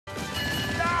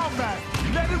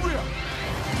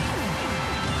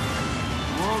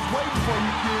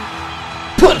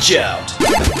Punch-Out!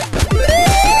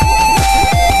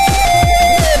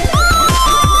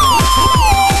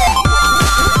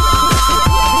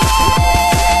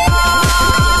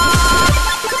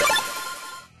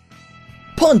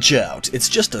 Punch-Out! It's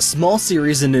just a small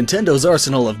series in Nintendo's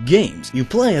arsenal of games. You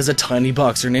play as a tiny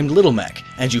boxer named Little Mac,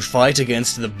 and you fight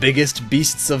against the biggest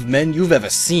beasts of men you've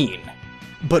ever seen.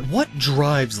 But what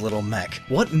drives Little Mac?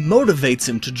 What motivates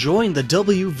him to join the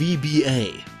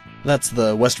WVBA? That's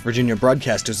the West Virginia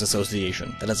Broadcasters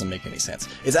Association. That doesn't make any sense.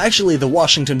 It's actually the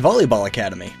Washington Volleyball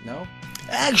Academy. No?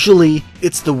 Actually,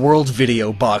 it's the World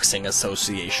Video Boxing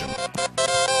Association.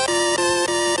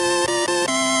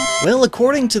 Well,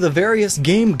 according to the various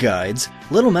game guides,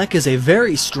 Little Mac is a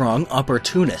very strong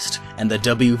opportunist, and the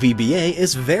WVBA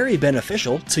is very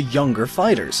beneficial to younger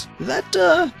fighters.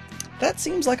 That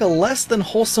seems like a less than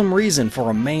wholesome reason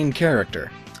for a main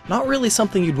character. Not really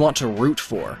something you'd want to root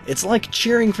for. It's like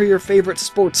cheering for your favorite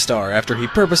sports star after he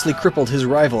purposely crippled his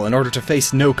rival in order to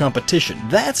face no competition.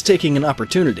 That's taking an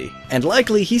opportunity, and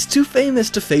likely he's too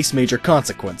famous to face major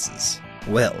consequences.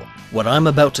 Well, what I'm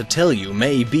about to tell you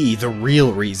may be the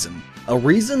real reason. A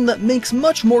reason that makes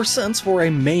much more sense for a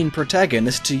main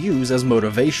protagonist to use as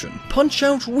motivation.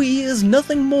 Punch-Out Wii is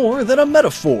nothing more than a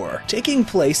metaphor, taking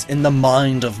place in the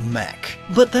mind of Mac.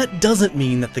 But that doesn't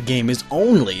mean that the game is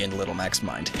only in Little Mac's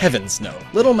mind. Heavens no.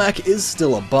 Little Mac is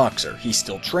still a boxer. He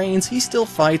still trains, he still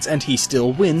fights, and he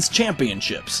still wins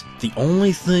championships. The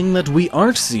only thing that we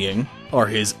aren't seeing are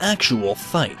his actual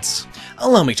fights.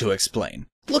 Allow me to explain.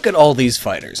 Look at all these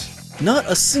fighters. Not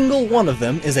a single one of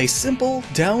them is a simple,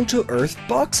 down-to-earth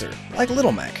boxer, like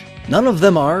Little Mac. None of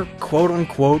them are,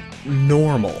 quote-unquote,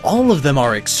 normal. All of them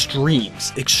are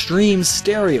extremes, extreme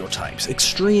stereotypes,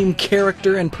 extreme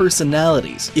character and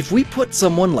personalities. If we put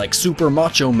someone like Super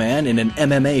Macho Man in an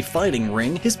MMA fighting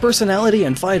ring, his personality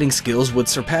and fighting skills would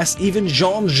surpass even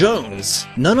Jon Jones.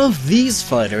 None of these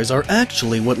fighters are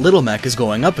actually what Little Mac is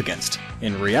going up against.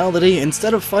 In reality,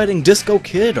 instead of fighting Disco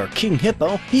Kid or King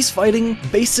Hippo, he's fighting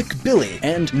Basic Billy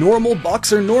and Normal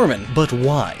Boxer Norman. But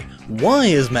why? Why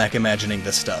is Mac imagining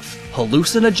this stuff?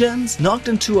 Hallucinogens? Knocked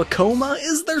into a coma?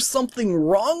 Is there something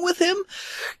wrong with him?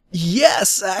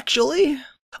 Yes, actually.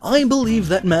 I believe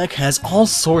that Mac has all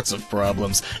sorts of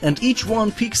problems, and each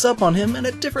one peaks up on him at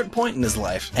a different point in his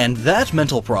life. And that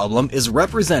mental problem is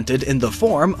represented in the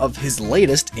form of his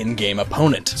latest in-game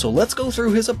opponent. So let's go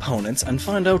through his opponents and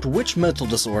find out which mental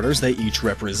disorders they each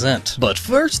represent. But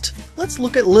first, let's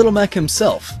look at Little Mac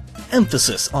himself.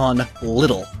 Emphasis on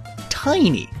little.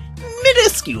 Tiny.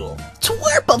 Minuscule.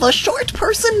 Twerp of a short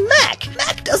person Mac.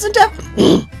 Mac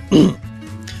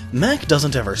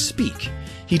doesn't ever speak.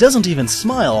 He doesn't even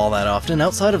smile all that often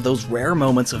outside of those rare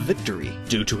moments of victory.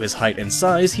 Due to his height and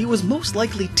size, he was most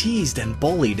likely teased and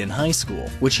bullied in high school,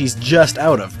 which he's just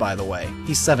out of, by the way.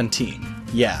 He's 17.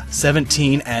 Yeah,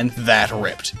 17 and that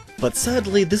ripped. But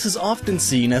sadly, this is often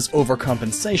seen as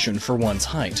overcompensation for one's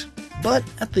height. But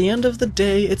at the end of the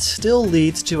day, it still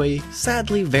leads to a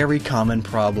sadly very common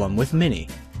problem with many.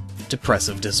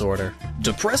 Depressive disorder.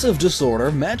 Depressive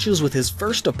disorder matches with his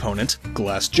first opponent,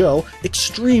 Glass Joe,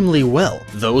 extremely well.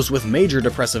 Those with major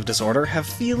depressive disorder have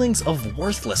feelings of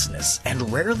worthlessness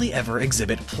and rarely ever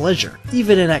exhibit pleasure,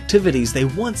 even in activities they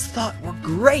once thought were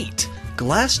great.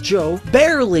 Glass Joe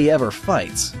barely ever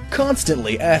fights,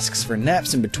 constantly asks for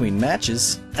naps in between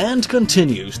matches, and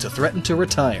continues to threaten to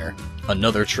retire.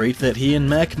 Another trait that he and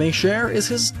Mac may share is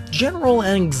his general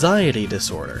anxiety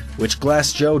disorder, which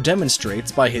Glass Joe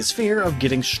demonstrates by his fear of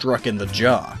getting struck in the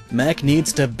jaw. Mac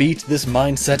needs to beat this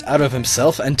mindset out of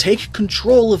himself and take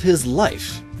control of his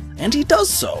life, and he does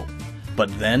so.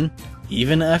 But then,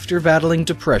 even after battling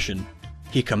depression,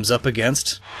 he comes up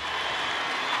against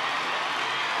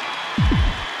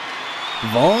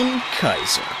Von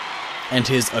Kaiser and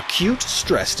his acute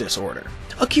stress disorder.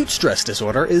 Acute stress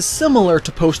disorder is similar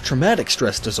to post-traumatic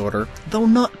stress disorder, though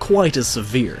not quite as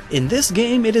severe. In this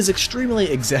game, it is extremely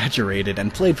exaggerated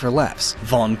and played for laughs.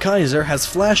 Von Kaiser has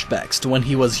flashbacks to when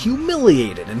he was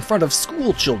humiliated in front of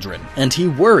school children, and he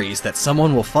worries that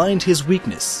someone will find his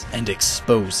weakness and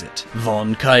expose it.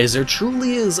 Von Kaiser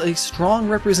truly is a strong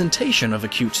representation of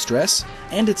acute stress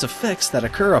and its effects that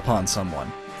occur upon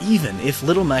someone. Even if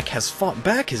Little Mac has fought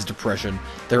back his depression,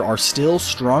 there are still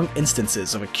strong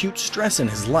instances of acute stress in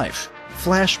his life,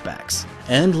 flashbacks,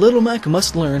 and Little Mac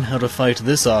must learn how to fight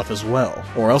this off as well,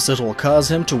 or else it will cause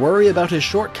him to worry about his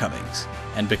shortcomings,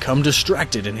 and become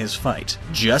distracted in his fight,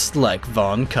 just like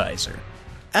Von Kaiser.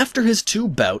 After his 2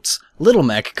 bouts, Little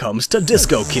Mac comes to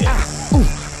Disco Kid.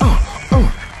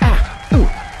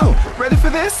 Ready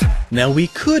for this? Now we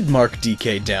could mark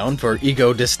DK down for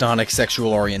ego-dystonic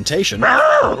sexual orientation.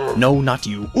 No, not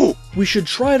you. we should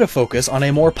try to focus on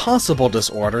a more possible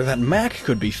disorder that Mac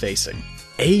could be facing.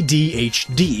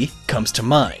 ADHD comes to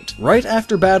mind. Right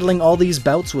after battling all these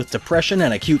bouts with depression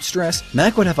and acute stress,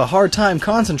 Mac would have a hard time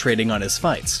concentrating on his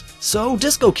fights. So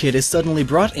Disco Kid is suddenly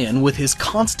brought in with his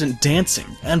constant dancing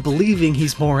and believing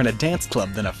he's more in a dance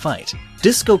club than a fight.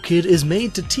 Disco Kid is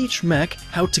made to teach Mac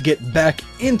how to get back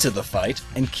into the fight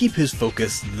and keep his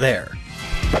focus there.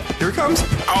 Here it comes.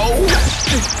 Oh!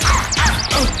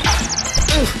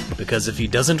 Because if he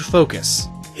doesn't focus,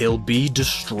 he'll be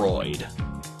destroyed.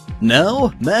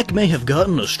 Now, Mac may have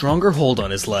gotten a stronger hold on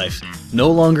his life,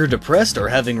 no longer depressed or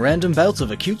having random bouts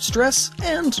of acute stress,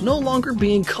 and no longer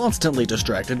being constantly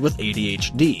distracted with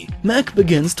ADHD. Mac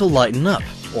begins to lighten up,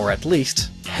 or at least,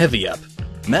 heavy up.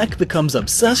 Mac becomes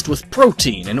obsessed with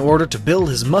protein in order to build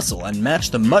his muscle and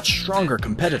match the much stronger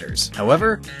competitors.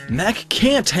 However, Mac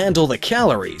can't handle the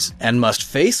calories, and must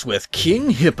face with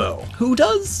King Hippo, who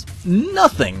does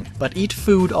nothing but eat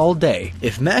food all day.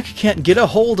 If Mac can't get a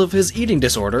hold of his eating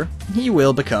disorder, he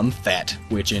will become fat,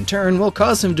 which in turn will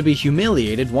cause him to be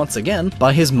humiliated once again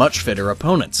by his much fitter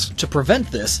opponents. To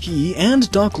prevent this, he and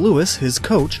Doc Lewis, his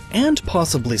coach, and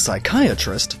possibly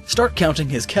psychiatrist, start counting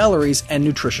his calories and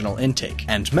nutritional intake,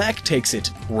 and Mac takes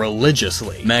it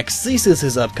religiously. Mac ceases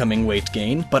his upcoming weight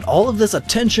gain, but all of this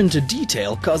attention to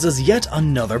detail causes yet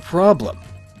another problem.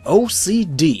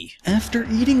 OCD. After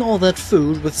eating all that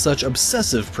food with such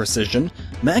obsessive precision,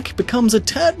 Mac becomes a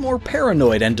tad more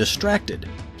paranoid and distracted.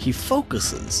 He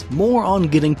focuses more on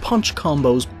getting punch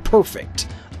combos perfect,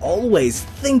 always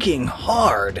thinking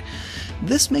hard.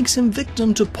 This makes him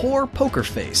victim to poor poker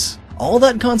face. All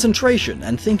that concentration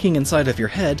and thinking inside of your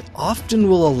head often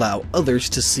will allow others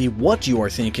to see what you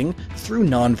are thinking through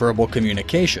nonverbal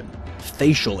communication,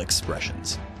 facial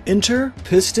expressions. Enter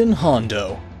Piston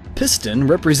Hondo. Piston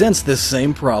represents this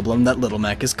same problem that Little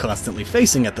Mac is constantly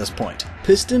facing at this point.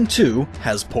 Piston, too,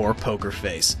 has poor poker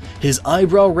face. His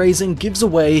eyebrow raising gives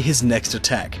away his next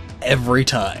attack, every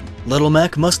time. Little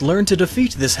Mac must learn to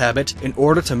defeat this habit in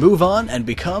order to move on and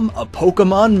become a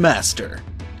Pokemon Master.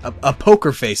 A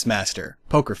Poker Face Master.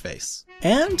 Poker Face.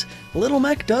 And Little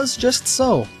Mac does just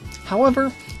so.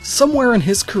 However, somewhere in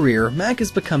his career, Mac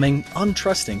is becoming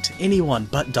untrusting to anyone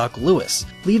but Doc Lewis,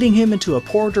 leading him into a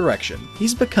poor direction.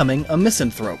 He's becoming a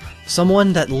misanthrope,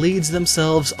 someone that leads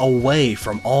themselves away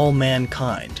from all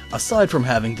mankind, aside from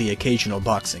having the occasional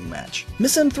boxing match.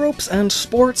 Misanthropes and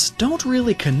sports don't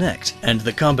really connect, and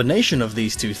the combination of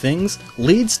these two things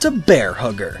leads to Bear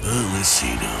Hugger. Oh, let's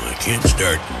see now. I can't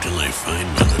start until I find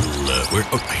my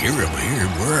little, here,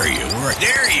 where are you?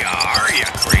 There you are, you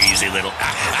crazy little...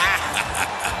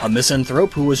 A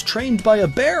misanthrope who was trained by a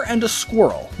bear and a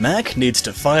squirrel. Mac needs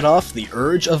to fight off the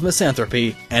urge of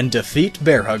misanthropy and defeat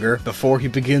Bear Hugger before he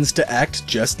begins to act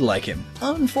just like him.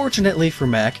 Unfortunately for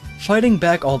Mac, fighting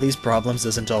back all these problems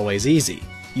isn't always easy.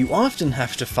 You often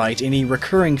have to fight any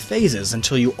recurring phases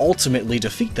until you ultimately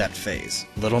defeat that phase.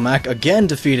 Little Mac again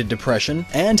defeated depression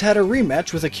and had a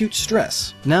rematch with acute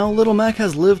stress. Now Little Mac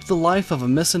has lived the life of a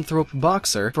misanthrope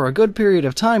boxer for a good period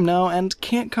of time now and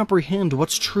can't comprehend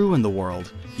what's true in the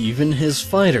world. Even his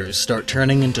fighters start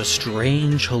turning into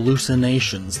strange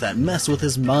hallucinations that mess with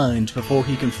his mind before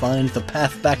he can find the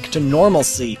path back to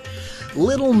normalcy.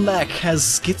 Little Mac has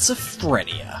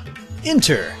schizophrenia.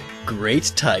 Enter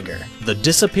Great Tiger, the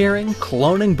disappearing,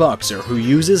 cloning boxer who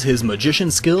uses his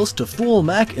magician skills to fool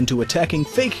Mac into attacking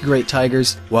fake Great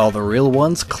Tigers while the real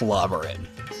ones clobber him.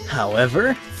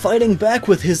 However, fighting back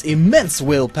with his immense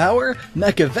willpower,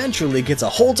 Mac eventually gets a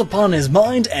hold upon his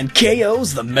mind and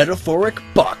KOs the metaphoric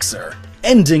boxer,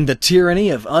 ending the tyranny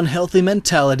of unhealthy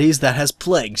mentalities that has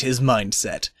plagued his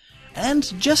mindset. And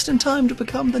just in time to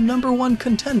become the #1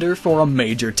 contender for a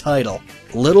major title.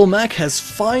 Little Mac has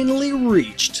finally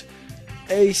reached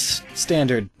a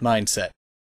standard mindset.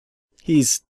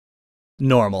 He's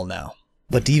normal now.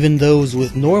 But even those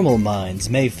with normal minds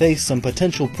may face some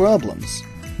potential problems.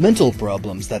 Mental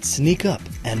problems that sneak up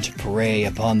and prey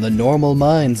upon the normal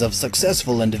minds of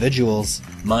successful individuals.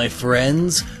 My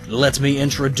friends, let me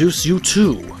introduce you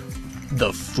to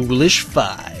the Foolish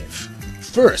Five.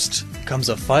 First comes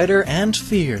a fighter and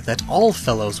fear that all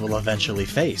fellows will eventually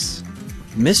face.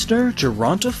 Mr.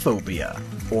 Gerontophobia,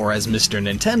 or as Mr.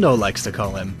 Nintendo likes to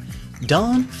call him,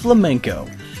 Don Flamenco.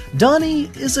 Donnie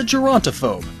is a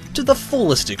gerontophobe. To the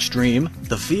fullest extreme,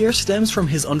 the fear stems from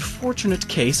his unfortunate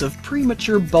case of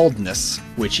premature baldness,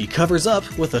 which he covers up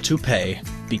with a toupee.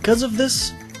 Because of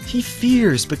this, he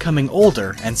fears becoming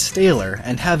older and staler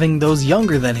and having those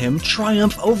younger than him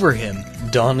triumph over him.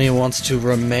 Donnie wants to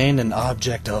remain an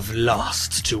object of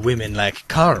lust to women like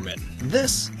Carmen.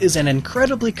 This is an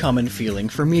incredibly common feeling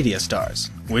for media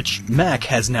stars, which Mac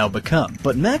has now become.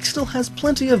 But Mac still has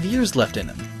plenty of years left in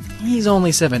him. He's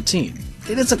only 17.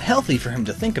 It isn't healthy for him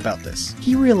to think about this.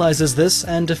 He realizes this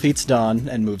and defeats Don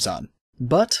and moves on.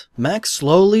 But Mac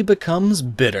slowly becomes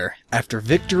bitter. After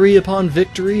victory upon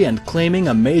victory and claiming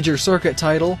a major circuit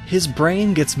title, his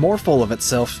brain gets more full of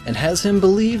itself and has him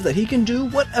believe that he can do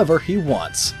whatever he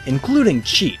wants, including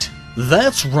cheat.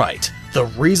 That's right! The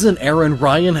reason Aaron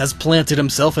Ryan has planted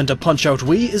himself into Punch-Out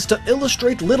Wii is to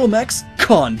illustrate Little Mac's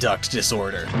conduct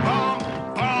disorder.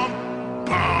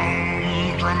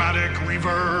 Dramatic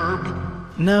reverb.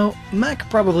 Now, Mac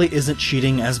probably isn't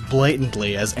cheating as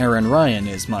blatantly as Aaron Ryan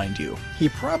is, mind you. He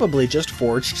probably just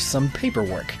forged some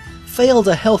paperwork, failed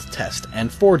a health test,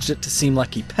 and forged it to seem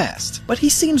like he passed. But he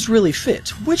seems really fit.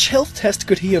 Which health test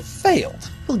could he have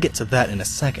failed? We'll get to that in a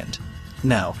second.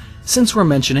 Now, since we're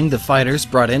mentioning the fighters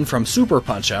brought in from Super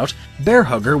Punch-Out, Bear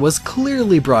Hugger was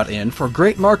clearly brought in for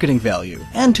great marketing value,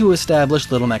 and to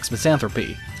establish Little Mac's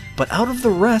misanthropy. But out of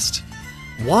the rest,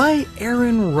 why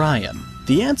Aaron Ryan?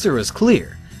 The answer is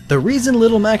clear. The reason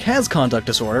Little Mac has conduct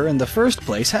disorder in the first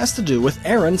place has to do with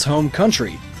Aaron's home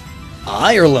country.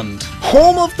 Ireland!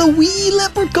 Home of the wee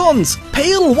leprechauns!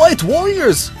 Pale white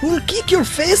warriors who'll kick your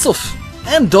face off!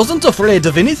 And doesn't afraid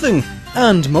of anything!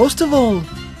 And most of all,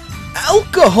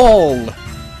 alcohol!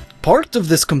 Part of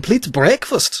this complete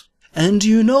breakfast! And do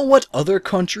you know what other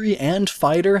country and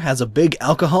fighter has a big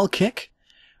alcohol kick?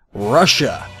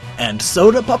 Russia and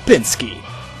Soda Popinski,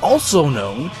 also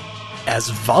known as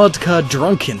Vodka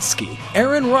Drunkinski.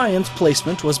 Aaron Ryan's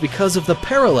placement was because of the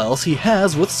parallels he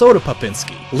has with Soda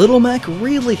Popinski. Little Mac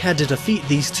really had to defeat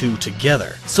these two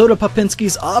together. Soda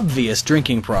Popinski's obvious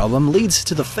drinking problem leads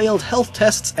to the failed health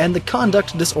tests and the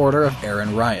conduct disorder of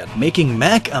Aaron Ryan, making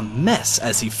Mac a mess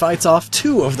as he fights off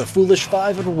two of the Foolish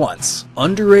Five at once: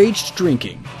 underage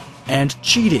drinking and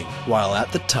cheating while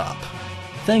at the top.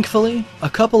 Thankfully, a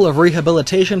couple of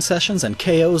rehabilitation sessions and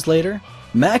KOs later,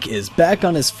 Mac is back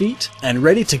on his feet and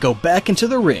ready to go back into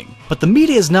the ring. But the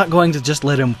media is not going to just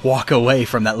let him walk away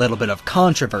from that little bit of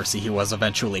controversy he was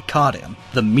eventually caught in.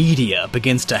 The media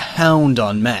begins to hound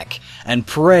on Mac and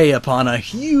prey upon a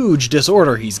huge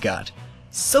disorder he's got: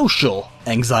 social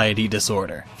anxiety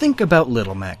disorder. Think about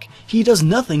Little Mac. He does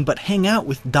nothing but hang out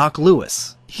with Doc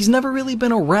Lewis. He's never really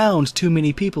been around too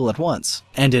many people at once.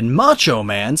 And in Macho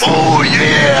Man's... Oh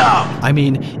yeah! I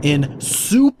mean, in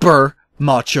Super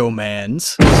Macho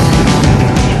Man's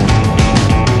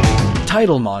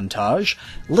title montage,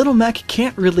 Little Mac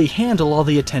can't really handle all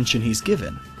the attention he's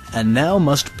given, and now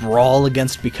must brawl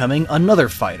against becoming another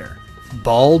fighter,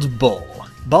 Bald Bull.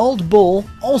 Bald Bull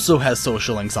also has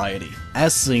social anxiety,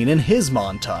 as seen in his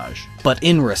montage, but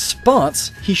in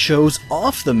response, he shows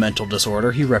off the mental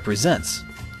disorder he represents: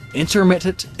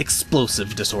 intermittent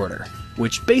explosive disorder,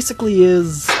 which basically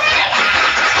is...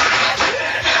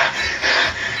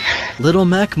 Little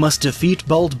Mac must defeat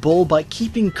Bald Bull by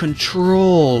keeping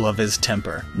control of his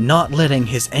temper, not letting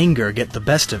his anger get the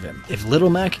best of him. If Little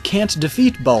Mac can't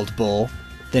defeat Bald Bull,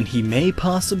 then he may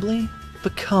possibly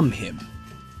become him.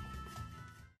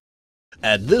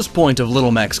 At this point of Little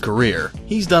Mac's career,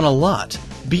 he's done a lot,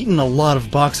 beaten a lot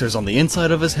of boxers on the inside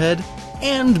of his head,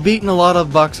 and beaten a lot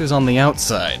of boxers on the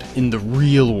outside, in the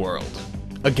real world,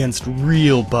 against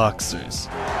real boxers.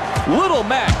 Little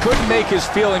Mac couldn't make his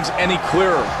feelings any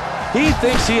clearer. He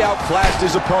thinks he outclassed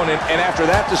his opponent, and after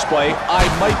that display, I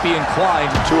might be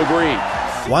inclined to agree.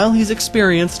 While he's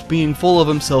experienced being full of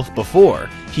himself before,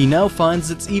 he now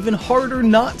finds it's even harder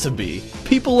not to be.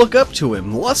 People look up to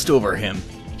him, lust over him.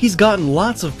 He's gotten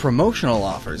lots of promotional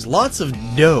offers, lots of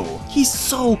dough. He's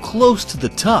so close to the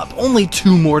top, only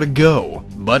 2 more to go.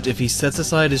 But if he sets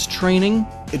aside his training,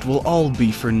 it will all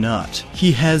be for naught.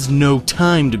 He has no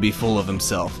time to be full of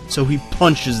himself, so he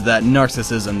punches that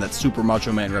narcissism that Super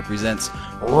Macho Man represents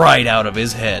right out of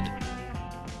his head.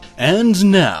 And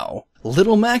now,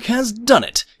 Little Mac has done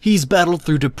it! He's battled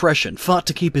through depression, fought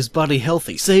to keep his body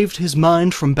healthy, saved his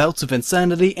mind from bouts of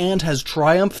insanity, and has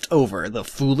triumphed over the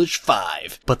Foolish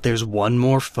Five. But there's one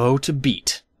more foe to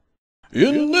beat.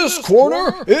 In this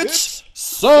corner, it's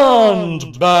Sandbag!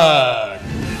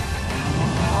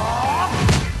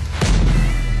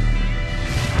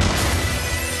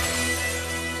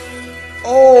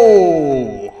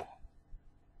 Oh!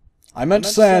 I meant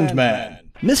Sandman.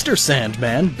 Mr.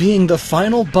 Sandman, being the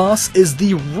final boss, is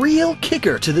the real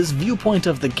kicker to this viewpoint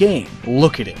of the game.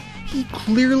 Look at him. He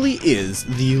clearly is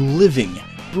the living,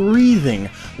 breathing,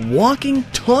 walking,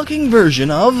 talking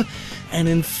version of an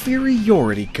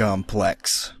inferiority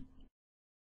complex.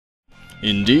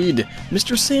 Indeed,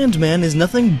 Mr. Sandman is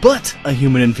nothing but a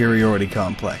human inferiority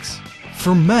complex.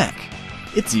 For Mac,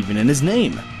 it's even in his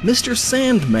name, Mr.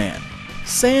 Sandman.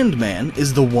 Sandman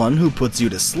is the one who puts you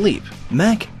to sleep.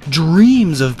 Mac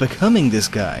dreams of becoming this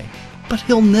guy, but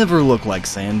he'll never look like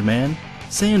Sandman.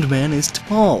 Sandman is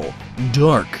tall,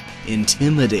 dark,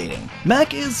 intimidating.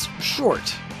 Mac is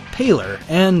short, paler,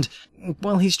 and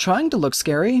while he's trying to look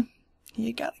scary,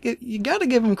 you gotta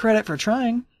give him credit for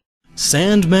trying.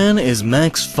 Sandman is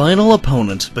Mac's final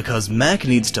opponent because Mac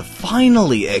needs to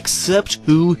finally accept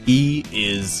who he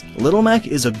is. Little Mac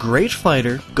is a great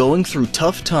fighter going through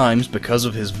tough times because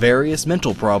of his various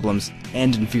mental problems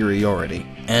and inferiority.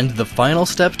 And the final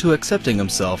step to accepting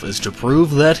himself is to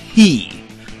prove that he,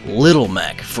 Little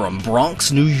Mac from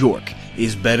Bronx, New York,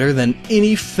 is better than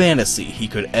any fantasy he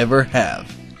could ever have,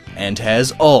 and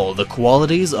has all the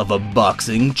qualities of a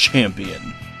boxing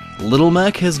champion. Little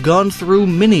Mac has gone through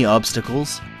many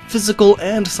obstacles, physical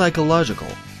and psychological,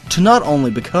 to not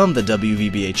only become the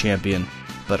WVBA champion,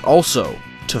 but also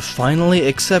to finally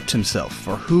accept himself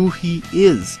for who he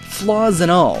is, flaws and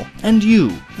all. And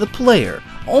you, the player,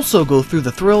 also go through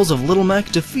the thrills of Little Mac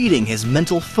defeating his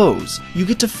mental foes. You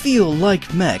get to feel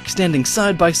like Mac, standing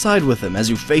side by side with him as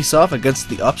you face off against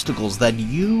the obstacles that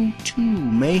you too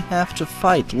may have to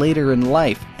fight later in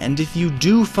life. And if you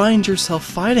do find yourself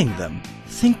fighting them,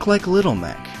 think like Little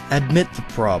Mac. Admit the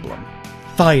problem.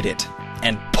 Fight it.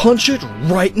 And punch it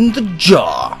right in the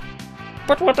jaw.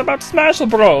 But what about Smash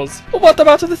Bros? What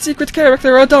about the secret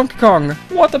character Donkey Kong?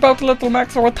 What about Little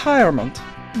Mac's retirement?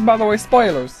 By the way,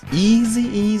 spoilers. Easy,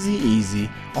 easy, easy.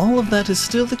 All of that is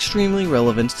still extremely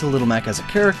relevant to Little Mac as a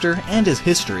character and his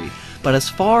history, but as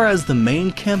far as the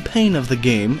main campaign of the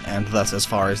game, and thus as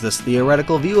far as this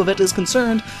theoretical view of it is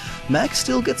concerned, Mac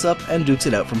still gets up and dukes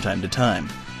it out from time to time.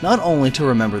 Not only to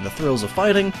remember the thrills of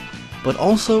fighting, but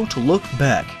also to look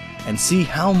back and see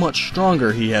how much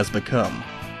stronger he has become,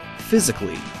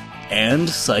 physically and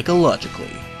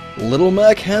psychologically. Little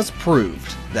Mac has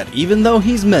proved that even though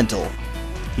he's mental,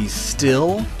 he's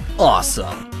still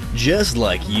awesome, just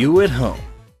like you at home.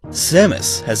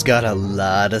 Samus has got a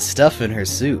lot of stuff in her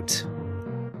suit.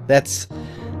 That's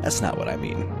not what I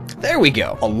mean. There we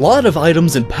go. A lot of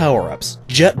items and power-ups.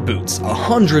 Jet boots,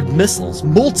 100 missiles,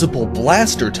 multiple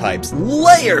blaster types,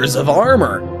 layers of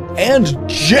armor, and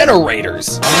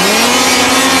generators!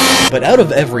 But out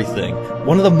of everything,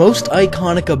 one of the most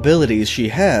iconic abilities she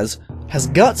has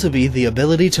got to be the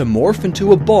ability to morph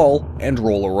into a ball and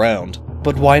roll around.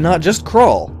 But why not just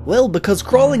crawl? Well, because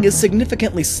crawling is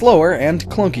significantly slower and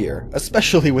clunkier,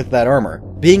 especially with that armor.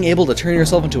 Being able to turn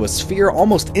yourself into a sphere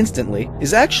almost instantly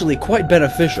is actually quite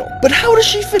beneficial. But how does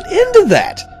she fit into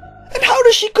that? And how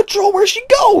does she control where she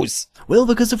goes? Well,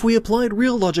 because if we applied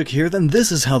real logic here, then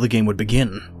this is how the game would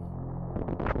begin.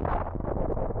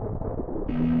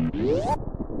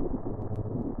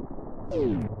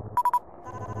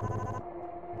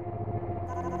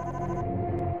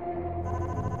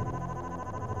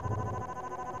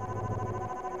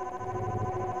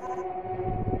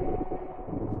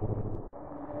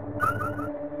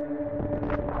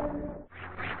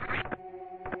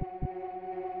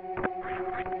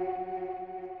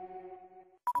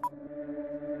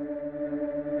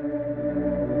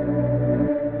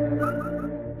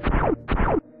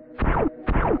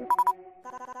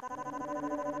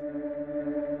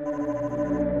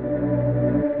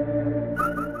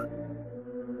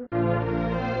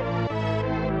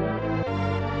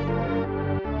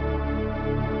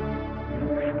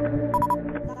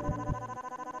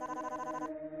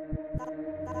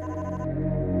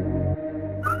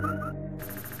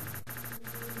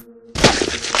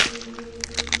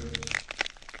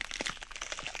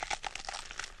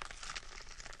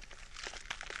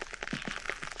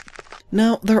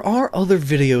 Now, there are other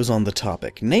videos on the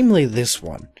topic, namely this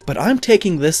one, but I'm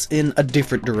taking this in a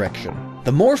different direction.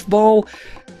 The Morph Ball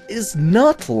is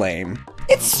not lame.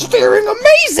 It's very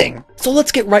amazing! So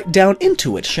let's get right down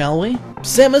into it, shall we?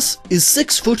 Samus is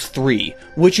 6'3",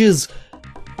 which is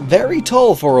very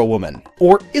tall for a woman.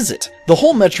 Or is it? The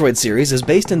whole Metroid series is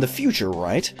based in the future,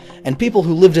 right? And people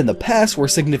who lived in the past were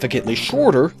significantly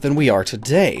shorter than we are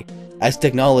today. As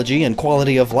technology and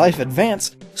quality of life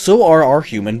advance, so are our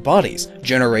human bodies.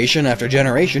 Generation after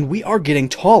generation, we are getting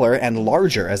taller and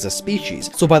larger as a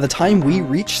species. So by the time we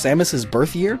reach Samus's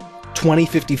birth year,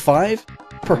 2055,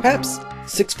 perhaps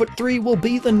 6'3" will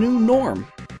be the new norm.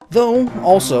 Though,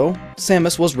 also,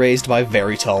 Samus was raised by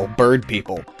very tall bird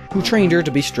people, who trained her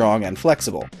to be strong and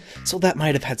flexible. So that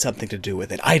might have had something to do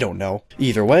with it, I don't know.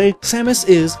 Either way, Samus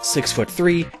is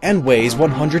 6'3" and weighs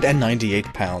 198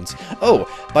 pounds. Oh,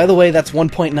 by the way, that's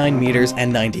 1.9 meters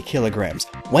and 90 kilograms.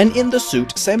 When in the suit,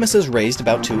 Samus is raised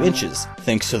about 2 inches,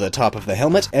 thanks to the top of the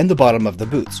helmet and the bottom of the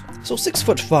boots, so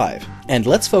 6'5". And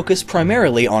let's focus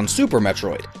primarily on Super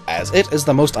Metroid, as it is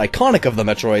the most iconic of the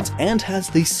Metroids and has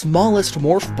the smallest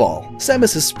morph ball.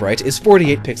 Samus's sprite is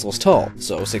 48 pixels tall,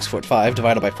 so 6'5"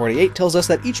 divided by 48 tells us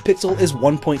that each pixel is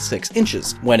 1.6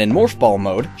 inches. When in morph ball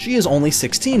mode, she is only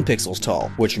 16 pixels tall,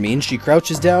 which means she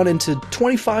crouches down into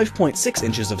 25.6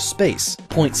 inches of space,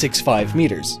 0.65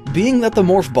 meters. Being that the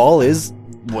morph ball is,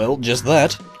 well, just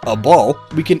that, a ball,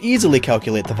 we can easily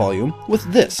calculate the volume with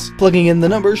this. Plugging in the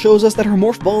number shows us that her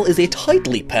morph ball is a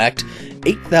tightly packed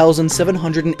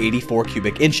 8,784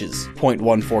 cubic inches,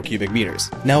 0.14 cubic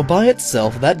meters. Now by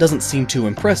itself, that doesn't seem too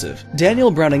impressive. Daniel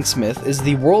Browning-Smith is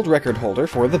the world record holder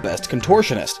for the best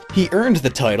contortionist. He earned the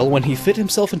title when he fit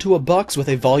himself into a box with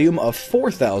a volume of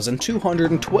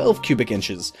 4,212 cubic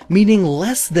inches, meaning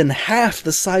less than half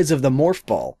the size of the morph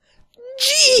ball.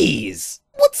 Jeez!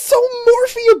 What's so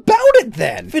morphy about it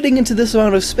then? Fitting into this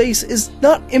amount of space is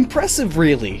not impressive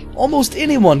really. Almost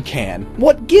anyone can.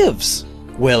 What gives?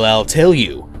 Well, I'll tell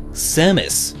you.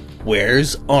 Samus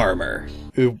wears armor.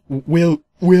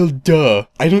 Well, duh.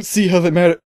 I don't see how that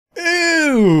matters.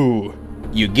 Ew!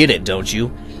 You get it, don't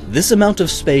you? This amount of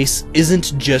space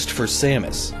isn't just for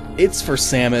Samus. It's for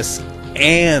Samus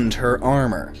and her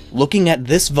armor. Looking at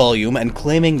this volume and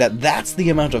claiming that that's the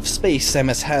amount of space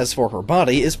Samus has for her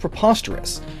body is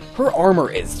preposterous. Her armor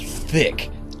is thick,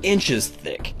 inches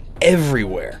thick,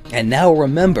 everywhere. And now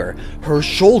remember, her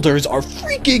shoulders are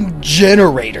freaking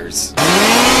generators!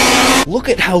 Look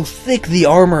at how thick the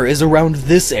armor is around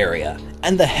this area,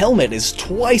 and the helmet is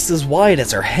twice as wide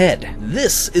as her head.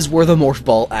 This is where the morph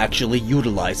ball actually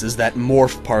utilizes that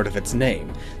morph part of its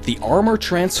name. The armor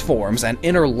transforms and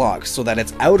interlocks so that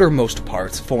its outermost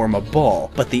parts form a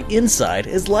ball, but the inside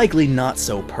is likely not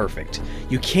so perfect.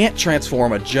 You can't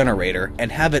transform a generator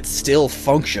and have it still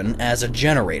function as a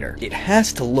generator. It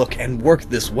has to look and work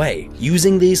this way.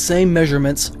 Using these same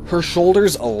measurements, her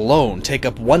shoulders alone take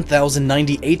up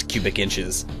 1,098 cubic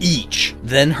inches each.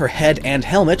 Then her head and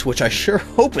helmet, which I sure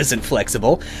hope isn't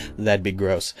flexible, that'd be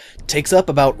gross, takes up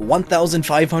about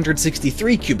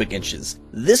 1,563 cubic inches.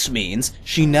 This means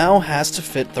she now has to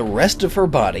fit the rest of her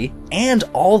body and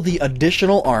all the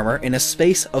additional armor in a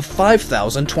space of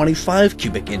 5,025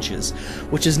 cubic inches,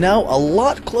 which is now a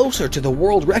lot closer to the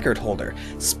world record holder.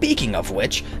 Speaking of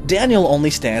which, Daniel only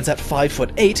stands at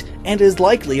 5'8" and is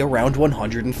likely around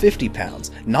 150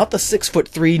 pounds, not the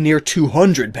 6'3" near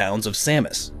 200 pounds of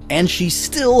Samus. And she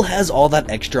still has all that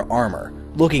extra armor.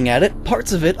 Looking at it,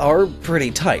 parts of it are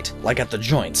pretty tight, like at the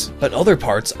joints, but other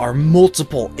parts are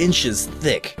multiple inches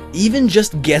thick. Even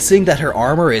just guessing that her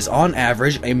armor is on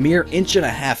average a mere 1.5 inches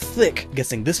thick,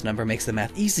 guessing this number makes the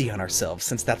math easy on ourselves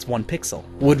since that's 1 pixel,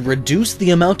 would reduce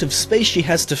the amount of space she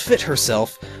has to fit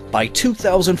herself by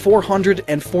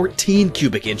 2,414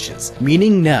 cubic inches,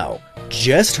 meaning now,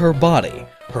 just her body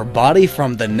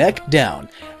from the neck down,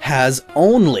 has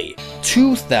only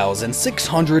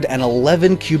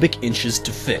 2,611 cubic inches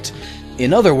to fit.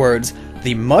 In other words,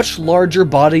 the much larger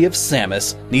body of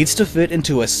Samus needs to fit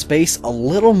into a space a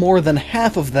little more than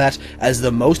half of that as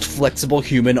the most flexible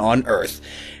human on Earth.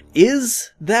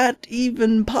 Is that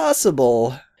even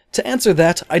possible? To answer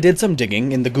that, I did some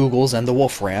digging in the Googles and the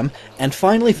Wolfram, and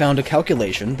finally found a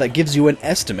calculation that gives you an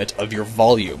estimate of your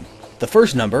volume. The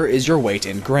first number is your weight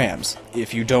in grams.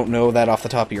 If you don't know that off the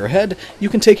top of your head, you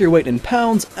can take your weight in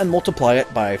pounds and multiply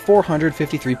it by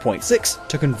 453.6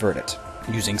 to convert it.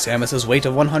 Using Samus's weight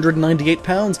of 198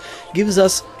 pounds gives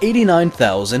us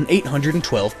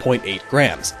 89,812.8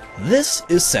 grams. This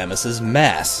is Samus's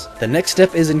mass. The next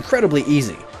step is incredibly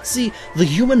easy. See, the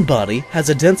human body has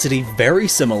a density very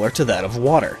similar to that of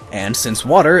water, and since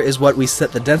water is what we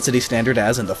set the density standard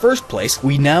as in the first place,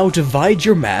 we now divide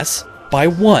your mass by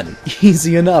 1.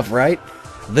 Easy enough, right?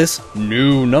 This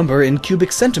new number in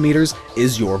cubic centimeters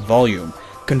is your volume.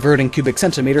 Converting cubic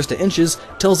centimeters to inches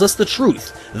tells us the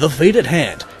truth. The fate at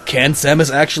hand. Can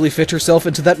Samus actually fit herself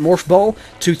into that morph ball?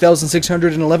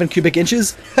 2,611 cubic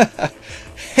inches?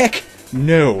 Heck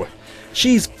no.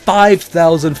 She's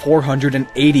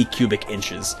 5,480 cubic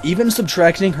inches. Even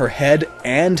subtracting her head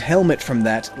and helmet from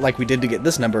that, like we did to get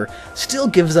this number, still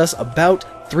gives us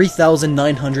about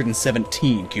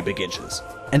 3,917 cubic inches.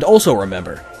 And also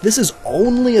remember, this is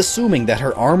only assuming that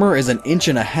her armor is 1.5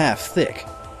 inches thick.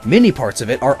 Many parts of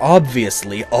it are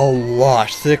obviously a lot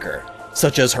thicker.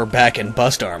 such as her back and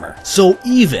bust armor. So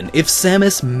even if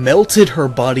Samus melted her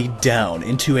body down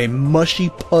into a mushy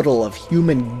puddle of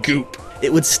human goop,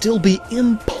 it would still be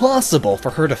impossible for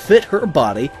her to fit her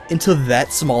body into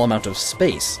that small amount of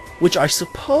space, which I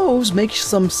suppose makes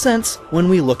some sense when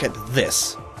we look at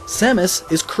this. Samus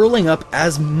is curling up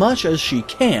as much as she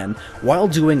can while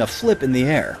doing a flip in the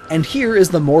air. And here is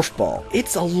the Morph Ball.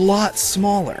 It's a lot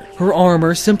smaller. Her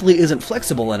armor simply isn't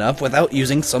flexible enough without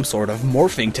using some sort of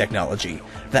morphing technology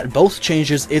that both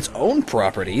changes its own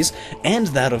properties and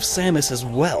that of Samus as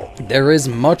well. There is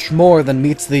much more than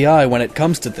meets the eye when it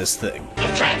comes to this thing.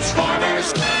 Transformers!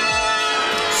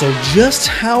 So just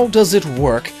how does it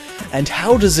work, and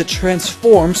how does it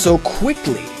transform so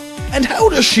quickly? And how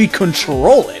does she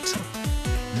control it?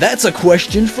 That's a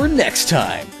question for next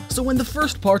time. So in the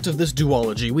first part of this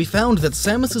duology, we found that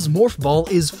Samus's Morph Ball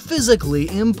is physically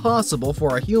impossible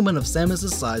for a human of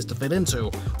Samus's size to fit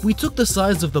into. We took the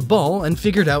size of the ball and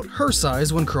figured out her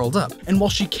size when curled up. And while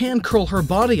she can curl her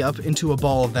body up into a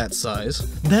ball of that size,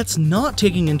 that's not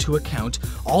taking into account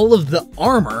all of the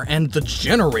armor and the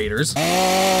generators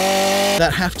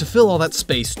that have to fill all that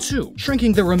space too,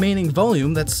 shrinking the remaining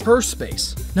volume that's her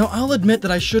space. Now I'll admit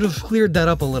that I should have cleared that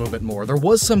up a little bit more. There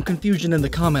was some confusion in the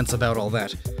comments about all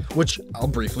that, which I'll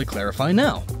briefly clarify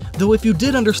now. Though if you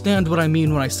did understand what I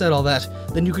mean when I said all that,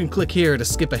 then you can click here to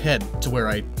skip ahead to where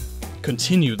I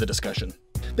continue the discussion.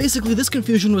 Basically, this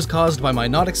confusion was caused by my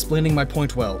not explaining my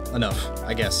point well enough,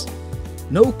 I guess.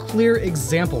 No clear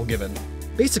example given.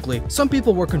 Basically, some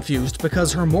people were confused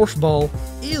because her Morph Ball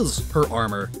is her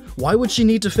armor. Why would she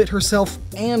need to fit herself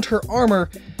and her armor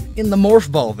in the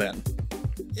Morph Ball then?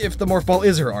 If the Morph Ball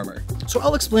is her armor. So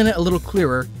I'll explain it a little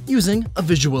clearer using a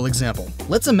visual example.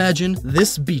 Let's imagine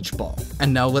this beach ball.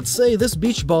 And now let's say this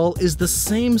beach ball is the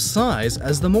same size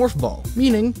as the Morph Ball,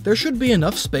 meaning there should be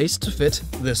enough space to fit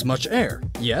this much air.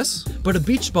 Yes? But a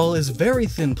beach ball is very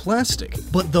thin plastic,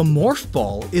 but the Morph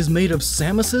Ball is made of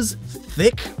Samus's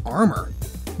thick armor,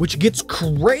 which gets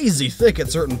crazy thick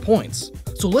at certain points.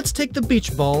 So let's take the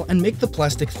beach ball and make the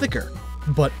plastic thicker,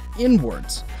 but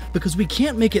inwards. Because we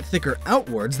can't make it thicker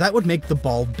outwards, that would make the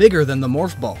ball bigger than the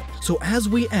Morph Ball. So as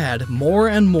we add more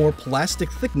and more plastic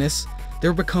thickness,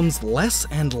 there becomes less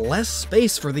and less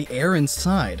space for the air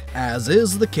inside, as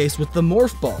is the case with the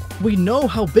Morph Ball. We know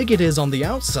how big it is on the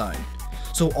outside,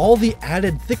 so all the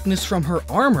added thickness from her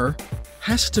armor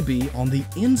has to be on the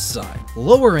inside,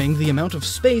 lowering the amount of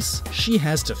space she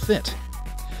has to fit.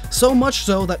 So much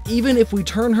so that even if we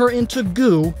turn her into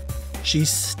goo, she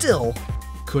still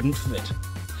couldn't fit.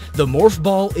 The Morph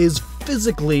Ball is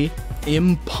physically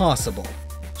impossible.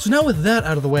 So now with that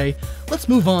out of the way, let's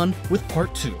move on with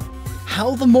part 2.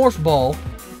 How the Morph Ball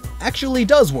actually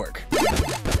does work.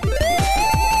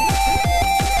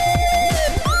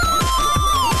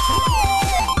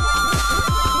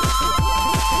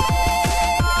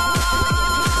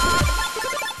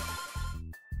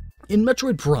 In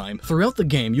Metroid Prime, throughout the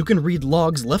game you can read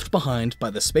logs left behind by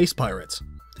the space pirates.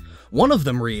 One of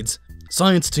them reads,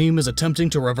 "Science team is attempting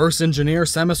to reverse engineer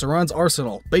Samus Aran's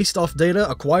arsenal based off data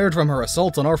acquired from her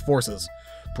assault on our forces.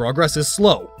 Progress is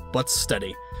slow, but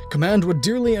steady. Command would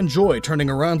dearly enjoy turning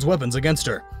Aran's weapons against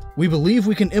her. We believe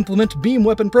we can implement beam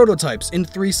weapon prototypes in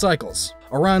 3 cycles.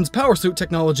 Aran's power suit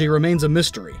technology remains a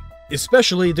mystery,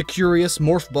 especially the curious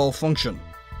Morph Ball function.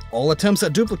 All attempts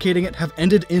at duplicating it have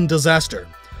ended in disaster.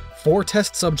 4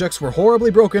 test subjects were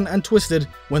horribly broken and twisted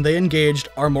when they engaged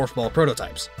our Morph Ball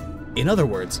prototypes." In other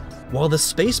words, while the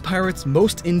Space Pirates'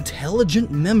 most intelligent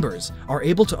members are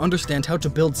able to understand how to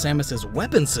build Samus's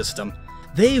weapon system,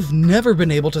 they've never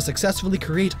been able to successfully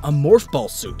create a Morph Ball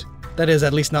suit. That is,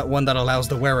 at least not one that allows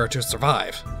the wearer to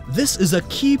survive. This is a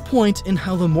key point in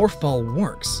how the Morph Ball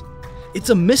works. It's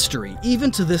a mystery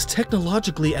even to this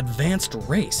technologically advanced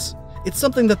race. It's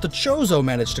something that the Chozo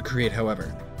managed to create,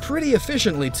 however. Pretty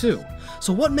efficiently, too.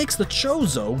 So what makes the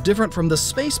Chozo different from the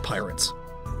Space Pirates?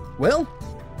 Well,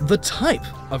 the type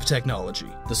of technology.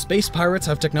 The Space Pirates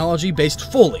have technology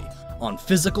based fully on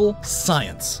physical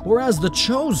science, whereas the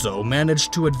Chozo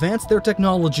managed to advance their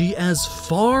technology as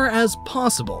far as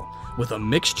possible with a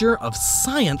mixture of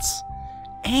science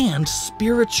and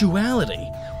spirituality.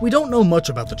 We don't know much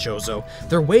about the Chozo.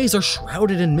 Their ways are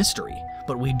shrouded in mystery,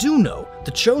 but we do know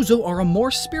the Chozo are a more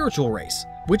spiritual race,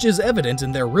 which is evident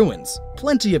in their ruins,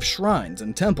 plenty of shrines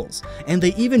and temples, and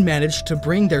they even managed to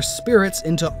bring their spirits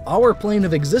into our plane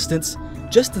of existence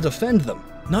just to defend them.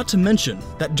 Not to mention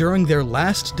that during their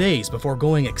last days before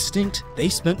going extinct, they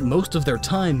spent most of their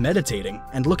time meditating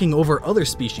and looking over other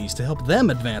species to help them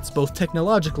advance both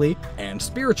technologically and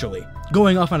spiritually.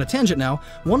 Going off on a tangent now,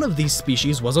 one of these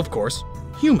species was, of course,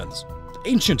 humans.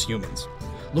 Ancient humans.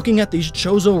 Looking at these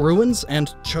Chozo ruins and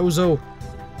Chozo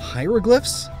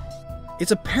hieroglyphs,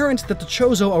 it's apparent that the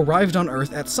Chozo arrived on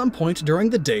Earth at some point during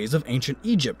the days of ancient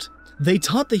Egypt. They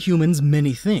taught the humans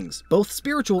many things, both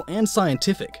spiritual and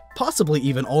scientific, possibly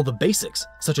even all the basics,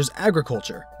 such as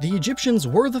agriculture. The Egyptians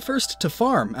were the first to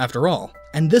farm, after all,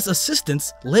 and this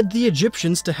assistance led the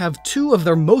Egyptians to have two of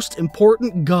their most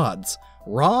important gods,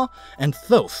 Ra and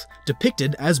Thoth,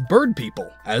 depicted as bird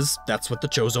people, as that's what the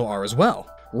Chozo are as well.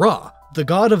 Ra, the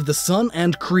god of the sun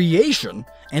and creation,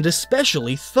 and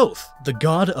especially Thoth, the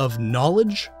god of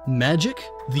knowledge, magic,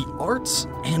 the arts,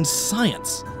 and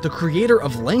science, the creator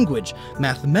of language,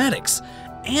 mathematics,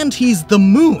 and he's the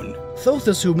moon! Thoth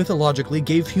is who mythologically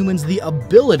gave humans the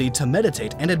ability to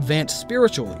meditate and advance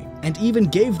spiritually, and even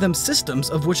gave them systems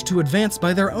of which to advance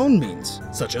by their own means,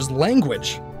 such as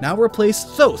language. Now replace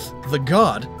Thoth, the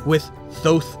god, with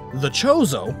Thoth the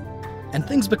Chozo, and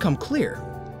things become clear.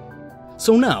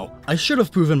 So now, I should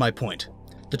have proven my point.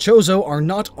 The Chozo are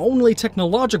not only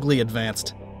technologically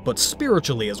advanced, but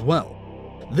spiritually as well.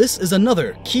 This is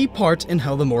another key part in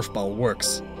how the Morph Ball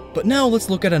works. But now let's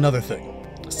look at another thing.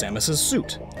 Samus's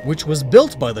suit, which was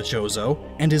built by the Chozo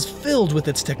and is filled with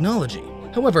its technology.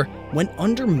 However, when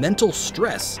under mental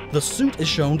stress, the suit is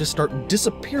shown to start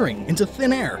disappearing into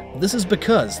thin air. This is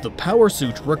because the power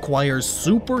suit requires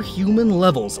superhuman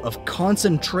levels of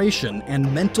concentration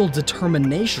and mental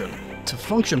determination to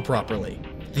function properly.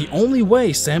 The only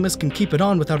way Samus can keep it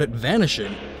on without it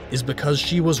vanishing is because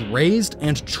she was raised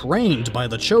and trained by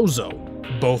the Chozo,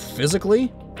 both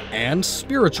physically and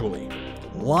spiritually.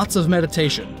 Lots of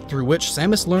meditation, through which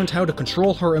Samus learned how to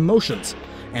control her emotions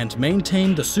and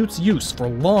maintain the suit's use for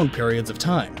long periods of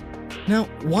time. Now,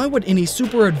 why would any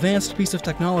super advanced piece of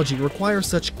technology require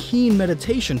such keen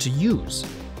meditation to use,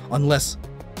 unless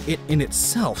it in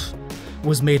itself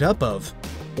was made up of,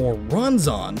 or runs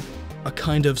on, a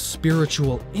kind of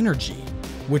spiritual energy,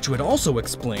 which would also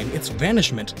explain its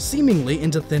vanishment seemingly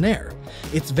into thin air.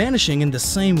 It's vanishing in the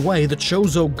same way the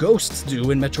Chozo ghosts do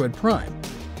in Metroid Prime,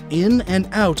 in and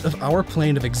out of our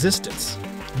plane of existence.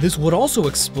 This would also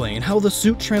explain how the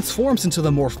suit transforms into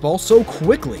the Morph Ball so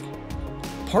quickly.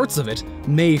 Parts of it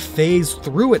may phase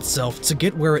through itself to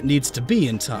get where it needs to be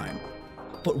in time.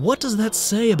 But what does that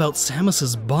say about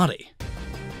Samus's body?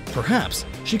 Perhaps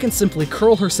she can simply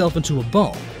curl herself into a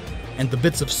ball, and the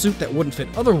bits of suit that wouldn't fit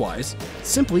otherwise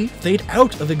simply fade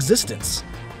out of existence.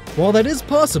 While that is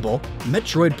possible,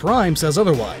 Metroid Prime says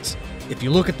otherwise. If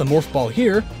you look at the Morph Ball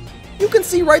here, you can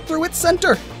see right through its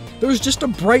center. There's just a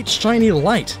bright, shiny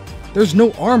light. There's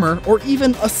no armor or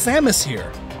even a Samus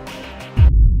here.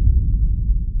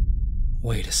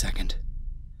 Wait a second.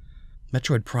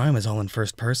 Metroid Prime is all in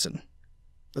first person.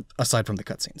 Aside from the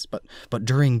cutscenes, but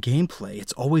during gameplay,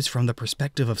 it's always from the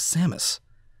perspective of Samus.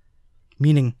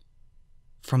 Meaning,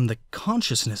 from the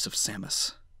consciousness of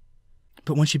Samus.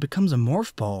 But when she becomes a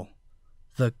Morph Ball,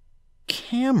 the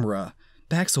camera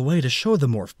backs away to show the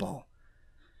Morph Ball.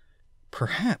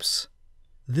 Perhaps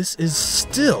this is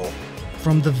still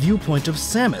from the viewpoint of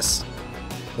Samus.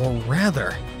 Or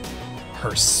rather,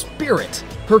 her spirit,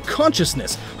 her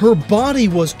consciousness, her body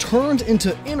was turned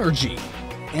into energy.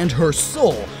 And her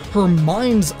soul, her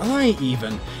mind's eye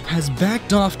even, has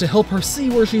backed off to help her see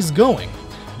where she's going.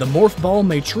 The Morph Ball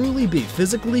may truly be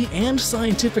physically and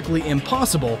scientifically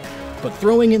impossible, but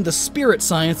throwing in the spirit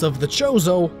science of the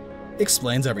Chozo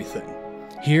explains everything.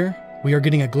 Here, we are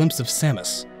getting a glimpse of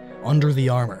Samus, under the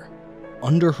armor,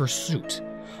 under her suit,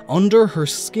 under her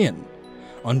skin,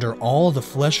 under all the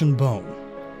flesh and bone.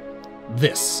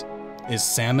 This is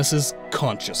Samus's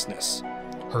consciousness,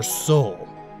 her soul,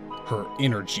 her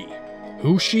energy,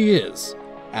 who she is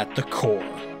at the core.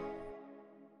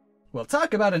 Well,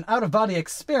 talk about an out-of-body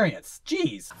experience.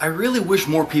 Jeez. I really wish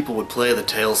more people would play the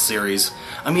Tales series.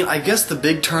 I mean, I guess the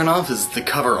big turnoff is the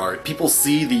cover art. People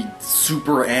see the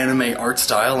super anime art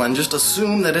style and just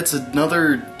assume that it's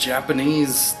another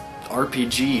Japanese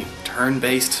RPG.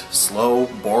 Turn-based, slow,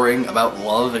 boring, about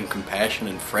love and compassion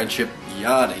and friendship,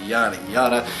 yada yada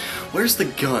yada. Where's the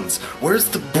guns? Where's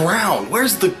the brown?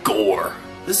 Where's the gore?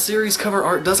 This series cover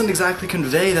art doesn't exactly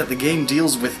convey that the game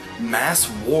deals with mass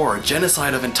war,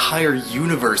 genocide of entire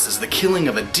universes, the killing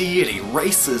of a deity,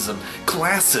 racism,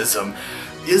 classism,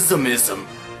 ismism,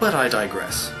 but I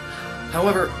digress.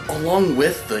 However, along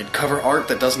with the cover art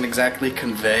that doesn't exactly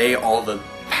convey all the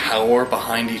power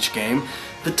behind each game,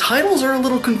 the titles are a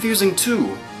little confusing too.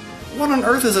 What on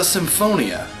earth is a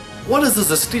Symphonia? What is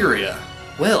a Zestiria?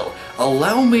 Well,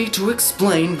 allow me to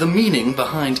explain the meaning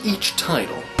behind each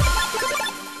title.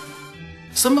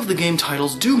 Some of the game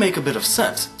titles do make a bit of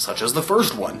sense, such as the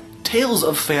first one, Tales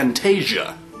of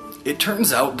Fantasia. It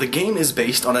turns out the game is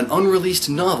based on an unreleased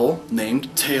novel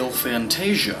named Tale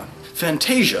Fantasia.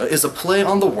 Fantasia is a play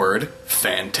on the word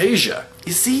Fantasia.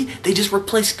 You see, they just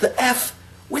replaced the F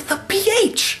with a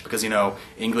PH! Because, you know,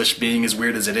 English being as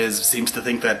weird as it is seems to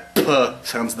think that P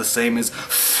sounds the same as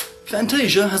F.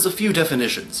 Fantasia has a few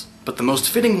definitions, but the most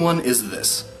fitting one is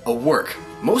this: a work,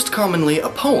 most commonly a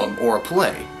poem or a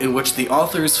play, in which the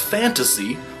author's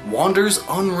fantasy wanders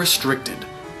unrestricted.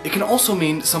 It can also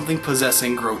mean something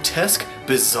possessing grotesque,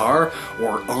 bizarre,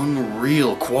 or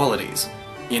unreal qualities.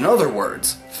 In other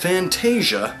words,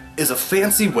 Fantasia is a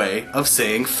fancy way of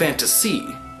saying fantasy.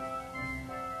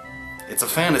 It's a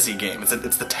fantasy game.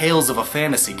 It's the Tales of a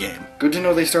fantasy game. Good to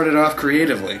know they started off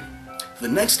creatively. The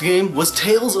next game was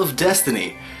Tales of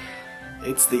Destiny.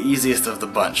 It's the easiest of the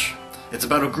bunch. It's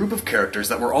about a group of characters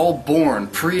that were all born,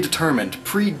 predetermined,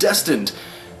 predestined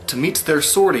to meet their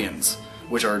Swordians,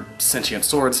 which are sentient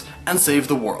swords, and save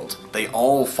the world. They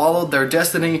all followed their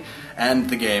destiny, and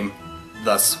the game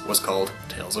thus was called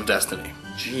Tales of Destiny.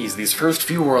 Jeez, these first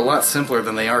few were a lot simpler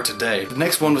than they are today. The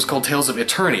next one was called Tales of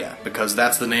Eternia, because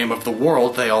that's the name of the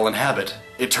world they all inhabit.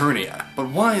 Eternia. But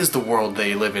why is the world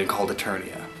they live in called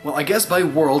Eternia? Well, I guess by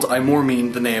world I more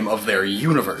mean the name of their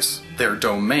universe, their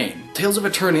domain. Tales of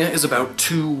Eternia is about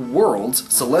two worlds,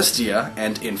 Celestia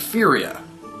and Inferia.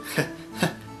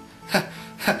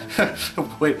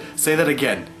 Wait, say that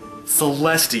again.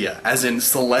 Celestia, as in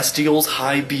celestials,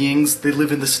 high beings, they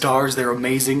live in the stars, they're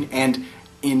amazing, and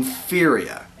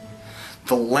Inferia.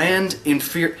 The land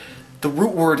the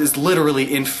root word is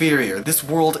literally inferior. This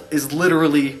world is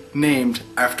literally named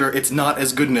after its not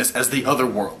as goodness as the other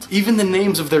world. Even the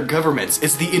names of their governments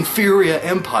is the Inferior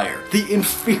Empire, the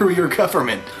inferior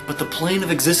government. But the plane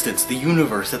of existence, the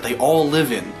universe that they all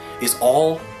live in, is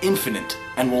all infinite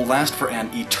and will last for an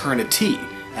eternity,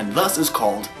 and thus is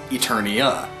called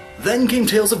Eternia. Then came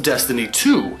Tales of Destiny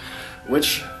 2,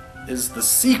 which is the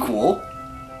sequel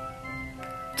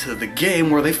to the game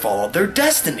where they followed their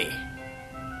destiny.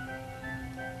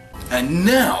 And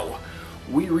now,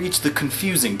 we reach the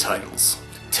confusing titles.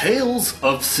 Tales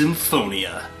of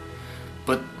Symphonia.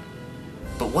 But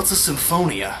what's a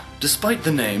symphonia? Despite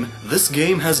the name, this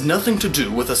game has nothing to do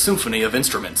with a symphony of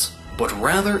instruments, but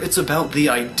rather it's about the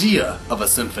idea of a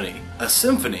symphony. A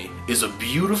symphony is a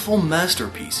beautiful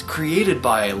masterpiece created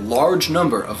by a large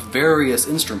number of various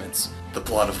instruments. The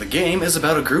plot of the game is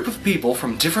about a group of people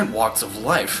from different walks of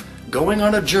life going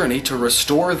on a journey to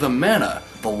restore the mana,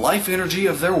 the life energy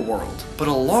of their world. But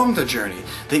along the journey,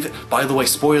 by the way,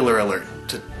 spoiler alert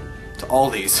to all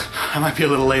these. I might be a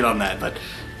little late on that, but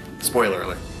spoiler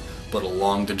alert. But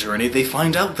along the journey, they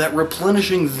find out that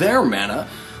replenishing their mana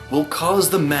will cause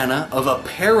the mana of a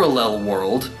parallel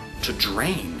world to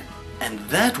drain, and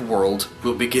that world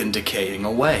will begin decaying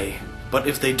away. But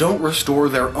if they don't restore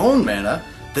their own mana,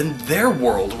 then their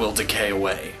world will decay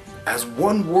away. As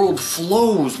one world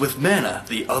flows with mana,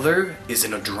 the other is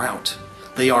in a drought.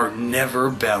 They are never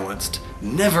balanced,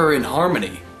 never in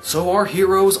harmony. So our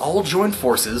heroes all join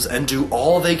forces and do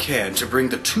all they can to bring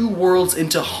the two worlds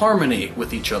into harmony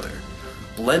with each other,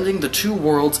 blending the two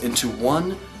worlds into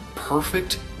one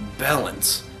perfect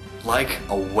balance, like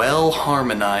a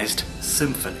well-harmonized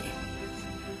symphony.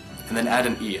 And then add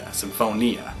an ia,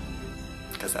 symphonia,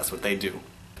 because that's what they do.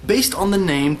 Based on the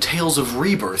name Tales of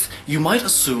Rebirth, you might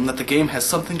assume that the game has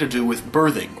something to do with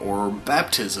birthing, or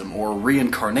baptism, or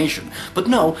reincarnation. But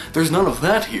no, there's none of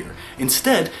that here.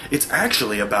 Instead, it's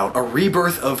actually about a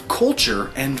rebirth of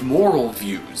culture and moral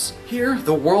views. Here,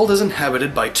 the world is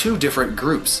inhabited by two different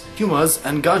groups, Humas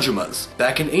and Gajumas.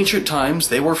 Back in ancient times,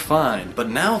 they were fine, but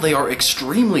now they are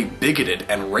extremely bigoted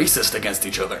and racist against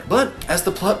each other. But as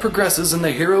the plot progresses and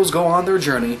the heroes go on their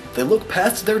journey, they look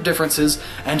past their differences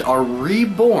and are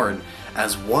reborn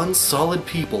as one solid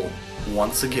people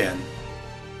once again.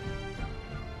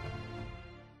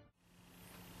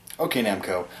 Okay,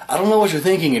 Namco, I don't know what you're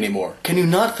thinking anymore. Can you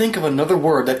not think of another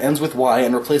word that ends with Y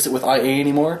and replace it with IA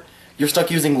anymore? You're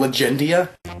stuck using Legendia?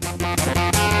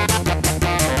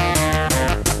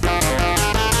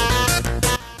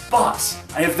 Boss,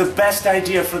 I have the best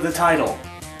idea for the title.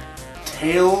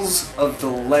 Tales of the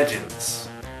Legends.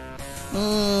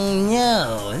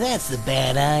 No, that's a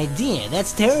bad idea.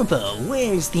 That's terrible.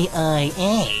 Where's the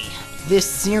IA? This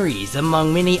series,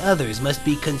 among many others, must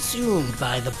be consumed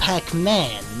by the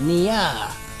Pac-Man,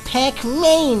 Nia.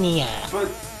 Pac-Mania!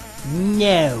 But...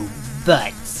 No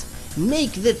buts.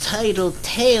 Make the title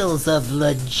Tales of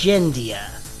Legendia.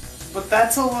 But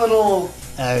that's a little...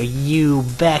 Are you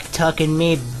back-talking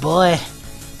me, boy?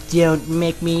 Don't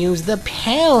make me use the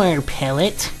power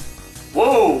pellet.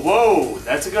 Whoa,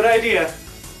 that's a good idea.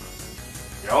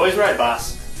 You're always right,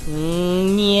 boss.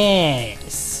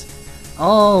 Yes.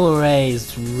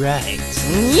 Always right.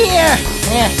 Yeah!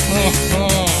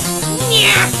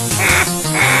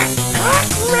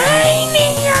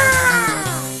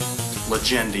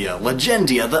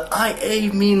 Legendia, the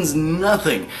IA means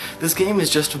nothing. This game is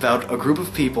just about a group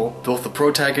of people, both the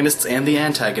protagonists and the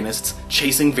antagonists,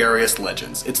 chasing various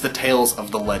legends. It's the Tales of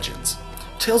the Legends.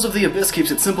 Tales of the Abyss keeps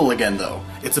it simple again, though.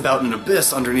 It's about an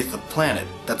abyss underneath the planet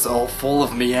that's all full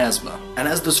of miasma. And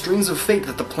as the strings of fate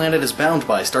that the planet is bound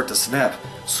by start to snap,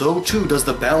 so too does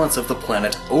the balance of the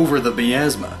planet over the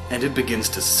miasma, and it begins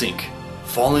to sink,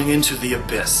 falling into the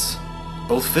abyss,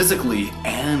 both physically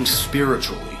and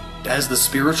spiritually. As the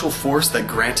spiritual force that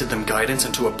granted them guidance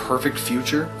into a perfect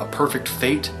future, a perfect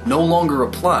fate, no longer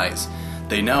applies,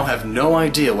 they now have no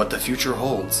idea what the future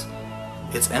holds.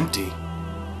 It's empty.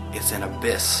 It's an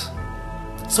abyss.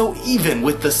 So even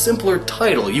with the simpler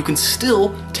title, you can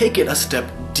still take it a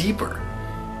step deeper.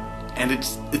 And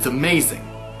it's amazing.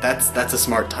 That's a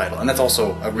smart title, and that's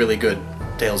also a really good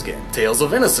Tales game. Tales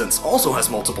of Innocence also has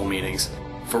multiple meanings.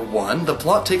 For one, the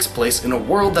plot takes place in a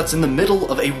world that's in the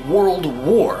middle of a world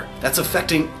war that's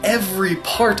affecting every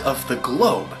part of the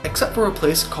globe, except for a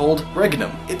place called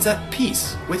Regnum. It's at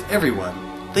peace with everyone.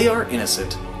 They are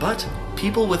innocent, but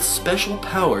people with special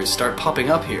powers start popping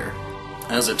up here.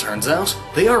 As it turns out,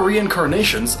 they are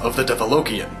reincarnations of the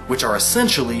Devolukian, which are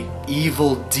essentially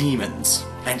evil demons.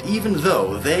 And even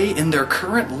though they, in their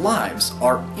current lives,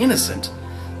 are innocent,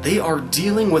 they are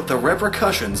dealing with the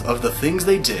repercussions of the things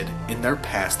they did in their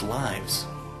past lives.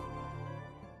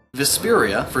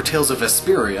 Vesperia, for Tales of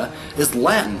Vesperia, is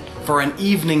Latin for an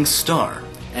evening star,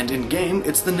 and in-game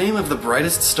it's the name of the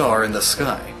brightest star in the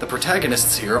sky. The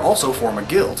protagonists here also form a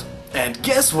guild, and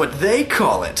guess what they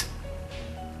call it?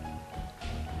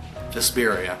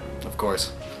 Vesperia, of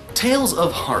course. Tales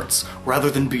of Hearts, rather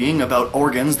than being about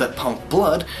organs that pump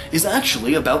blood, is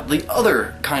actually about the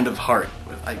other kind of heart.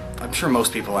 I'm sure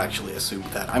most people actually assumed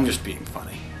that. I'm just being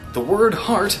funny. The word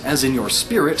heart, as in your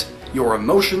spirit, your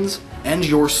emotions, and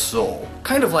your soul.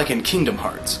 Kind of like in Kingdom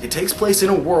Hearts. It takes place in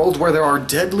a world where there are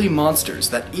deadly monsters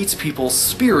that eat people's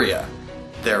spiria,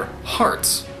 their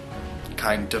hearts.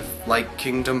 Kind of like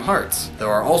Kingdom Hearts. There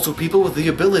are also people with the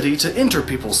ability to enter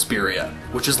people's spiria,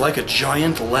 which is like a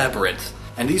giant labyrinth.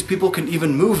 And these people can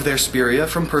even move their spiria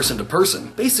from person to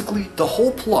person. Basically, the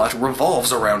whole plot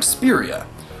revolves around spiria,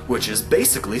 which is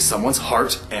basically someone's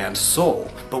heart and soul.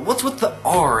 But what's with the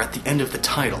R at the end of the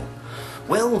title?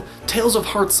 Well, Tales of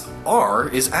Hearts R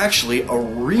is actually a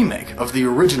remake of the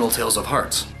original Tales of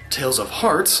Hearts. Tales of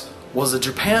Hearts was a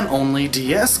Japan-only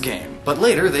DS game, but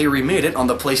later they remade it on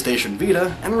the PlayStation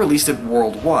Vita and released it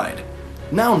worldwide,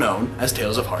 now known as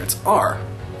Tales of Hearts R.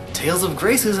 Tales of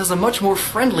Graces has a much more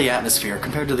friendly atmosphere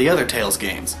compared to the other Tales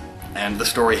games, and the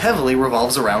story heavily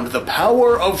revolves around the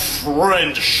power of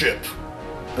friendship,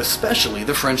 especially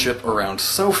the friendship around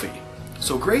Sophie.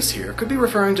 So Grace here could be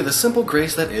referring to the simple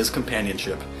grace that is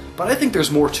companionship, but I think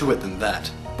there's more to it than that.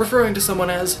 Referring to someone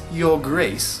as Your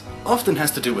Grace often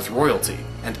has to do with royalty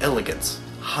and elegance,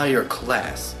 higher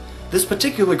class. This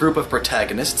particular group of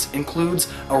protagonists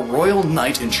includes a royal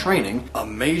knight in training, a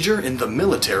major in the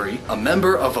military, a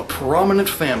member of a prominent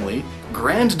family,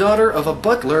 granddaughter of a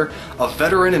butler, a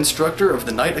veteran instructor of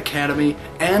the Knight Academy,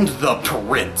 and the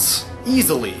prince.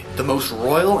 Easily the most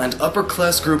royal and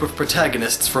upper-class group of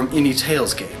protagonists from any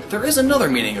Tales game. There is another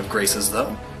meaning of graces,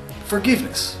 though.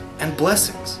 Forgiveness and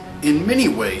blessings. In many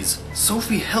ways,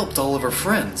 Sophie helped all of her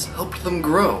friends, helped them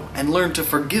grow, and learn to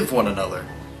forgive one another.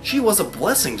 She was a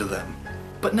blessing to them.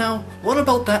 But now, what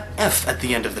about that F at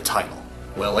the end of the title?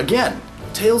 Well, again,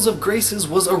 Tales of Graces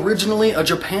was originally a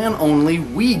Japan-only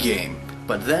Wii game,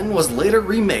 but then was later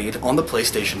remade on the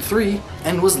PlayStation 3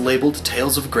 and was labeled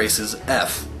Tales of Graces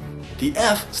F. The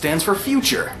F stands for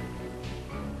future.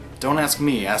 Don't ask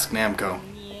me, ask Namco.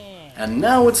 And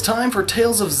now it's time for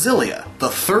Tales of Xillia, the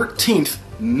 13th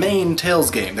main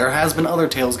Tales game. There has been other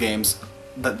Tales games,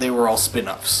 but they were all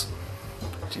spin-offs.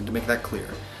 I need to make that clear.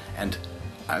 And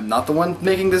I'm not the one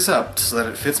making this up so that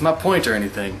it fits my point or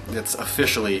anything. It's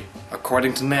officially,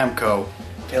 according to Namco,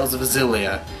 Tales of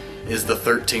Xillia is the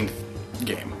 13th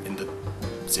game in the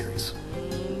series.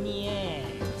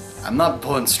 Yes. I'm not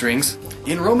pulling strings.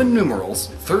 In Roman numerals,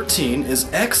 13 is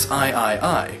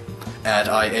XIII. Add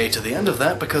IA to the end of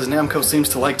that because Namco seems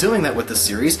to like doing that with this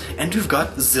series, and you've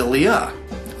got Xillia.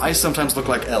 I sometimes look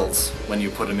like L's when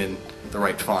you put them in the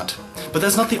right font. But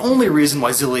that's not the only reason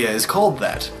why Xillia is called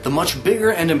that. The much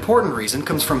bigger and important reason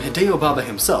comes from Hideo Baba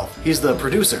himself. He's the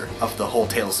producer of the whole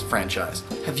Tales franchise.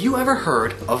 Have you ever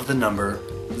heard of the number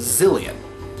zillion?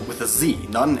 With a Z,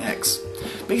 not an X.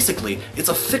 Basically, it's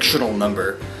a fictional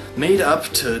number made up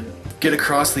to get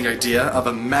across the idea of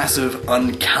a massive,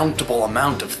 uncountable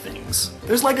amount of things.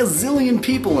 There's like a zillion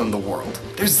people in the world.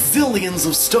 There's zillions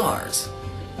of stars.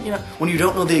 You know, when you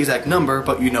don't know the exact number,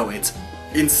 but you know it's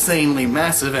insanely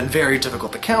massive and very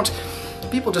difficult to count,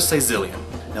 people just say zillion.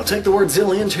 Now take the word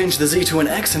zillion, change the Z to an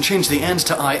X, and change the and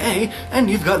to IA, and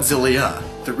you've got Zillia.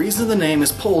 The reason the name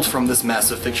is pulled from this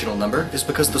massive fictional number is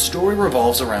because the story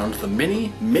revolves around the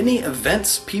many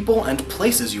events, people, and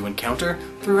places you encounter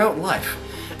throughout life,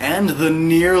 and the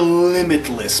near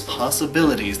limitless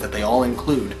possibilities that they all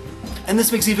include. And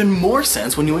this makes even more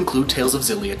sense when you include Tales of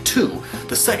Xillia 2,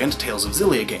 the second Tales of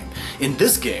Xillia game. In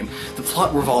this game, the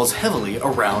plot revolves heavily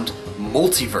around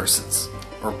multiverses,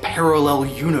 or parallel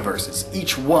universes,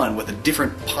 each one with a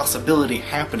different possibility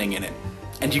happening in it.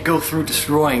 And you go through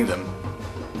destroying them,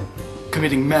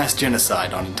 committing mass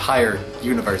genocide on entire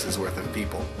universes worth of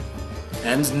people.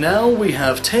 And now we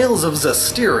have Tales of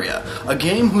Zestiria, a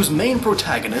game whose main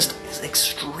protagonist is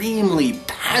extremely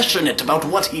passionate about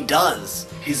what he does.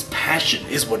 His passion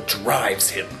is what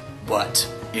drives him,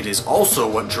 but it is also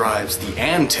what drives the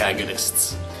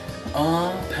antagonists.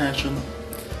 Passion.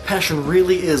 Passion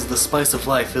really is the spice of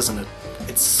life, isn't it?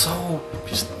 It's so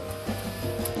just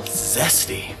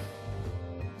zesty.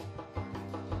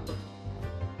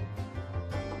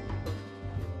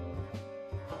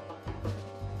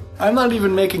 I'm not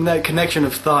even making that connection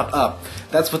of thought up.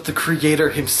 That's what the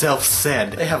creator himself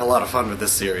said. They have a lot of fun with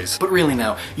this series. But really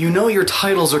now, you know your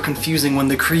titles are confusing when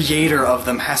the creator of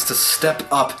them has to step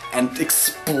up and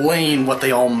explain what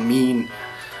they all mean.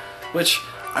 Which,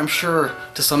 I'm sure,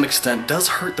 to some extent, does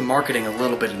hurt the marketing a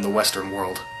little bit in the Western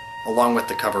world, along with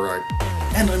the cover art.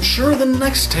 And I'm sure the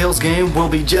next Tales game will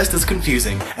be just as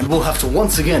confusing, and we'll have to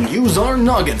once again use our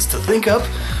noggins to think up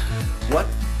what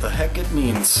the heck it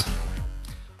means.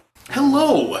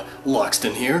 Hello!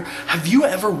 Lockstin here. Have you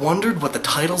ever wondered what the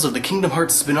titles of the Kingdom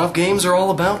Hearts spin-off games are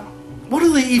all about? What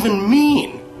do they even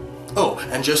mean? Oh,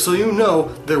 and just so you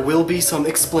know, there will be some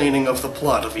explaining of the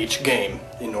plot of each game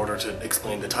in order to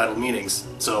explain the title meanings.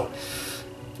 So,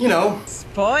 you know.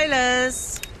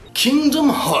 Spoilers! Kingdom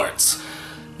Hearts.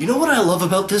 You know what I love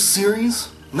about this series?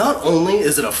 Not only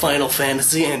is it a Final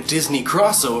Fantasy and Disney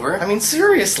crossover, I mean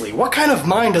seriously, what kind of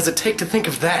mind does it take to think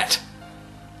of that?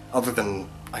 Other than,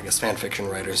 I guess,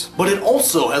 fanfiction writers. But it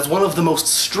also has one of the most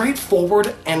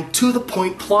straightforward and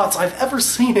to-the-point plots I've ever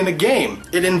seen in a game.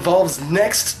 It involves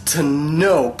next to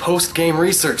no post-game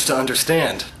research to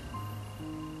understand.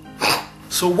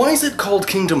 So why is it called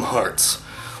Kingdom Hearts?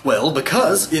 Well,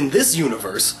 because in this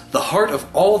universe, the heart of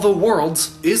all the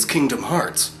worlds is Kingdom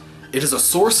Hearts. It is a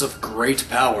source of great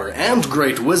power and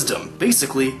great wisdom,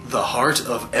 basically the heart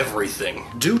of everything.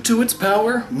 Due to its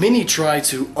power, many try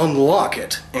to unlock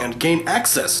it and gain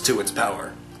access to its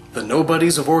power. The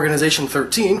nobodies of Organization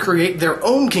 13 create their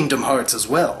own Kingdom Hearts as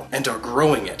well, and are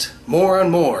growing it more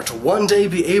and more to one day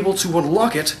be able to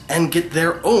unlock it and get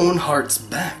their own hearts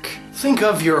back. Think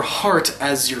of your heart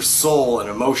as your soul and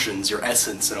emotions, your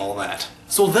essence and all that.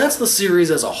 So that's the series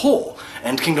as a whole,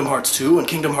 and Kingdom Hearts 2 and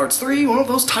Kingdom Hearts 3, well,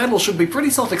 those titles should be pretty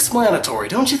self-explanatory,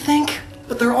 don't you think?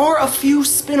 But there are a few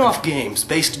spin-off games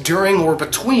based during or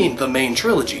between the main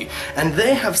trilogy, and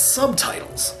they have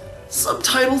subtitles.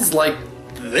 Subtitles like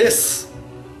this.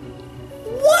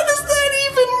 What does that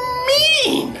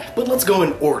even mean? But let's go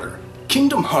in order.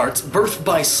 Kingdom Hearts Birth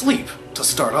by Sleep, to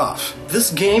start off.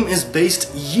 This game is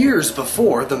based years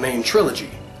before the main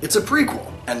trilogy. It's a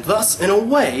prequel, and thus, in a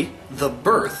way, the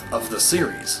birth of the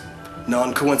series.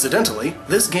 Non-coincidentally,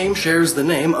 this game shares the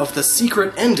name of the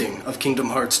secret ending of Kingdom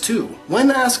Hearts 2. When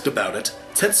asked about it,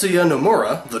 Tetsuya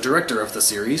Nomura, the director of the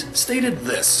series, stated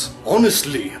this: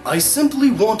 "Honestly, I simply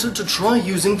wanted to try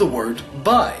using the word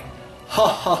by. Ha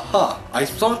ha ha. I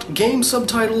thought game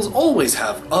subtitles always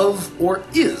have of or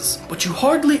is, but you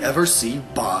hardly ever see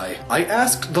by. I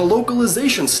asked the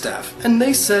localization staff, and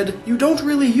they said you don't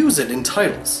really use it in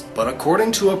titles. But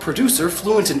according to a producer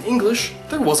fluent in English,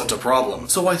 there wasn't a problem.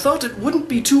 So I thought it wouldn't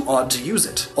be too odd to use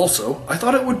it. Also, I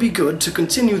thought it would be good to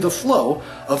continue the flow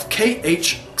of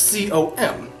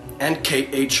KHCOM and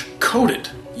KH coded,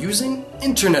 using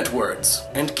internet words,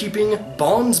 and keeping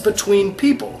bonds between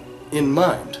people in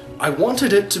mind. I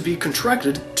wanted it to be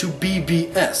contracted to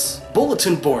BBS,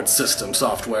 Bulletin Board System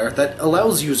software that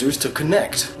allows users to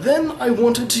connect. Then I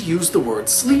wanted to use the word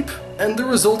sleep, and the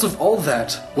result of all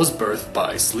that was Birth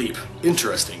by Sleep.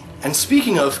 Interesting. And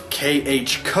speaking of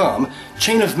KHCOM,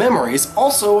 Chain of Memories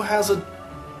also has a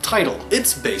title.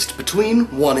 It's based between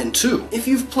 1 and 2. If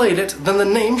you've played it, then the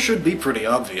name should be pretty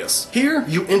obvious. Here,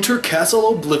 you enter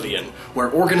Castle Oblivion,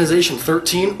 where Organization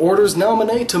 13 orders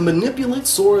Nalmane to manipulate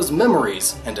Sora's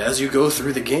memories, and as you go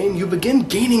through the game, you begin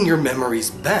gaining your memories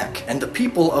back, and the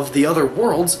people of the other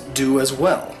worlds do as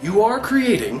well. You are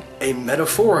creating a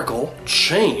metaphorical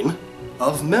chain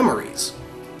of memories.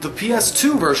 The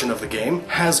PS2 version of the game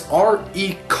has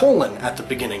RE: at the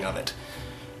beginning of it.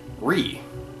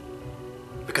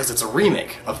 Because it's a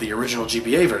remake of the original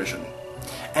GBA version.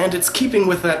 And it's keeping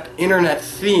with that internet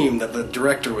theme that the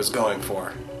director was going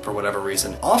for whatever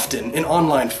reason. Often, in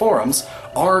online forums,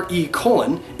 RE: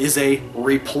 is a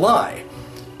reply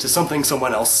to something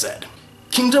someone else said.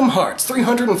 Kingdom Hearts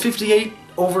 358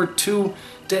 over 2...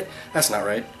 That's not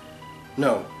right.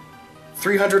 No.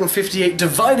 358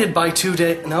 divided by 2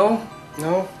 days... No.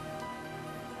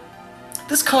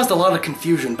 This caused a lot of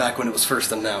confusion back when it was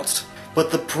first announced.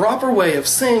 But the proper way of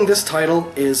saying this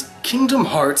title is Kingdom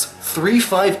Hearts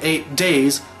 358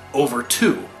 days over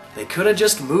 2. They could have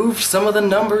just moved some of the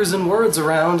numbers and words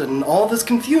around and all this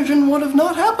confusion would have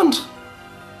not happened.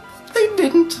 They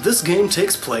didn't. This game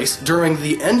takes place during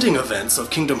the ending events of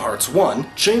Kingdom Hearts 1,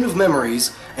 Chain of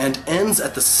Memories, and ends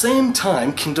at the same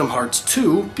time Kingdom Hearts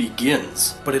 2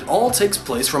 begins. But it all takes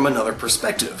place from another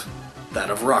perspective, that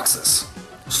of Roxas.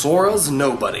 Sora's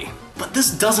nobody. But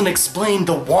this doesn't explain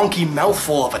the wonky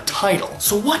mouthful of a title.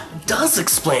 So what does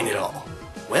explain it all?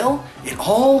 Well, it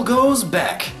all goes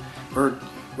back, or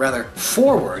rather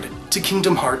forward, to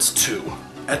Kingdom Hearts 2.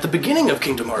 At the beginning of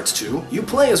Kingdom Hearts 2, you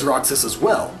play as Roxas as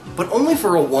well, but only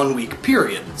for a 1-week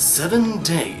period, 7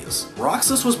 days.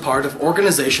 Roxas was part of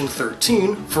Organization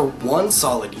 13 for 1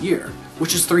 solid year,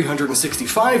 which is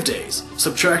 365 days.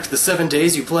 Subtract the 7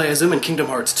 days you play as him in Kingdom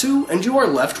Hearts 2, and you are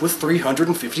left with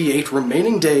 358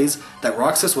 remaining days that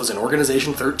Roxas was in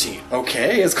Organization 13.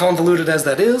 Okay, as convoluted as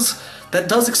that is, that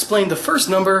does explain the first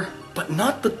number, but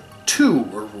not the 2,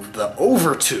 or the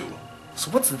over 2. So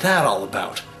what's that all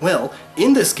about? Well,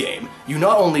 in this game, you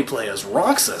not only play as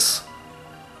Roxas,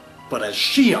 but as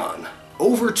Xion.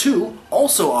 Over 2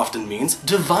 also often means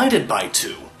divided by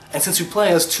 2. And since you play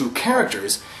as 2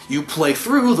 characters, you play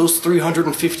through those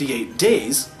 358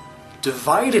 days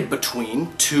divided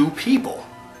between 2 people.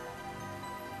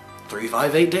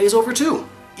 358 days over 2.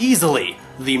 Easily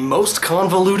the most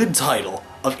convoluted title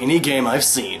of any game I've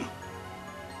seen.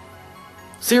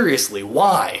 Seriously,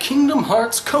 why? Kingdom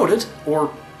Hearts coded,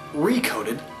 or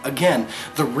recoded, again,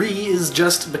 the re is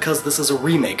just because this is a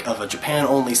remake of a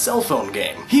Japan-only cell phone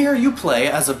game. Here you play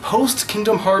as a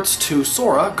post-Kingdom Hearts 2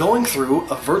 Sora going through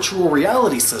a virtual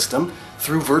reality system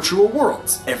through virtual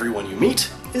worlds. Everyone you meet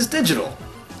is digital.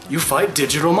 You fight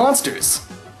digital monsters.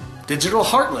 Digital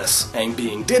Heartless, and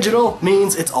being digital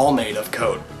means it's all made of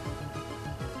code.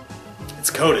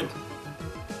 It's coded.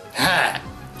 Ha!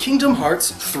 Kingdom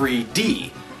Hearts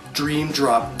 3D, Dream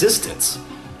Drop Distance.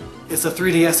 It's a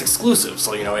 3DS exclusive,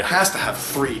 so you know it has to have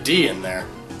 3D in there.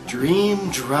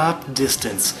 Dream Drop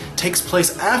Distance takes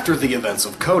place after the events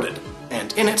of Coded,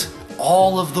 and in it,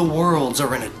 all of the worlds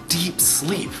are in a deep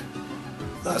sleep,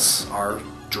 thus are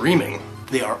dreaming.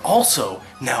 They are also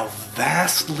now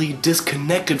vastly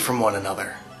disconnected from one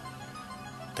another.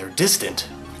 They're distant,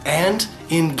 and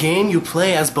in-game you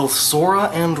play as both Sora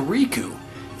and Riku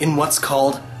in what's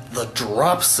called the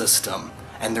drop system,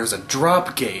 and there's a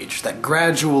drop gauge that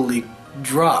gradually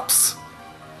drops.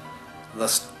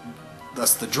 Thus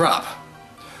the drop.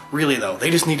 Really though,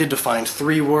 they just needed to find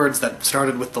 3 words that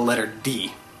started with the letter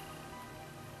D.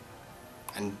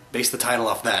 And base the title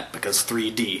off that, because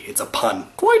 3D, it's a pun.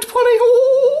 Quite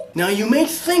punny! Now you may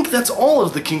think that's all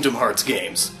of the Kingdom Hearts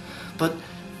games, but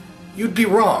you'd be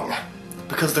wrong,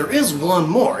 because there is one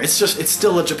more. It's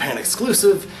still a Japan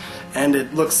exclusive, and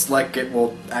it looks like it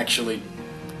will actually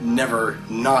never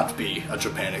not be a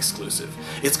Japan exclusive.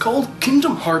 It's called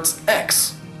Kingdom Hearts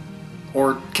X,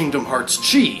 or Kingdom Hearts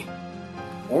Chi,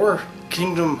 or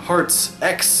Kingdom Hearts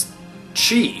X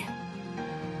Chi.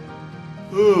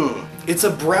 It's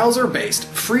a browser-based,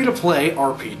 free-to-play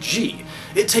RPG.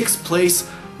 It takes place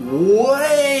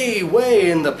way,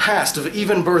 way in the past of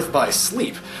even Birth by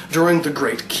Sleep, during the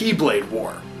Great Keyblade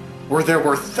War, where there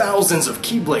were thousands of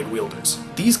Keyblade wielders.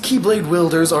 These Keyblade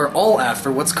wielders are all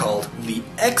after what's called the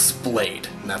X-Blade,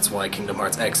 and that's why Kingdom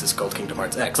Hearts X is called Kingdom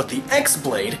Hearts X. But the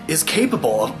X-Blade is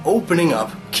capable of opening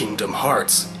up Kingdom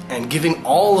Hearts, and giving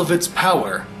all of its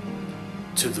power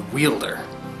to the wielder.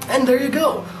 And there you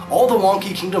go! All the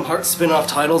wonky Kingdom Hearts spin-off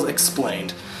titles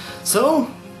explained. So,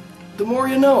 the more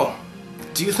you know.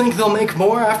 Do you think they'll make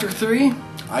more after 3?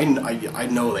 I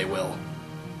know they will.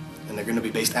 And they're going to be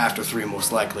based after 3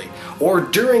 most likely. Or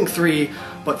during 3,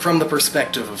 but from the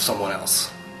perspective of someone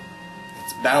else.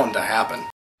 bound to happen.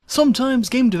 Sometimes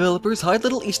game developers hide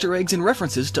little Easter eggs and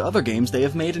references to other games they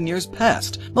have made in years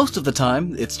past. Most of the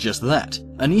time, it's just that,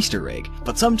 an Easter egg.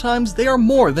 But sometimes they are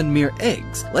more than mere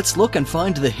eggs. Let's look and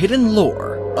find the hidden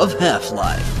lore of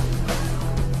Half-Life.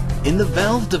 In the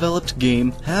Valve-developed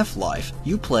game Half-Life,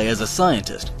 you play as a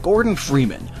scientist, Gordon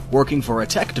Freeman, working for a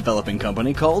tech developing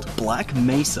company called Black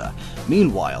Mesa.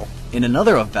 Meanwhile, in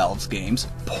another of Valve's games,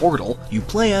 Portal, you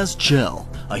play as Gel,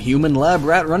 a human lab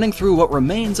rat running through what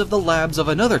remains of the labs of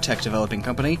another tech developing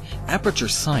company, Aperture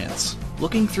Science.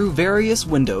 Looking through various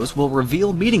windows will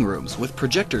reveal meeting rooms with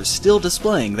projectors still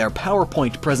displaying their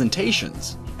PowerPoint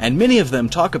presentations. And many of them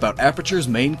talk about Aperture's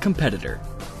main competitor,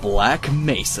 Black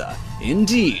Mesa.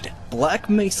 Indeed, Black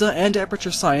Mesa and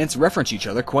Aperture Science reference each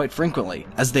other quite frequently,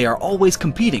 as they are always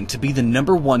competing to be the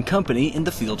 #1 company in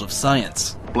the field of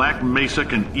science. Black Mesa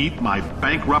can eat my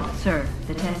bankrupt... Sir,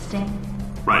 the testing?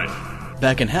 Right.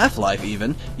 Back in Half-Life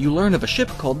even, you learn of a ship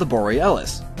called the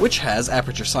Borealis, which has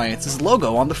Aperture Science's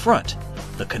logo on the front.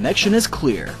 The connection is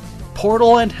clear.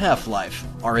 Portal and Half-Life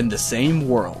are in the same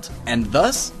world, and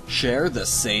thus share the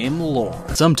same lore.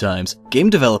 Sometimes, game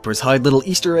developers hide little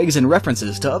Easter eggs and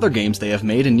references to other games they have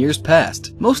made in years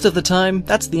past. Most of the time,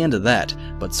 that's the end of that,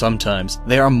 but sometimes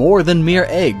they are more than mere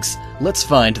eggs. Let's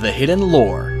find the hidden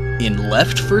lore in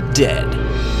Left 4 Dead.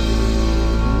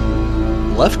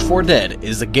 Left 4 Dead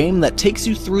is a game that takes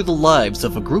you through the lives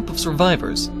of a group of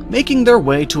survivors, making their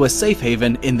way to a safe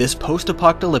haven in this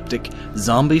post-apocalyptic,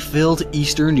 zombie-filled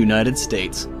eastern United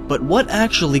States. But what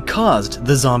actually caused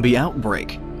the zombie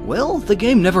outbreak? Well, the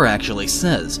game never actually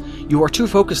says. You are too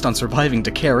focused on surviving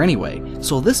to care anyway,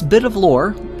 so this bit of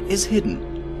lore is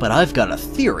hidden. But I've got a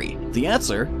theory. The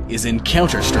answer is in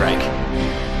Counter-Strike.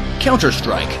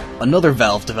 Counter-Strike, another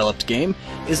Valve-developed game,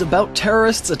 is about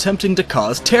terrorists attempting to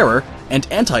cause terror and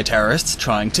anti-terrorists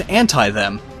trying to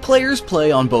anti-them. Players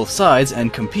play on both sides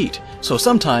and compete, so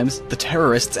sometimes the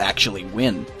terrorists actually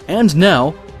win. And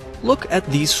now, look at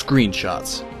these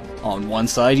screenshots. On one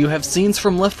side you have scenes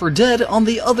from Left 4 Dead, on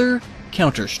the other,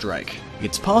 Counter-Strike.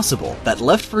 It's possible that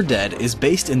Left 4 Dead is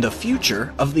based in the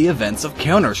future of the events of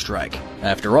Counter-Strike.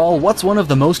 After all, what's one of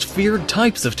the most feared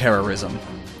types of terrorism?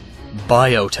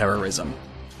 Bioterrorism.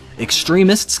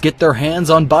 Extremists get their hands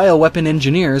on bioweapon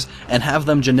engineers and have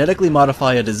them genetically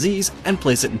modify a disease and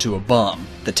place it into a bomb.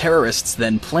 The terrorists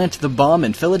then plant the bomb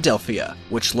in Philadelphia,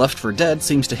 which Left 4 Dead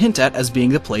seems to hint at as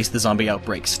being the place the zombie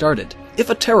outbreak started. If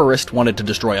a terrorist wanted to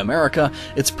destroy America,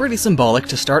 it's pretty symbolic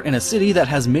to start in a city that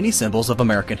has many symbols of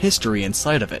American history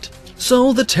inside of it.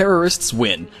 So the terrorists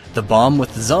win. The bomb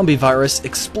with the zombie virus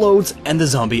explodes and the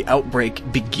zombie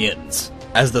outbreak begins.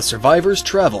 As the survivors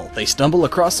travel, they stumble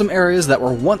across some areas that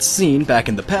were once seen back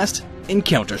in the past in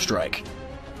Counter-Strike.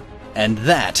 And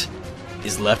that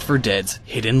is Left 4 Dead's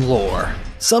hidden lore.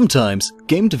 Sometimes,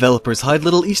 game developers hide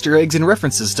little Easter eggs and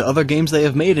references to other games they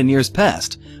have made in years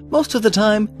past. Most of the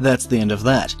time, that's the end of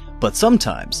that. But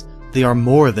sometimes, they are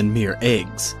more than mere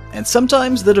eggs. And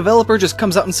sometimes the developer just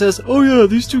comes out and says, "Oh yeah,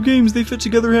 these two games, they fit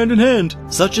together hand in hand."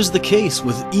 Such is the case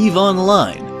with EVE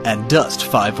Online and Dust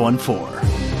 514.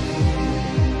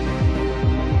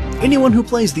 Anyone who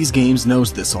plays these games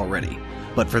knows this already,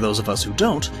 but for those of us who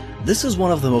don't, this is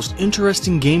one of the most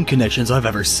interesting game connections I've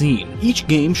ever seen. Each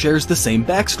game shares the same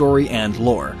backstory and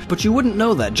lore, but you wouldn't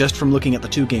know that just from looking at the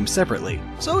two games separately,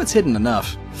 so it's hidden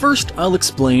enough. First, I'll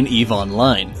explain EVE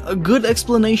Online. A good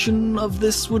explanation of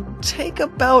this would take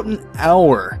about an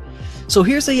hour. So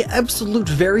here's a absolute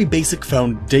very basic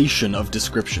foundation of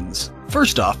descriptions.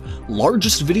 First off,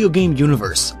 largest video game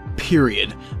universe,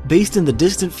 period. Based in the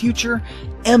distant future,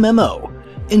 MMO.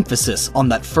 Emphasis on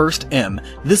that first M.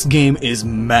 This game is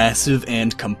massive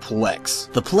and complex.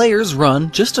 The players run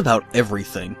just about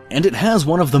everything, and it has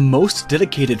one of the most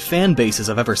dedicated fan bases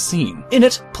I've ever seen. In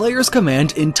it, players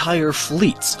command entire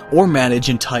fleets, or manage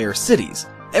entire cities.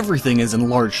 Everything is in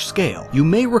large scale. You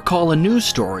may recall a news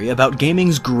story about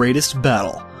gaming's greatest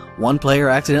battle. One player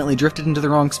accidentally drifted into the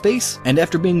wrong space, and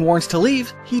after being warned to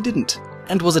leave, he didn't,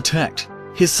 and was attacked.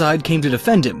 His side came to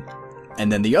defend him,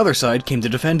 and then the other side came to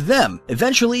defend them.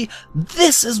 Eventually,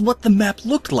 this is what the map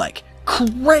looked like.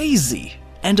 Crazy!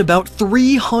 And about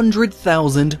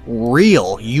 300,000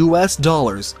 real US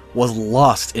dollars was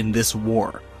lost in this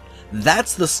war.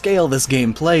 That's the scale this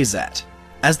game plays at.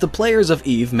 As the players of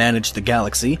EVE manage the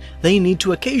galaxy, they need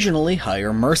to occasionally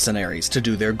hire mercenaries to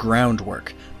do their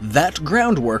groundwork. That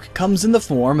groundwork comes in the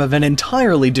form of an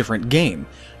entirely different game,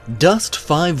 Dust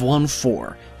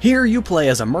 514. Here you play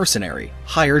as a mercenary,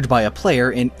 hired by a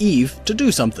player in EVE to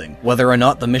do something. Whether or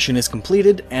not the mission is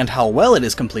completed, and how well it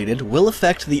is completed, will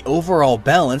affect the overall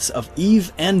balance of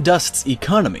EVE and Dust's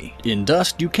economy. In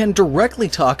Dust, you can directly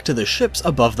talk to the ships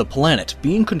above the planet,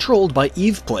 being controlled by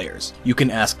EVE players. You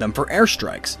can ask them for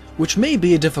airstrikes, which may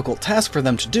be a difficult task for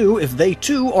them to do if they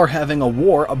too are having a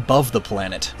war above the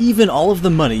planet. Even all of the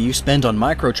money you spend on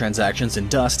microtransactions in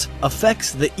Dust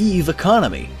affects the EVE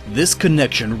economy. This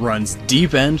connection runs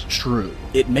deep and true.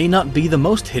 It may not be the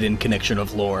most hidden connection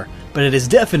of lore, but it is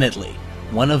definitely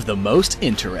one of the most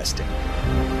interesting.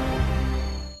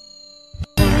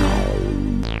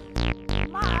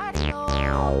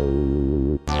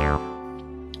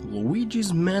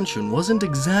 Luigi's Mansion wasn't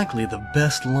exactly the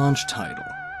best launch title.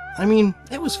 I mean,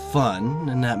 it was fun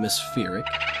and atmospheric,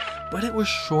 but it was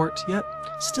short, yet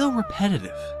still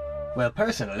repetitive. Well,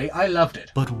 personally, I loved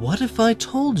it. But what if I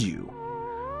told you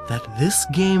that this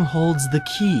game holds the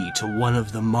key to one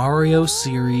of the Mario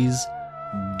series'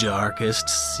 darkest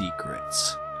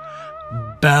secrets?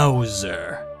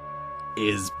 Bowser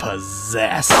is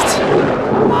possessed.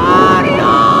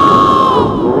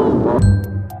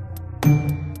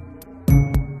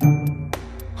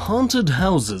 Haunted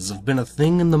houses have been a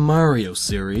thing in the Mario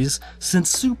series since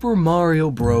Super Mario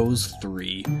Bros.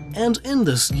 3, and in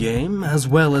this game, as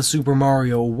well as Super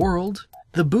Mario World,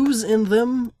 the boos in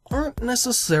them aren't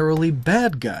necessarily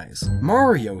bad guys.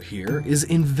 Mario here is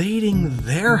invading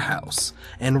their house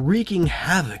and wreaking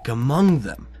havoc among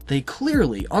them. They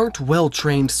clearly aren't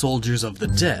well-trained soldiers of the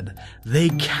dead. They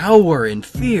cower in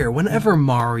fear whenever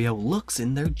Mario looks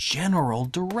in their general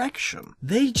direction.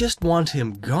 They just want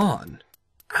him gone,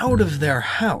 out of their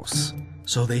house,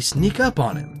 so they sneak up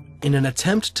on him in an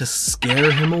attempt to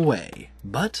scare him away.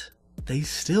 But they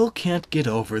still can't get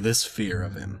over this fear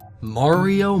of him.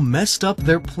 Mario messed up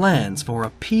their plans for a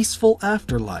peaceful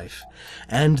afterlife,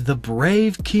 and the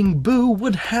brave King Boo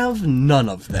would have none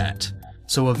of that.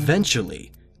 So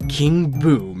eventually, King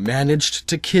Boo managed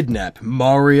to kidnap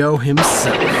Mario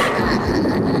himself.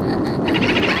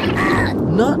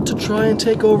 Not to try and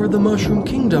take over the Mushroom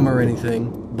Kingdom or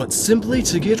anything, but simply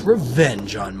to get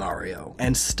revenge on Mario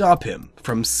and stop him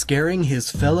from scaring his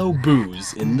fellow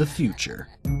Boos in the future.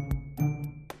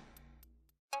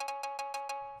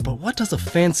 But what does a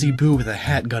fancy Boo with a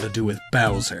hat gotta do with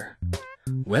Bowser?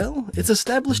 Well, it's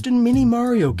established in many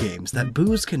Mario games that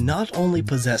Boos can not only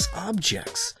possess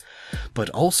objects, but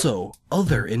also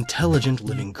other intelligent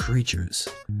living creatures.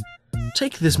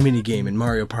 Take this minigame in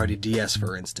Mario Party DS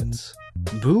for instance.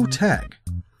 Boo Tag.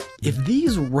 If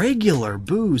these regular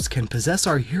Boos can possess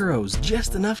our heroes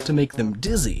just enough to make them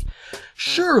dizzy,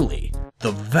 surely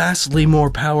the vastly more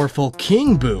powerful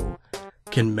King Boo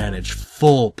can manage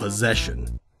full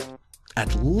possession,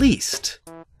 at least,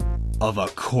 of a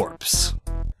corpse.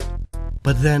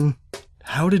 But then,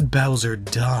 how did Bowser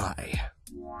die?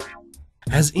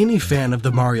 As any fan of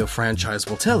the Mario franchise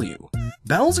will tell you,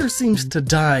 Bowser seems to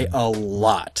die a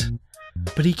lot,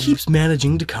 but he keeps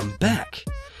managing to come back.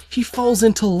 He falls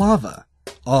into lava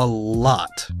a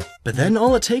lot, but then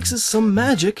all it takes is some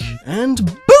magic,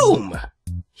 and boom!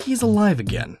 He's alive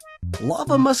again.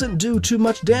 Lava mustn't do too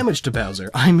much damage to Bowser.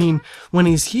 I mean, when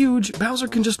he's huge, Bowser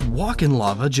can just walk in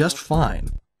lava just fine.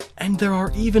 And there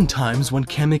are even times when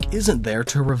Kamek isn't there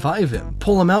to revive him,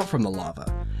 pull him out from the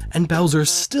lava, and Bowser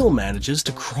still manages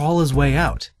to crawl his way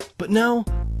out. But now,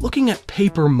 looking at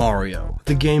Paper Mario,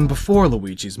 the game before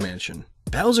Luigi's Mansion,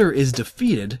 Bowser is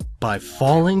defeated by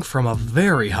falling from a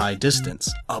very high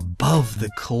distance, above the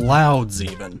clouds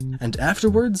even. And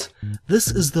afterwards,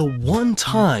 this is the one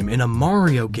time in a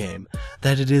Mario game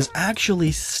that it is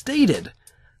actually stated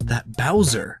that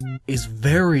Bowser is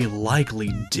very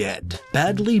likely dead,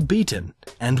 badly beaten,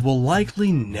 and will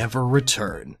likely never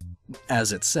return,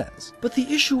 as it says. But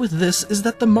the issue with this is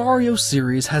that the Mario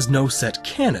series has no set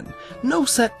canon, no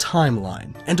set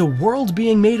timeline, and a world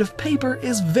being made of paper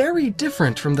is very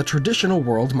different from the traditional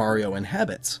world Mario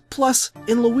inhabits. Plus,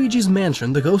 in Luigi's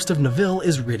Mansion, the Ghost of Neville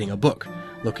is reading a book.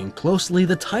 Looking closely,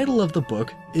 the title of the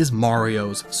book is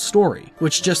Mario's Story,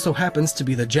 which just so happens to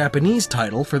be the Japanese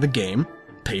title for the game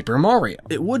Paper Mario.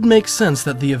 It would make sense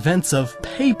that the events of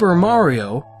Paper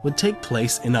Mario would take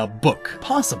place in a book,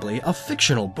 possibly a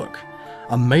fictional book,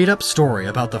 a made-up story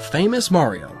about the famous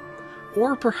Mario.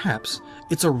 Or perhaps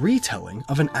it's a retelling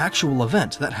of an actual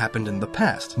event that happened in the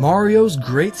past. Mario's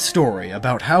great story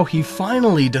about how he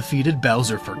finally defeated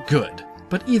Bowser for good.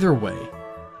 But either way,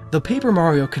 the Paper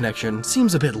Mario connection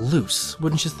seems a bit loose,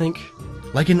 wouldn't you think?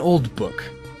 Like an old book.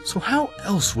 So how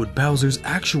else would Bowser's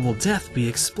actual death be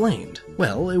explained?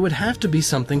 Well, it would have to be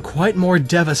something quite more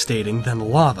devastating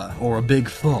than lava or a big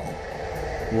fall.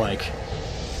 Like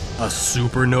A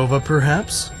supernova,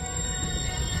 perhaps?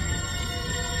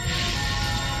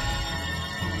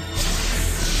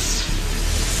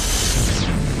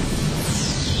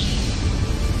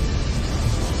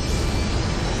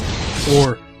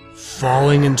 Or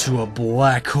falling into a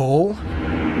black hole?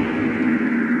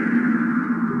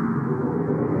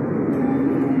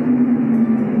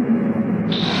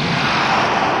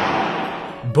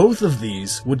 Both of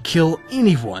these would kill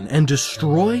anyone and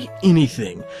destroy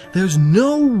anything. There's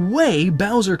no way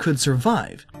Bowser could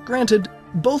survive. Granted,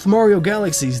 both Mario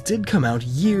Galaxies did come out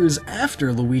years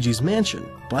after Luigi's Mansion,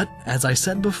 but as I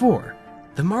said before,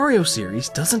 the Mario series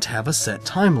doesn't have a set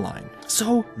timeline.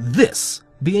 So this,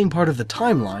 being part of the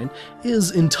timeline,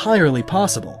 is entirely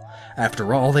possible.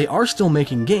 After all, they are still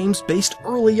making games based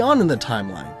early on in the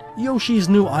timeline. Yoshi's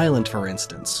New Island, for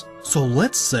instance. So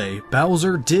let's say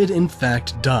Bowser did in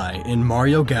fact die in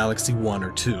Mario Galaxy 1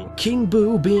 or 2. King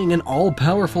Boo, being an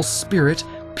all-powerful spirit,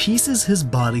 pieces his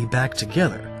body back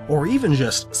together, or even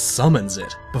just summons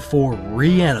it before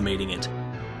reanimating it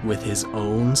with his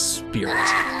own spirit,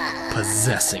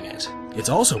 possessing it. It's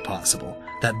also possible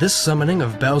that this summoning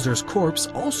of Bowser's corpse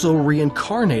also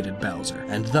reincarnated Bowser,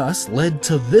 and thus led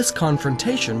to this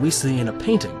confrontation we see in a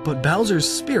painting. But Bowser's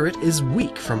spirit is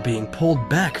weak from being pulled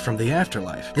back from the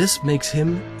afterlife. This makes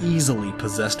him easily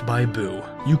possessed by Boo.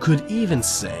 You could even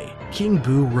say King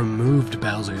Boo removed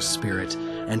Bowser's spirit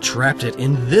and trapped it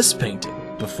in this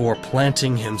painting before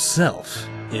planting himself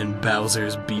in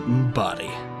Bowser's beaten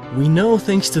body. We know,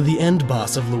 thanks to the end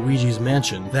boss of Luigi's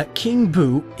Mansion, that King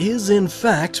Boo is in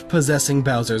fact possessing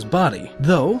Bowser's body,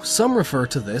 though some refer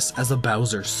to this as a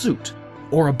Bowser suit,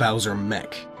 or a Bowser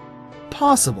mech.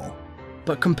 Possible,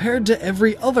 but compared to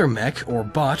every other mech or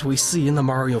bot we see in the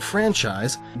Mario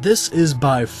franchise, this is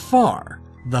by far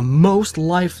the most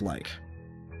lifelike.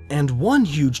 And one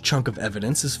huge chunk of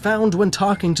evidence is found when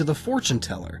talking to the fortune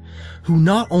teller, who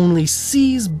not only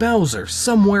sees Bowser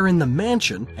somewhere in the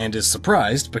mansion and is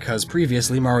surprised because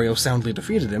previously Mario soundly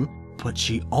defeated him, but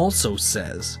she also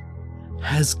says,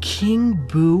 "Has King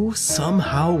Boo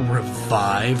somehow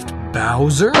revived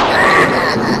Bowser?"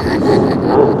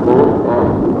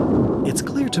 It's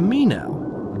clear to me now.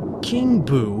 King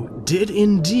Boo did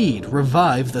indeed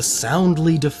revive the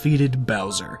soundly defeated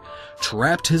Bowser,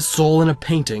 trapped his soul in a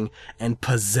painting, and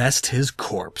possessed his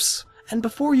corpse. And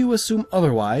before you assume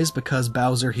otherwise, because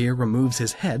Bowser here removes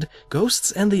his head,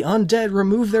 ghosts and the undead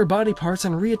remove their body parts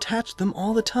and reattach them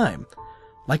all the time,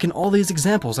 like in all these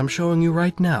examples I'm showing you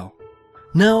right now.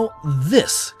 Now,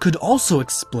 this could also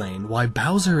explain why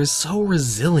Bowser is so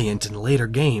resilient in later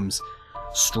games,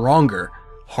 stronger,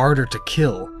 harder to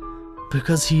kill,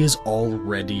 because he is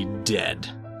already dead.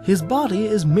 His body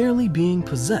is merely being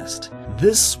possessed.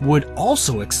 This would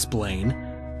also explain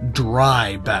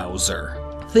Dry Bowser.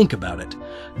 Think about it.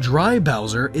 Dry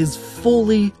Bowser is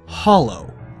fully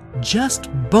hollow. Just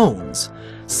bones.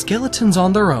 Skeletons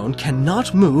on their own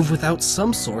cannot move without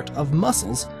some sort of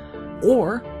muscles,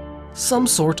 or some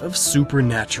sort of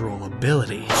supernatural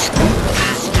ability.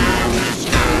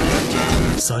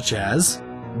 Such as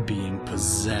being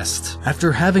possessed.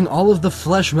 After having all of the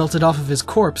flesh melted off of his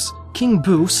corpse, King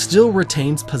Boo still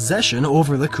retains possession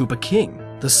over the Koopa King.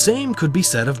 The same could be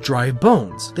said of Dry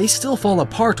Bones. They still fall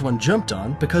apart when jumped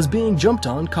on, because being jumped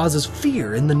on causes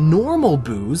fear in the normal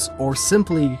Boos, or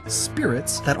simply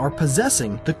spirits, that are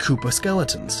possessing the Koopa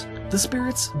skeletons. The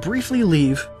spirits briefly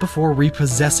leave before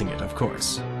repossessing it, of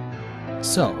course.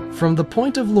 So, from the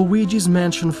point of Luigi's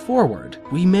Mansion forward,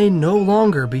 we may no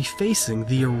longer be facing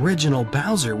the original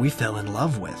Bowser we fell in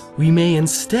love with. We may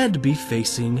instead be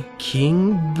facing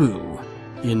King Boo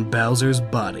in Bowser's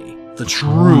body, the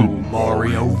true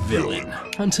Mario villain.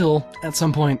 Until, at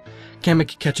some point,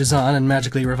 Kamek catches on and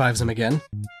magically revives him again,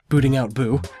 booting out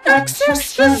Boo.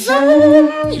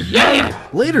 Exorcism! Yeah!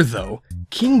 Later though,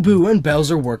 King Boo and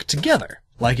Bowser work together,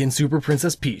 like in Super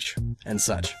Princess Peach, and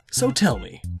such. So tell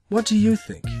me, what do you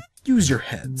think? Use your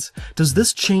heads. Does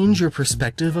this change your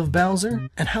perspective of Bowser?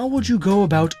 And how would you go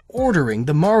about ordering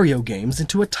the Mario games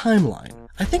into a timeline?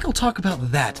 I think I'll talk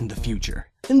about that in the future.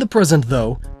 In the present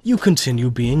though, you continue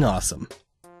being awesome.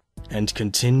 And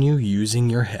continue using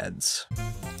your heads.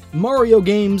 Mario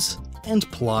games and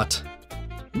plot.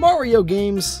 Mario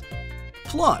games,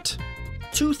 plot.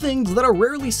 Two things that are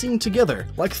rarely seen together,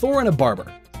 like Thor and a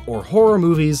barber, or horror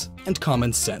movies and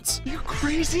common sense. You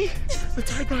crazy? The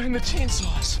guy behind the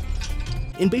chainsaws.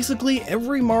 In basically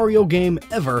every Mario game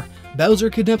ever, Bowser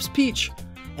kidnaps Peach,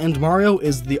 and Mario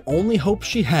is the only hope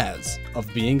she has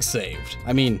of being saved.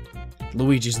 I mean,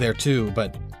 Luigi's there too,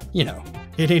 but, you know,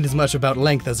 it ain't as much about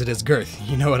length as it is girth,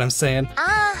 you know what I'm saying?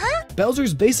 Uh-huh.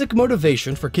 Bowser's basic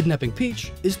motivation for kidnapping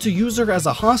Peach is to use her as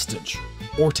a hostage,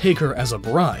 or take her as a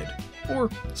bride, or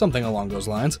something along those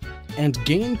lines, and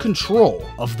gain control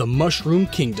of the Mushroom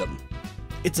Kingdom.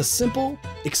 It's a simple,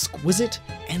 exquisite,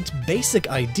 and basic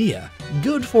idea,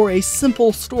 good for a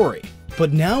simple story.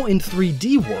 But now in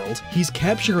 3D World, he's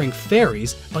capturing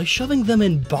fairies by shoving them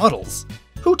in bottles.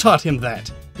 Who taught him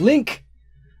that? Link!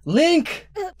 Link!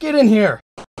 Get in here!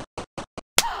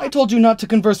 I told you not to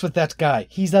converse with that guy.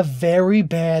 He's a very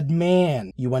bad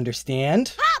man. You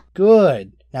understand?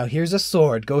 Good. Now here's a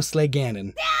sword. Go slay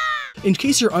Ganon. In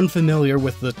case you're unfamiliar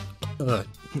with the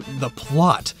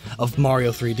plot of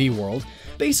Mario 3D World,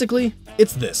 basically,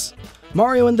 it's this.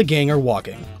 Mario and the gang are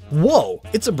walking. Whoa,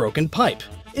 it's a broken pipe.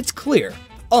 It's clear.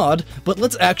 Odd, but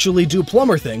let's actually do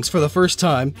plumber things for the first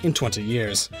time in 20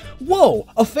 years. Whoa,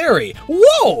 a fairy.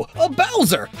 Whoa, a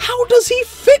Bowser. How does he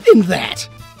fit in that?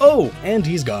 Oh, and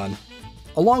he's gone.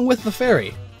 Along with the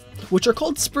fairy, which are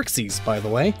called Sprixies, by the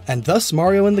way, and thus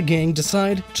Mario and the gang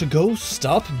decide to go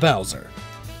stop Bowser.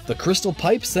 The crystal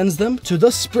pipe sends them to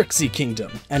the Sprixie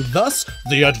Kingdom, and thus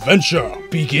the adventure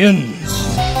begins!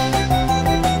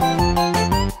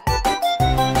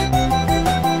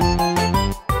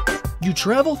 You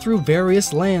travel through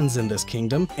various lands in this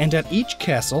kingdom, and at each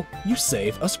castle, you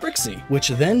save a Sprixie, which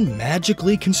then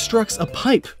magically constructs a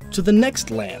pipe to the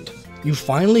next land. You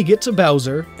finally get to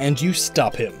Bowser, and you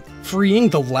stop him, freeing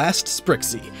the last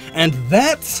Sprixie, and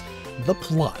that's the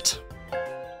plot.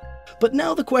 But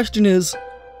now the question is,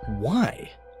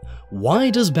 why? Why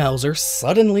does Bowser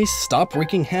suddenly stop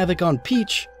wreaking havoc on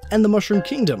Peach and the Mushroom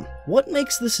Kingdom? What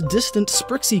makes this distant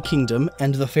Sprixie Kingdom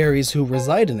and the fairies who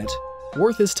reside in it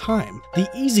worth his time? The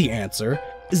easy answer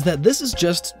is that this is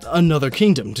just another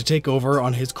kingdom to take over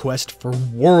on his quest for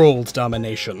world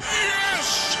domination.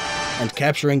 And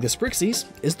capturing the Sprixies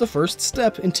is the first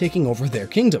step in taking over their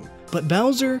kingdom. But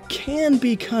Bowser can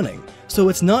be cunning, so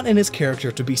it's not in his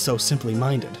character to be so simply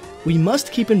minded. We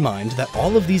must keep in mind that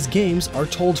all of these games are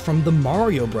told from the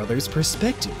Mario Brothers'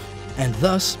 perspective, and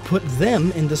thus put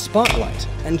them in the spotlight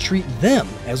and treat them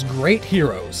as great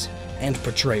heroes, and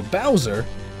portray Bowser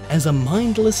as a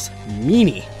mindless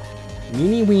meanie.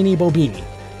 Meanie weenie bobini.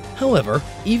 However,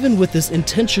 even with this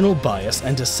intentional bias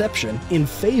and deception in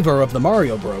favor of the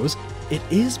Mario Bros, it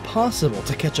is possible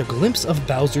to catch a glimpse of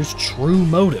Bowser's true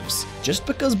motives. Just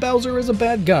because Bowser is a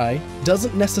bad guy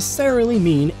doesn't necessarily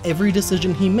mean every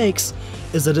decision he makes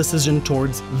is a decision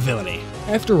towards villainy.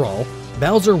 After all,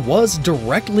 Bowser was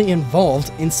directly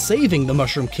involved in saving the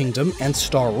Mushroom Kingdom and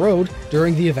Star Road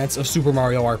during the events of Super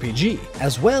Mario RPG,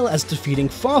 as well as defeating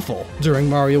Fawful during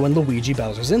Mario and Luigi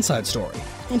Bowser's Inside Story.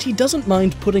 And he doesn't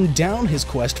mind putting down his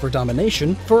quest for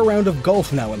domination for a round of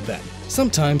golf now and then.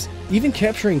 Sometimes, even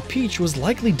capturing Peach was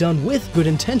likely done with good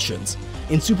intentions.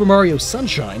 In Super Mario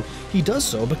Sunshine, he does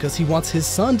so because he wants his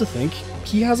son to think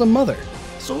he has a mother.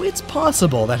 So it's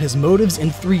possible that his motives in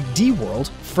 3D World,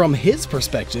 from his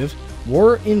perspective,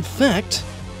 were in fact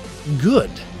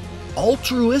good,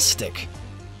 altruistic.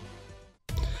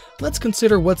 Let's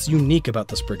consider what's unique about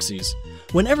the Sprixies.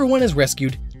 When everyone is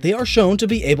rescued, they are shown to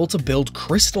be able to build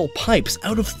crystal pipes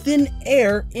out of thin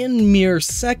air in mere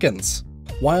seconds.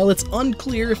 While it's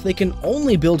unclear if they can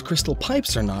only build crystal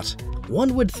pipes or not,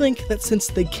 one would think that since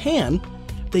they can,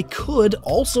 they could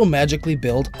also magically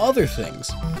build other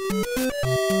things.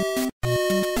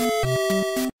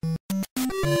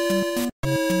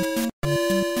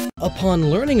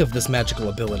 Upon learning of this magical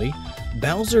ability,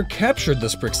 Bowser captured the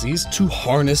Sprixies to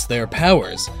harness their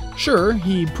powers. Sure,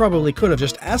 he probably could have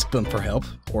just asked them for help,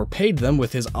 or paid them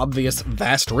with his obvious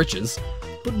vast riches,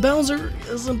 but Bowser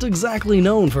isn't exactly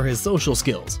known for his social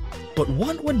skills. But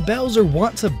what would Bowser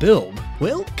want to build?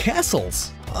 Well,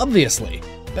 castles, obviously.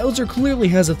 Bowser clearly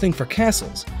has a thing for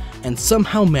castles, and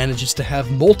somehow manages to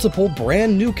have multiple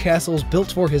brand new castles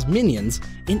built for his minions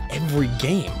in every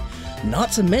game.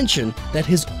 Not to mention that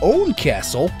his own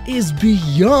castle is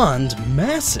beyond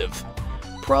massive.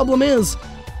 Problem is,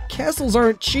 castles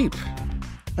aren't cheap.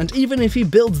 And even if he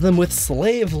builds them with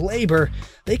slave labor,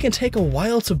 they can take a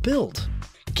while to build.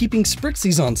 Keeping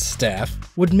Sprixies on staff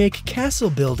would make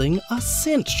castle building a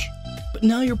cinch. But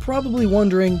now you're probably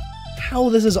wondering how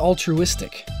this is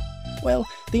altruistic. Well,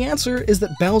 the answer is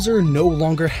that Bowser no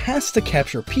longer has to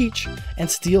capture Peach and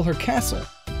steal her castle,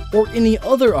 or any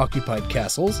other occupied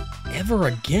castles, ever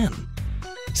again,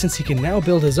 since he can now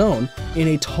build his own in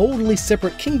a totally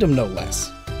separate kingdom, no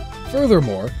less.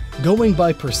 Furthermore, going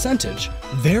by percentage,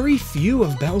 very few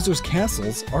of Bowser's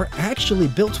castles are actually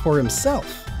built for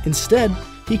himself. Instead,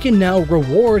 he can now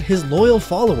reward his loyal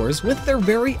followers with their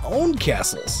very own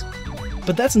castles.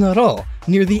 But that's not all.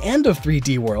 Near the end of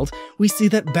 3D World, we see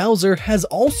that Bowser has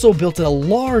also built a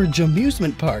large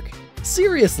amusement park.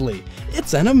 Seriously,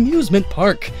 it's an amusement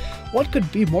park. What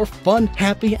could be more fun,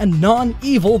 happy, and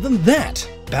non-evil than that?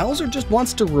 Bowser just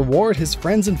wants to reward his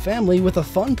friends and family with a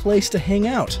fun place to hang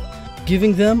out,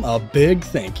 giving them a big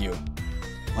thank you.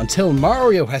 Until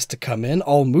Mario has to come in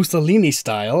all Mussolini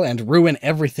style and ruin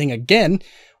everything again.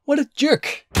 What a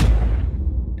jerk!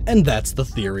 And that's the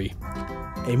theory.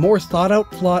 A more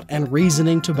thought-out plot and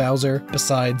reasoning to Bowser,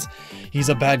 besides, he's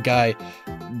a bad guy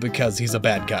because he's a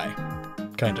bad guy.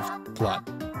 Kind of plot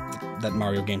that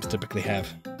Mario games typically have.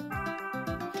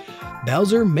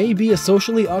 Bowser may be a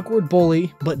socially awkward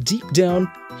bully, but deep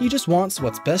down, he just wants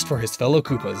what's best for his fellow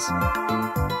Koopas.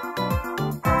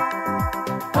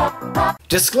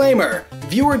 Disclaimer: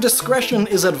 viewer discretion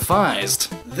is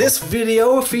advised. This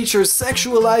video features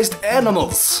sexualized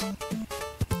animals.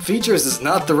 Features is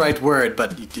not the right word,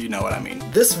 but you know what I mean.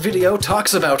 This video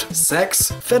talks about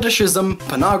sex, fetishism,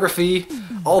 pornography,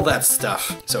 all that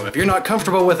stuff. So if you're not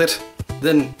comfortable with it,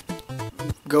 then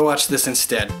go watch this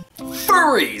instead.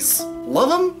 Furries! Love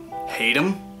them? Hate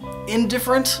them?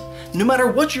 Indifferent? No matter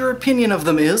what your opinion of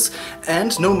them is,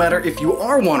 and no matter if you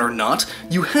are one or not,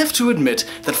 you have to admit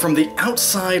that from the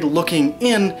outside looking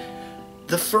in,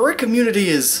 the furry community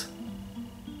is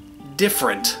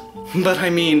different. But I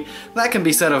mean, that can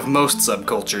be said of most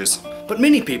subcultures. But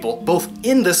many people, both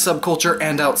in this subculture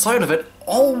and outside of it,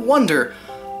 all wonder,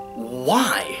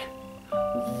 why?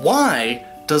 Why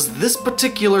does this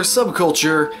particular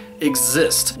subculture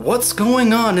exist? What's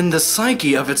going on in the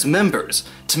psyche of its members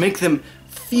to make them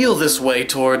feel this way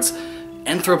towards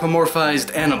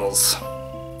anthropomorphized animals?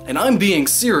 And I'm being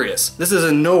serious. This is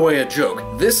in no way a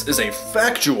joke. This is a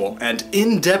factual and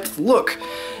in-depth look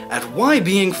at why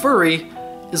being furry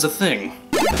is a thing.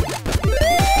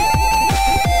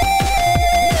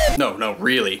 No,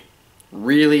 really.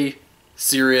 Really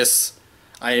serious.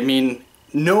 I mean,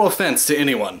 no offense to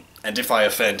anyone. And if I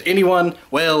offend anyone,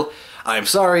 well, I'm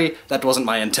sorry, that wasn't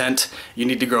my intent. You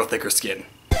need to grow thicker skin.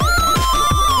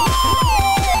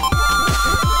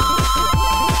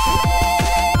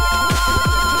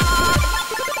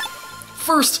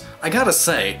 First, I gotta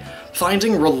say,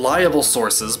 finding reliable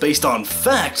sources based on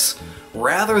facts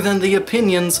rather than the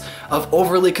opinions of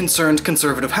overly concerned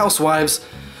conservative housewives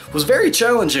was very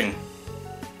challenging.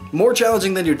 More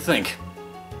challenging than you'd think.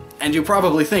 And you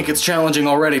probably think it's challenging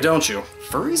already, don't you?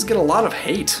 Furries get a lot of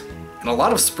hate, and a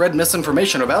lot of spread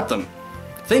misinformation about them.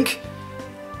 Think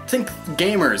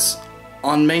gamers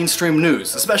on mainstream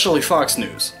news, especially Fox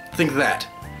News. Think that.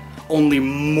 Only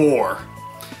more.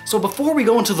 So before we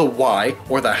go into the why,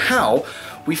 or the how,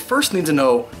 we first need to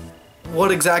know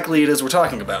what exactly it is we're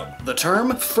talking about. The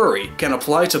term furry can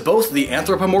apply to both the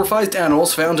anthropomorphized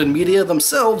animals found in media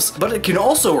themselves, but it can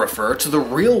also refer to the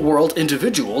real-world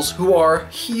individuals who are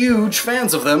huge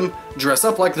fans of them, dress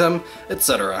up like them,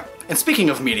 etc. And speaking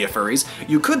of media furries,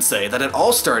 you could say that it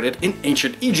all started in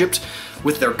ancient Egypt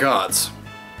with their gods.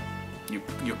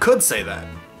 You could say that,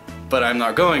 but I'm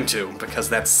not going to, because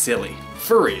that's silly.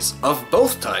 Furries of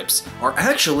both types are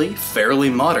actually fairly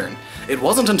modern. It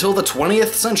wasn't until the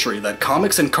 20th century that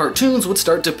comics and cartoons would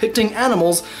start depicting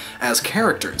animals as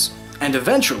characters, and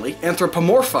eventually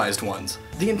anthropomorphized ones.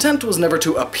 The intent was never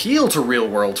to appeal to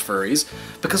real-world furries,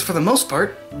 because for the most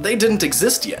part, they didn't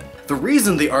exist yet. The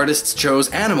reason the artists chose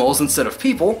animals instead of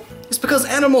people is because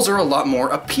animals are a lot more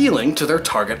appealing to their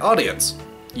target audience,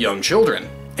 young children.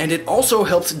 And it also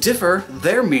helped differ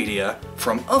their media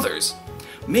from others,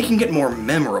 making it more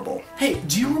memorable. Hey,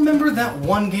 do you remember that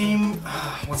one game?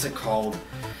 What's it called?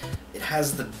 It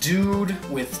has the dude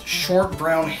with short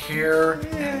brown hair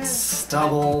and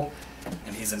stubble,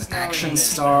 and he's an action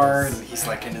star, and he's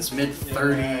like in his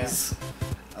mid-30s.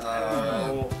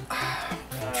 I'm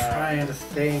trying to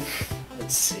think.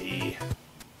 Let's see.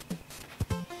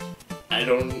 I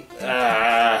don't...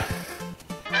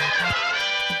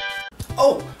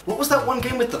 Oh, what was that one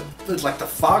game with the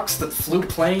fox that flew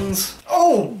planes?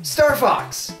 Oh, Star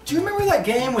Fox! Do you remember that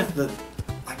game with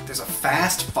there's a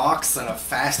fast fox and a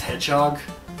fast hedgehog?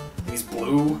 And he's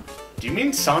blue. Do you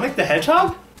mean Sonic the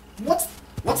Hedgehog?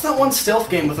 What's that one stealth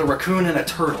game with a raccoon and a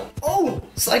turtle? Oh,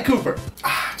 Sly Cooper.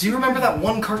 Do you remember that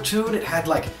one cartoon? It had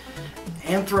like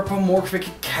anthropomorphic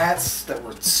cats that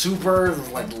were super,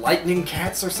 like lightning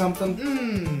cats or something?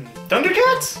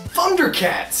 Thundercats?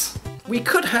 Thundercats! We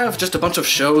could have just a bunch of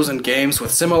shows and games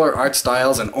with similar art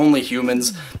styles and only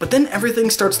humans, but then everything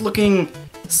starts looking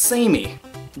samey,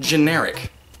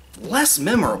 generic, less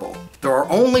memorable. There are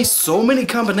only so many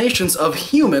combinations of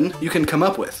human you can come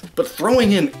up with, but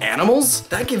throwing in animals?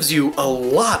 That gives you a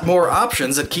lot more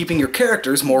options at keeping your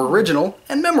characters more original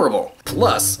and memorable.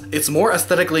 Plus, it's more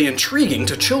aesthetically intriguing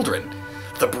to children.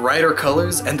 the brighter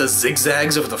colors and the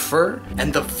zigzags of the fur,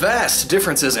 and the vast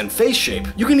differences in face shape,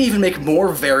 you can even make more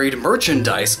varied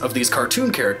merchandise of these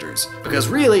cartoon characters. Because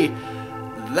really,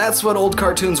 that's what old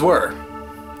cartoons were.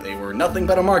 They were nothing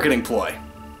but a marketing ploy.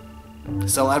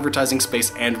 Sell advertising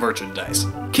space and merchandise.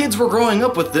 Kids were growing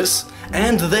up with this,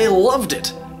 and they loved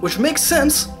it, which makes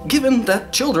sense given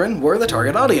that children were the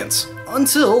target audience.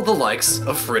 Until the likes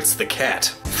of Fritz the Cat.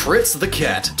 Fritz the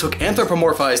Cat took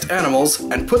anthropomorphized animals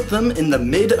and put them in the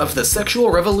mid of the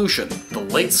sexual revolution, the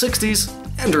late 60s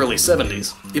and early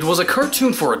 70s. It was a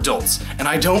cartoon for adults, and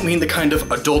I don't mean the kind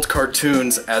of adult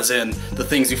cartoons as in the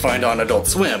things you find on Adult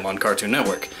Swim on Cartoon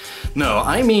Network. No,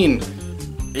 I mean,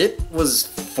 it was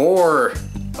for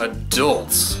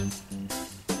adults.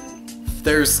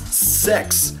 There's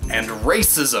sex and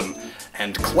racism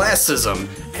and classism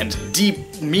and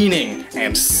deep meaning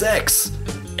and sex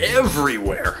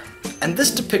everywhere. And this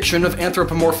depiction of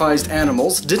anthropomorphized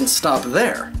animals didn't stop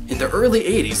there. In the early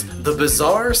 80s, the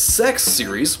Bizarre Sex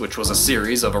series, which was a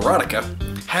series of erotica,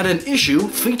 had an issue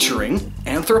featuring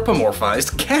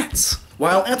anthropomorphized cats.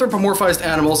 While anthropomorphized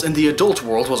animals in the adult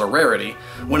world was a rarity,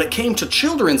 when it came to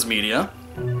children's media,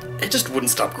 it just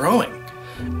wouldn't stop growing.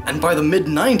 And by the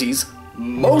mid-90s,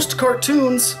 most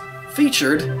cartoons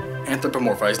featured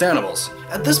anthropomorphized animals.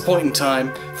 At this point in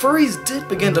time, furries did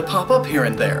begin to pop up here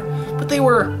and there, but they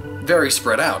were very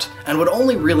spread out, and would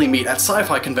only really meet at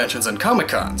sci-fi conventions and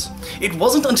Comic-Cons. It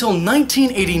wasn't until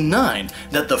 1989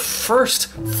 that the first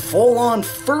full-on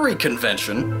furry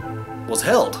convention was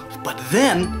held. But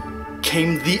then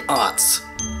came the aughts.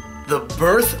 The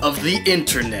birth of the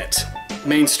internet.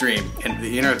 Mainstream, and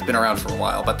the internet's been around for a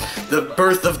while, but the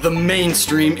birth of the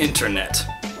mainstream internet.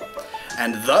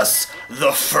 And thus,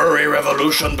 the furry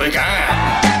revolution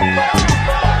began!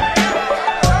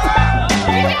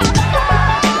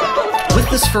 With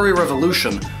this furry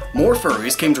revolution, more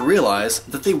furries came to realize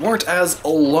that they weren't as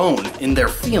alone in their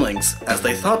feelings as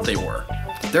they thought they were.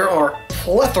 There are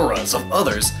plethoras of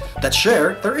others that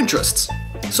share their interests.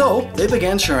 So, they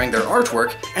began sharing their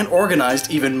artwork and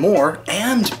organized even more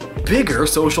and bigger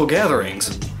social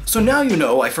gatherings. So now you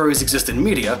know why furries exist in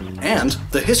media and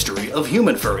the history of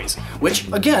human furries, which,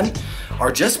 again,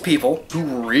 are just people who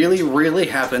really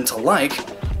happen to like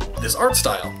this art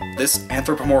style, this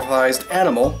anthropomorphized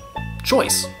animal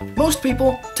choice. Most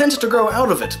people tend to grow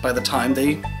out of it by the time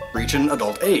they reach an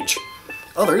adult age.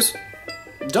 Others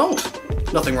don't.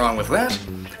 Nothing wrong with that.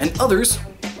 And others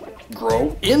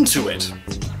grow into it.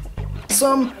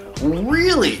 Some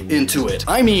really into it.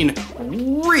 I mean,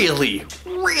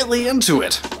 really into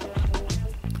it.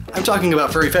 I'm talking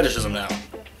about furry fetishism now.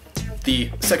 The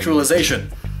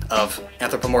sexualization of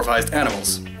anthropomorphized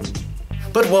animals.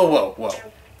 But whoa.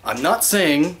 I'm not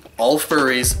saying all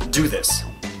furries do this.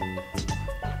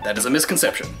 That is a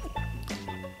misconception.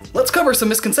 Let's cover some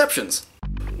misconceptions.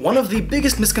 One of the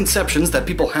biggest misconceptions that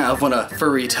people have when a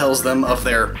furry tells them of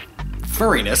their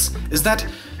furriness is that,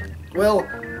 well,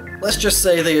 let's just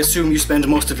say they assume you spend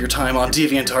most of your time on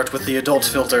DeviantArt with the adult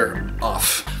filter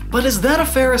off. But is that a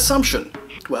fair assumption?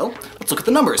 Well, let's look at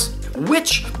the numbers,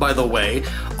 which, by the way,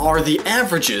 are the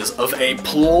averages of a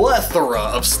plethora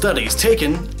of studies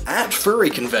taken at furry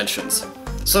conventions.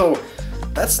 So,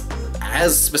 that's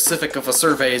as specific of a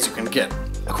survey as you can get.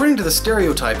 According to the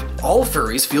stereotype, all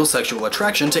furries feel sexual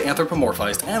attraction to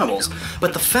anthropomorphized animals,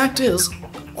 but the fact is,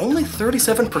 only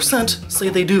 37% say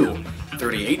they do.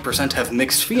 38% have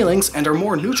mixed feelings and are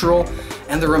more neutral,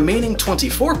 and the remaining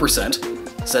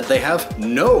 24% said they have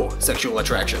no sexual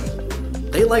attraction.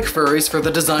 They like furries for the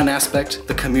design aspect,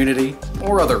 the community,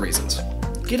 or other reasons.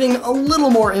 Getting a little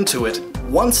more into it,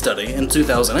 one study in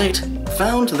 2008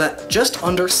 found that just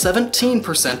under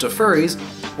 17% of furries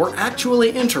were actually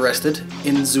interested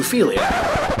in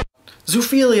zoophilia.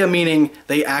 Zoophilia meaning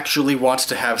they actually want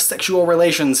to have sexual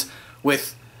relations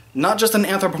with not just an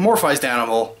anthropomorphized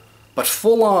animal, but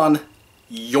full-on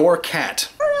your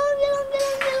cat.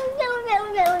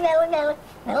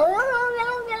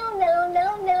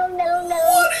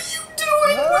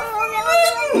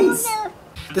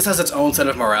 This has its own set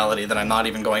of morality that I'm not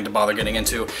even going to bother getting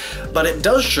into, but it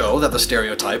does show that the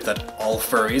stereotype that all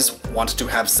furries want to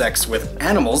have sex with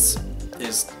animals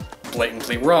is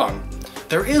blatantly wrong.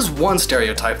 There is one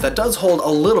stereotype that does hold a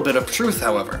little bit of truth,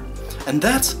 however, and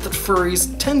that's that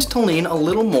furries tend to lean a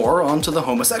little more onto the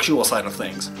homosexual side of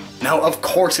things. Now, of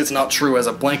course it's not true as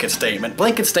a blanket statement.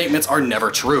 Blanket statements are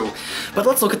never true. But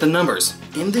let's look at the numbers.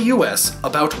 In the US,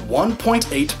 about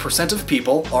 1.8% of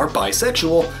people are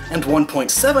bisexual and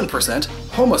 1.7%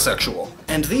 homosexual.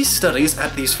 And these studies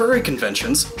at these furry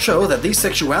conventions show that these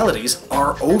sexualities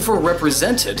are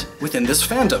overrepresented within this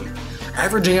fandom.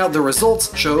 Averaging out the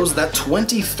results shows that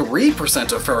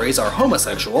 23% of furries are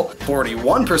homosexual,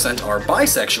 41% are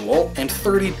bisexual, and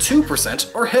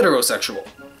 32% are heterosexual.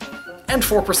 And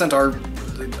 4% are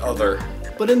other.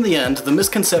 But in the end, the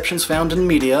misconceptions found in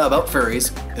media about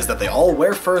furries is that they all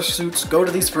wear fursuits, go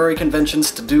to these furry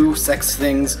conventions to do sex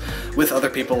things with other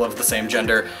people of the same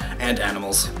gender and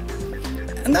animals.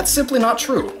 And that's simply not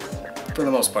true, for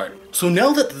the most part. So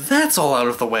now that that's all out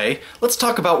of the way, let's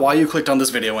talk about why you clicked on this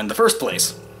video in the first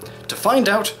place. To find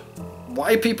out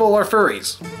why people are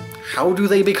furries. How do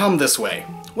they become this way?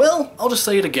 Well, I'll just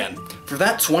say it again. For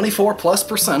that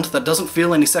 24+% that doesn't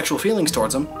feel any sexual feelings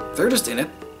towards them, they're just in it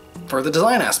for the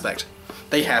design aspect.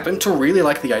 They happen to really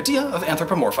like the idea of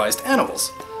anthropomorphized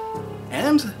animals.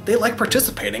 And they like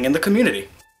participating in the community.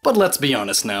 But let's be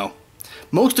honest now.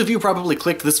 Most of you probably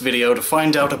clicked this video to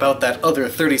find out about that other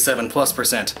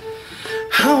 37+%.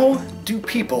 How do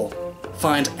people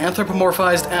find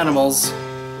anthropomorphized animals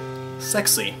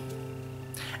sexy?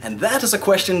 And that is a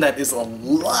question that is a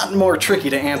lot more tricky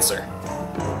to answer.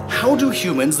 How do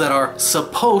humans that are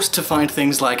supposed to find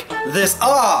things like this,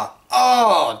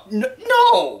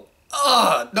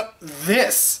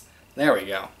 this, there we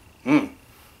go,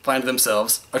 find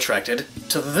themselves attracted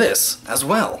to this as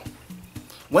well?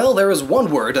 Well, there is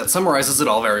one word that summarizes it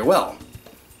all very well.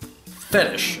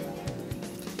 Fetish.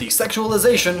 The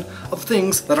sexualization of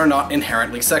things that are not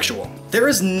inherently sexual. There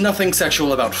is nothing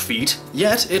sexual about feet,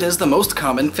 yet it is the most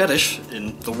common fetish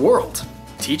in the world.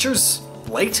 Teachers?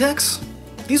 Latex?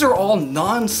 These are all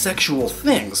non-sexual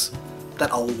things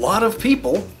that a lot of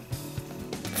people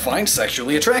find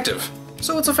sexually attractive.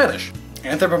 So it's a fetish.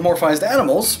 Anthropomorphized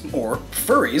animals, or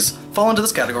furries, fall into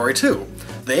this category too.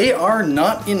 They are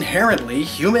not inherently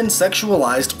human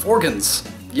sexualized organs.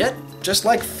 Yet, just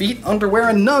like feet, underwear,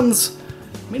 and nuns,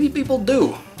 many people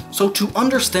do. So to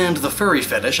understand the furry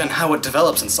fetish and how it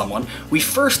develops in someone, we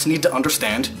first need to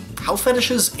understand how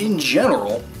fetishes in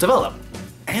general develop.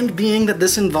 And being that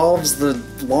this involves the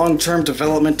long-term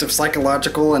development of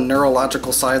psychological and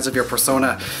neurological sides of your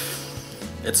persona,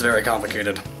 it's very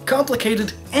complicated.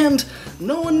 Complicated, and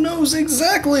no one knows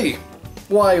exactly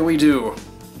why we do.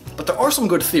 But there are some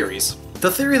good theories.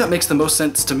 The theory that makes the most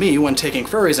sense to me when taking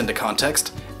furries into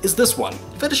context is this one.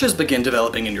 Fetishes begin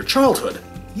developing in your childhood,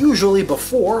 usually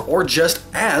before or just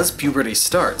as puberty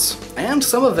starts. And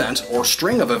some event or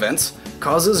string of events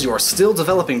causes your still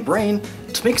developing brain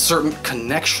to make certain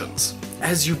connections.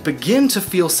 As you begin to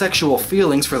feel sexual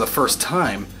feelings for the first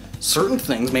time, certain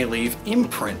things may leave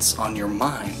imprints on your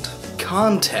mind.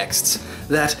 Contexts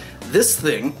that this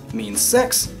thing means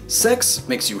sex, sex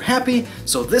makes you happy,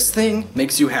 so this thing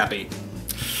makes you happy.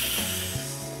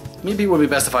 Maybe it would be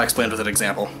best if I explained with an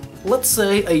example. Let's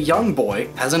say a young boy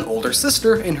has an older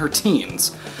sister in her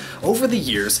teens. Over the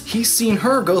years, he's seen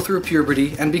her go through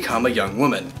puberty and become a young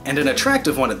woman, and an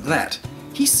attractive one at that.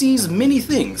 He sees many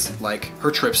things, like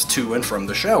her trips to and from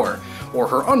the shower, or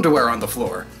her underwear on the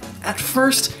floor. At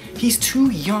first, he's too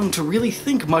young to really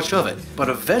think much of it, but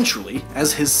eventually,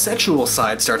 as his sexual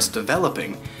side starts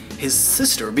developing, his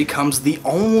sister becomes the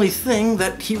only thing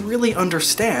that he really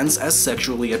understands as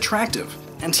sexually attractive.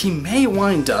 And he may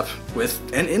wind up with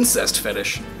an incest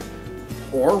fetish.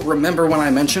 Or remember when I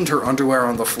mentioned her underwear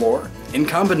on the floor? In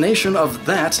combination of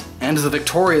that and the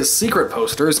Victoria's Secret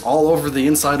posters all over the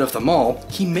inside of the mall,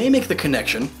 he may make the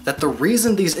connection that the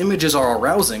reason these images are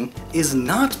arousing is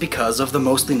not because of the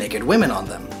mostly naked women on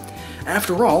them.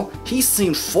 After all, he's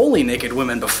seen fully naked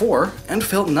women before and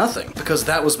felt nothing, because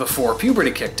that was before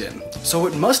puberty kicked in. So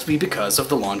it must be because of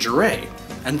the lingerie.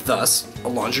 And thus, a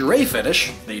lingerie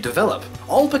fetish may develop,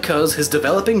 all because his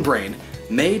developing brain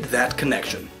made that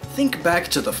connection. Think back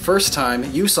to the first time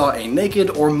you saw a naked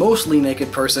or mostly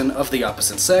naked person of the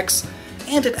opposite sex,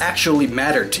 and it actually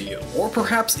mattered to you. Or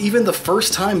perhaps even the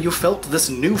first time you felt this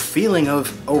new feeling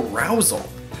of arousal.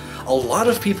 A lot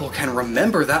of people can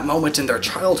remember that moment in their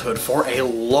childhood for a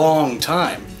long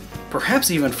time,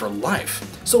 perhaps even for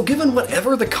life. So given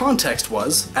whatever the context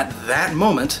was at that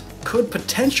moment, could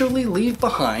potentially leave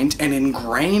behind an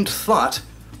ingrained thought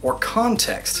or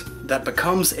context that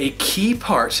becomes a key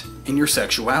part in your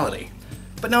sexuality.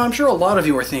 But now I'm sure a lot of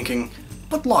you are thinking,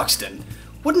 but Lockstin,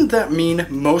 wouldn't that mean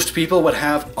most people would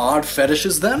have odd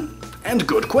fetishes then? And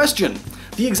good question.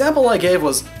 The example I gave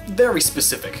was very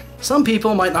specific. Some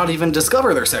people might not even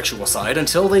discover their sexual side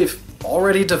until they've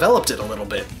already developed it a little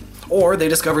bit. Or they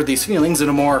discovered these feelings in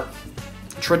a more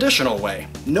traditional way.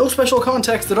 No special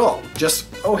context at all. Just,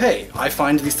 oh hey, I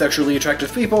find these sexually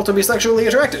attractive people to be sexually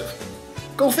attractive.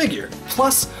 Go figure.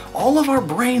 Plus, all of our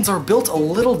brains are built a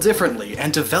little differently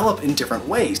and develop in different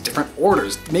ways, different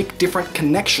orders, make different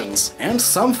connections. And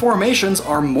some formations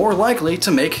are more likely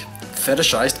to make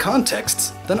fetishized contexts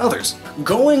than others.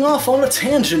 Going off on a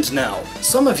tangent now,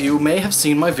 some of you may have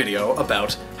seen my video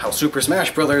about how Super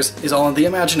Smash Bros. Is all in the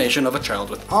imagination of a child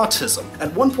with autism.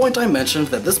 At one point I mentioned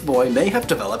that this boy may have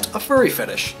developed a furry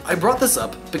fetish. I brought this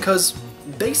up because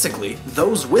basically,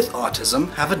 those with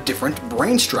autism have a different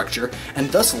brain structure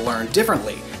and thus learn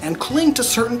differently, and cling to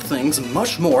certain things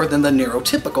much more than the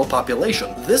neurotypical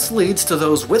population. This leads to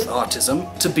those with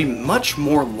autism to be much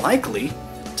more likely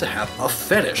to have a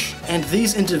fetish. And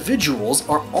these individuals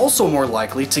are also more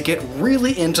likely to get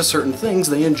really into certain things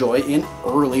they enjoy in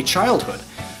early childhood.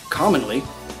 Commonly,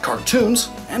 cartoons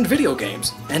and video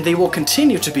games, and they will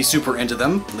continue to be super into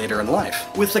them later in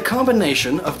life. With the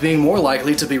combination of being more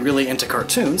likely to be really into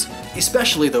cartoons,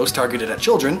 especially those targeted at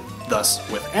children, thus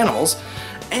with animals,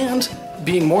 and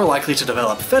being more likely to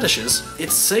develop fetishes,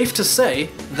 it's safe to say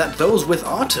that those with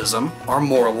autism are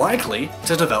more likely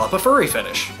to develop a furry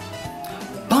fetish.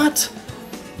 But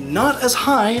not as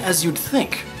high as you'd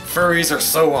think. Furries are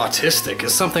so autistic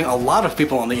is something a lot of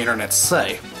people on the internet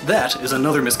say. That is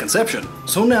another misconception.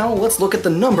 So now let's look at the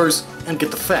numbers and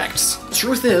get the facts.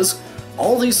 Truth is,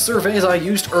 all these surveys I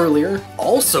used earlier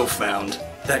also found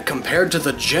that compared to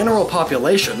the general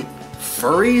population,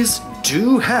 furries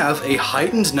do have a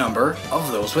heightened number of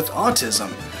those with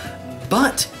autism,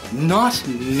 but not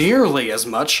nearly as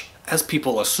much as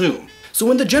people assume. So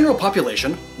in the general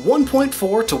population,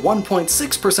 1.4 to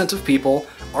 1.6% of people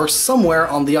are somewhere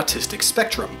on the autistic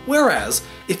spectrum, whereas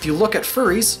if you look at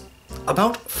furries,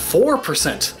 about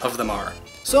 4% of them are.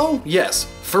 So yes,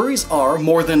 furries are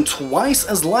more than twice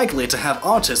as likely to have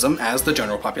autism as the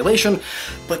general population,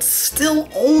 but still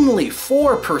only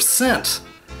 4%.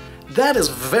 That is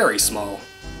very small.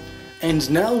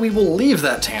 And now we will leave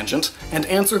that tangent and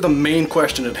answer the main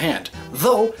question at hand.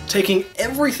 Though, taking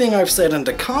everything I've said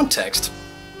into context,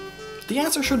 the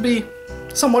answer should be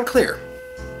somewhat clear.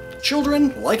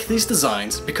 Children like these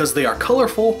designs because they are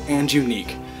colorful and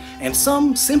unique, and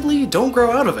some simply don't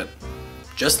grow out of it.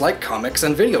 Just like comics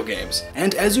and video games.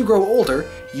 And as you grow older,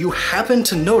 you happen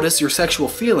to notice your sexual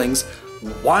feelings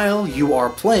while you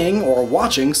are playing or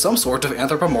watching some sort of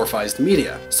anthropomorphized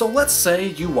media. So let's say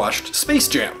you watched Space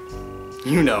Jam.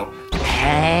 You know.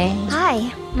 Hey.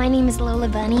 Hi, my name is Lola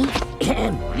Bunny.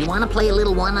 You want to play a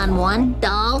little one-on-one,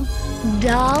 doll?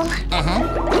 Doll?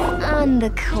 Uh-huh. On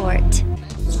the court.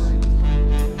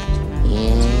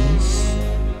 Yes.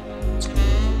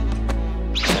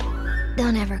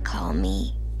 Don't ever call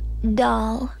me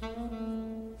doll.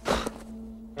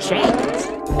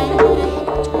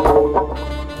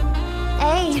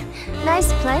 Hey,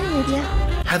 nice playing with you.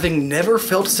 Having never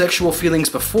felt sexual feelings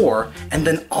before, and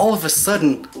then all of a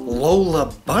sudden,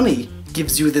 Lola Bunny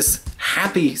gives you this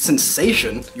happy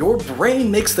sensation, your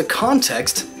brain makes the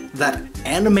context that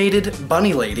animated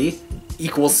bunny lady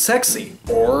equals sexy,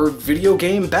 or video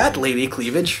game bat lady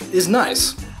cleavage is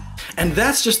nice. And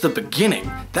that's just the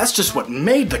beginning. That's just what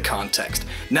made the context.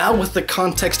 Now with the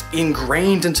context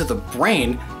ingrained into the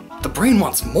brain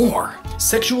wants more.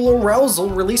 Sexual arousal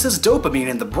releases dopamine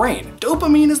in the brain.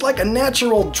 Dopamine is like a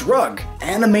natural drug.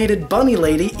 Animated bunny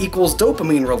lady equals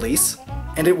dopamine release,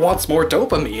 and it wants more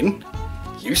dopamine.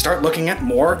 You start looking at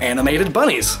more animated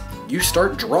bunnies. You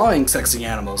start drawing sexy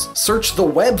animals. Search the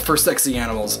web for sexy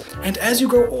animals. And as you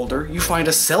grow older, you find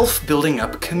a self-building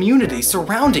up community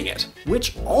surrounding it,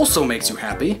 which also makes you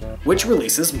happy, which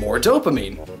releases more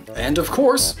dopamine. And of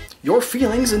course, your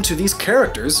feelings into these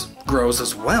characters grows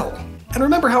as well. And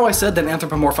remember how I said that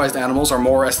anthropomorphized animals are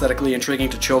more aesthetically intriguing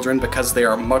to children because they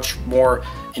are much more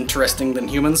interesting than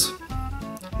humans?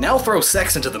 Now throw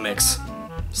sex into the mix.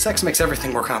 Sex makes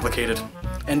everything more complicated.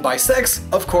 And by sex,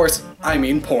 of course, I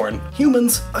mean porn.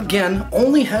 Humans, again,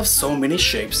 only have so many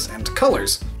shapes and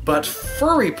colors. But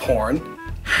furry porn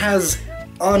has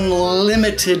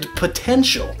unlimited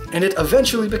potential, and it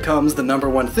eventually becomes the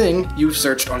 #1 thing you've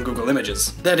searched on Google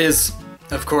Images. That is,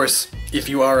 of course, if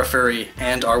you are a furry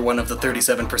and are one of the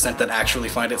 37% that actually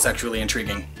find it sexually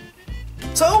intriguing.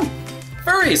 So,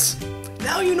 furries!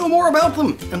 Now you know more about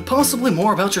them, and possibly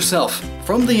more about yourself.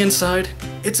 From the inside,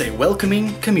 it's a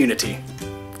welcoming community.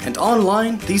 And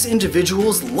online, these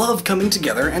individuals love coming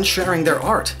together and sharing their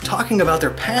art, talking about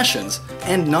their passions,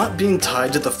 and not being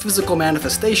tied to the physical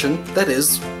manifestation that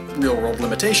is real-world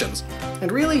limitations.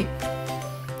 And really,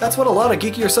 that's what a lot of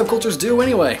geekier subcultures do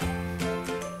anyway.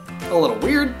 A little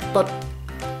weird, but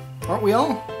aren't we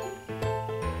all?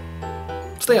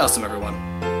 Stay awesome, everyone.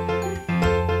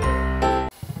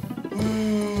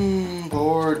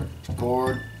 Bored.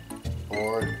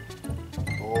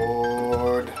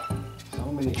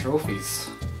 So many trophies.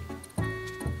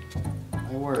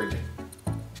 My word.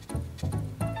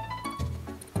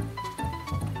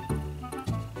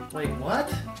 My Wait,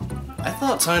 what? I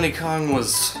thought Tiny Kong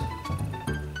was...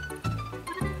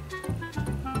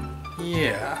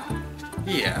 Yeah.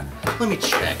 Let me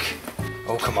check.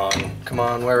 Oh, come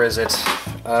on, where is it?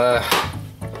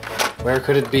 Where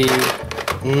could it be?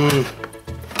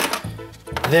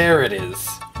 There it is.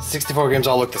 64 games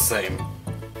all look the same.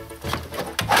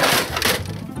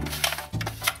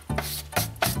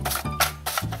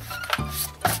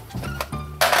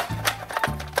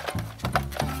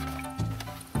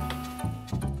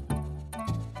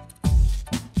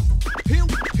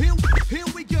 Here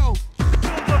we go.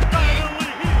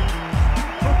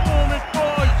 Performing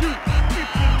for you. If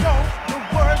you know the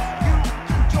words, you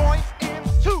can join in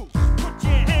too. Put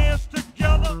your hands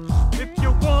together if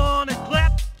you wanna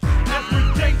clap as we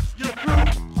take you through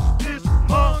this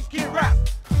monkey rap.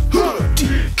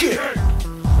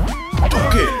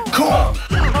 Donkey Kong.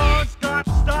 Kong's got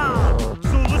style,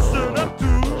 so listen up to.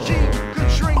 She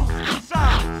could shrink in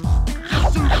size.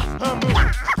 Suit her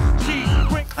move. She's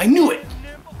quick. I knew it!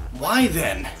 Why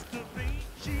then?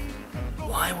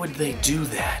 Why would they do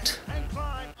that?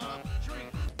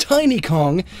 Tiny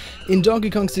Kong in Donkey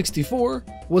Kong 64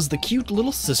 was the cute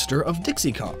little sister of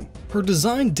Dixie Kong. Her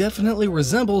design definitely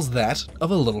resembles that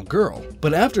of a little girl.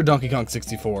 But after Donkey Kong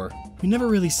 64, we never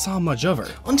really saw much of her.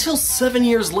 Until 7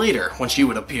 years later, when she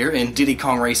would appear in Diddy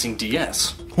Kong Racing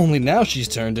DS. Only now she's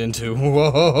turned into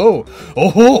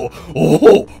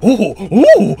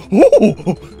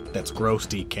That's gross,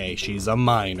 DK. She's a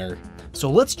minor. So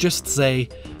let's just say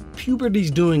puberty's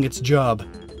doing its job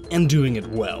and doing it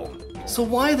well. So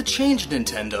why the change,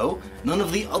 Nintendo? None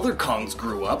of the other Kongs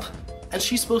grew up. And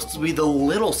she's supposed to be the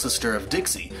little sister of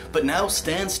Dixie, but now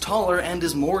stands taller and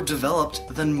is more developed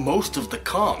than most of the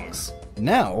Kongs.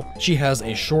 Now, she has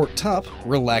a short top,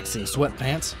 relaxing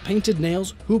sweatpants, painted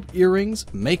nails, hoop earrings,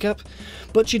 makeup,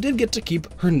 but she did get to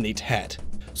keep her neat hat.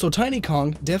 So Tiny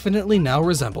Kong definitely now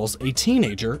resembles a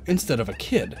teenager instead of a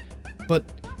kid. But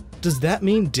does that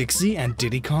mean Dixie and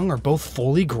Diddy Kong are both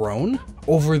fully grown?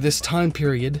 Over this time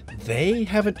period, they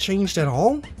haven't changed at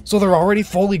all? So they're already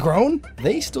fully grown?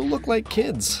 They still look like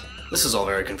kids. This is all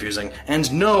very confusing.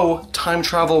 And no, time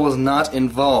travel was not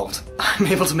involved. I'm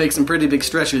able to make some pretty big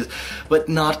stretches, but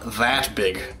not that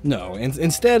big. No,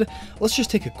 instead, let's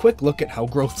just take a quick look at how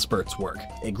growth spurts work.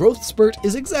 A growth spurt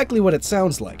is exactly what it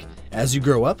sounds like. As you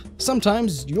grow up,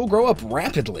 sometimes you'll grow up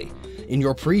rapidly. In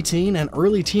your preteen and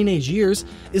early teenage years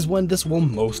is when this will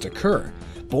most occur.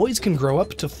 Boys can grow up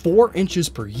to 4 inches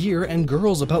per year and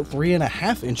girls about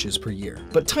 3.5 inches per year.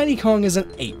 But Tiny Kong is an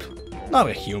ape, not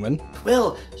a human.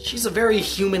 Well, she's a very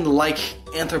human-like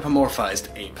anthropomorphized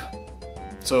ape.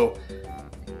 So,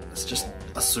 let's just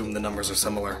assume the numbers are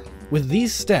similar. With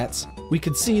these stats, we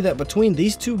could see that between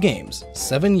these two games,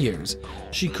 7 years,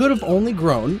 she could have only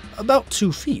grown about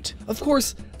 2 feet. Of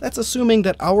course, that's assuming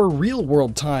that our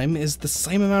real-world time is the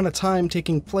same amount of time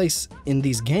taking place in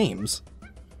these games,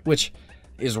 which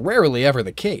is rarely ever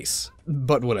the case,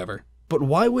 but whatever. But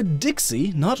why would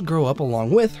Dixie not grow up along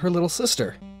with her little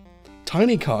sister?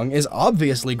 Tiny Kong is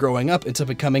obviously growing up into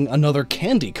becoming another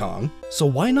Candy Kong, so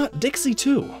why not Dixie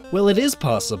too? Well, it is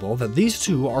possible that these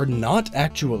two are not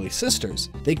actually sisters.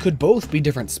 They could both be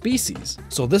different species.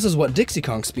 So this is what Dixie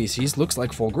Kong species looks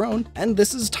like full grown, and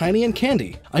this is Tiny and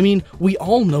Candy. I mean, we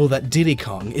all know that Diddy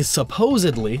Kong is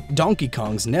supposedly Donkey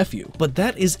Kong's nephew, but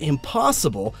that is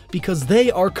impossible because they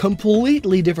are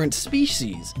completely different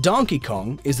species. Donkey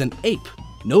Kong is an ape.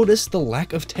 Notice the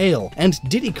lack of tail, and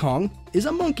Diddy Kong is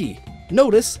a monkey.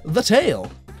 Notice the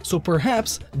tail. So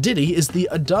perhaps Diddy is the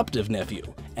adoptive nephew,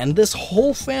 and this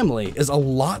whole family is a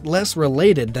lot less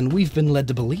related than we've been led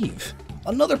to believe.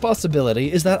 Another possibility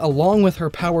is that along with her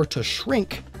power to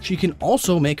shrink, she can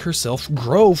also make herself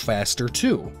grow faster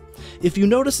too. If you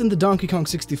notice in the Donkey Kong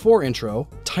 64 intro,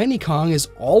 Tiny Kong is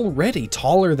already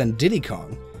taller than Diddy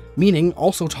Kong, meaning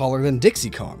also taller than Dixie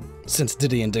Kong, since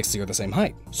Diddy and Dixie are the same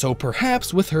height. So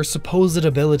perhaps with her supposed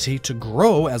ability to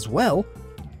grow as well,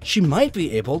 she might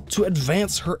be able to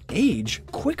advance her age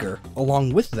quicker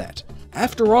along with that.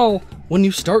 After all, when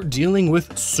you start dealing with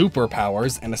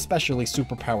superpowers, and especially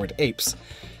superpowered apes,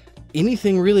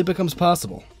 anything really becomes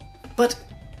possible. But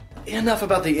enough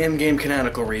about the in-game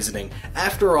canonical reasoning.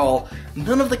 After all,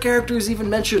 none of the characters even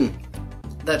mention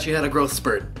that she had a growth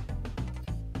spurt.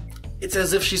 It's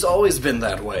as if she's always been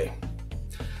that way.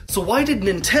 So why did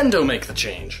Nintendo make the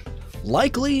change?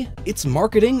 Likely, it's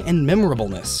marketing and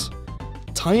memorableness.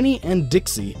 Tiny and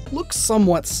Dixie look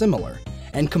somewhat similar,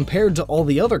 and compared to all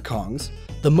the other Kongs,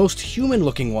 the most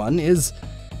human-looking one is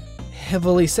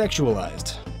heavily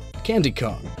sexualized, Candy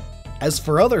Kong. As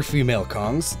for other female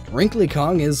Kongs, Wrinkly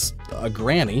Kong is a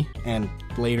granny, and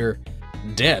later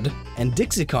dead, and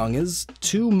Dixie Kong is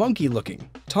too monkey-looking,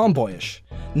 tomboyish.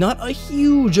 Not a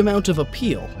huge amount of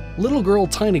appeal. Little girl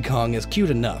Tiny Kong is cute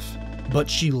enough, but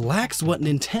she lacks what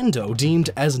Nintendo deemed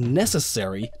as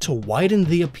necessary to widen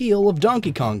the appeal of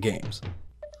Donkey Kong games.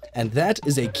 And that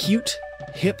is a cute,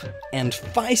 hip, and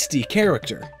feisty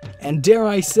character, and dare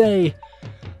I say,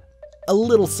 a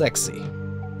little sexy.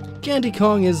 Candy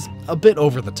Kong is a bit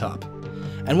over the top.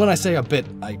 And when I say a bit,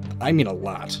 I mean a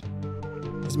lot.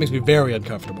 This makes me very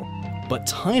uncomfortable. But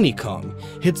Tiny Kong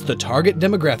hits the target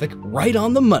demographic right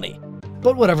on the money.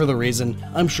 But whatever the reason,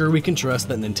 I'm sure we can trust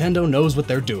that Nintendo knows what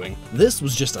they're doing. This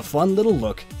was just a fun little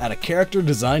look at a character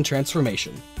design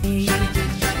transformation.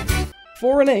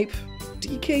 For an ape,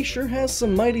 DK sure has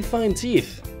some mighty fine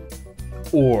teeth.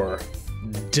 Or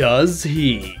does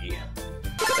he?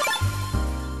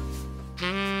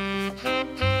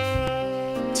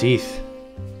 Teeth.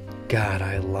 God,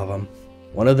 I love them.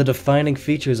 One of the defining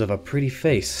features of a pretty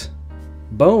face.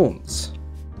 Bones.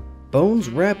 Bones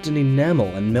wrapped in enamel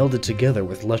and melded together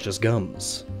with luscious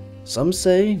gums. Some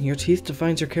say your teeth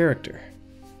defines your character.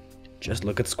 Just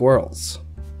look at squirrels.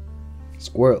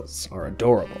 Squirrels are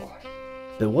adorable.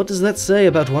 But what does that say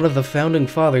about one of the founding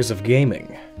fathers of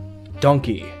gaming?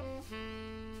 Donkey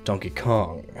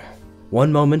Kong.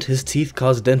 One moment his teeth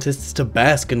cause dentists to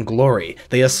bask in glory.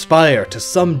 They aspire to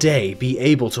someday be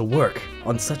able to work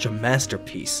on such a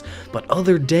masterpiece. But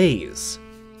other days,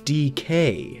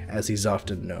 DK, as he's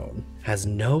often known, has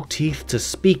no teeth to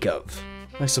speak of.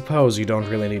 I suppose you don't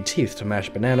really need teeth to mash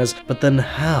bananas, but then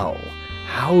how?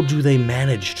 How do they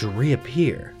manage to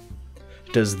reappear?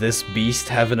 Does this beast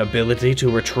have an ability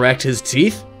to retract his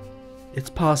teeth? It's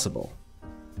possible,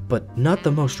 but not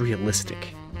the most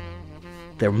realistic.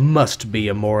 There must be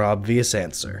a more obvious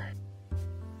answer.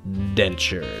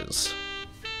 Dentures.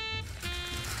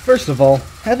 First of all,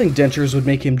 having dentures would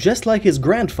make him just like his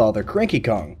grandfather, Cranky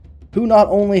Kong, who not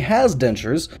only has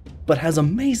dentures, but has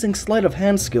amazing sleight of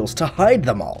hand skills to hide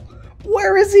them all.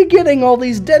 Where is he getting all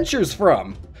these dentures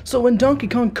from? So in Donkey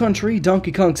Kong Country,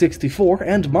 Donkey Kong 64,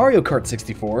 and Mario Kart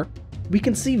 64, we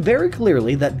can see very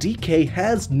clearly that DK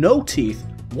has no teeth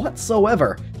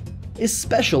whatsoever,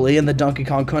 especially in the Donkey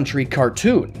Kong Country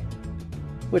cartoon,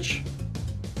 which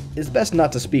is best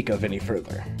not to speak of any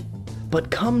further. But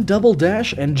come Double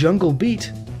Dash and Jungle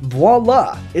Beat,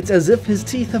 voila! It's as if his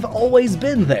teeth have always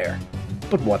been there.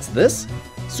 But what's this?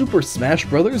 Super Smash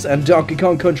Bros. And Donkey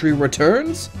Kong Country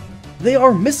Returns? They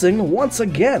are missing once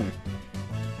again.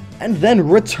 And then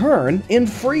return in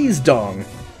Freeze Dong.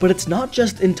 But it's not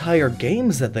just entire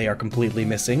games that they are completely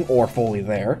missing or fully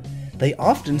there. They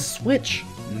often switch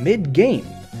mid-game.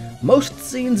 Most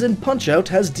scenes in Punch-Out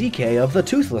has DK of the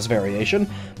toothless variation,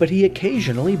 but he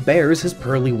occasionally bears his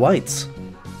pearly whites.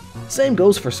 Same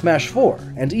goes for Smash 4,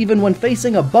 and even when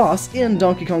facing a boss in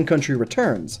Donkey Kong Country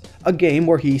Returns, a game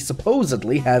where he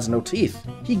supposedly has no teeth.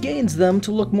 He gains them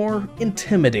to look more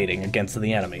intimidating against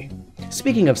the enemy.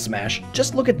 Speaking of Smash,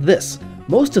 just look at this.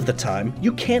 Most of the time,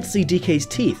 you can't see DK's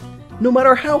teeth, no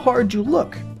matter how hard you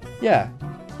look. Yeah,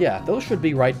 those should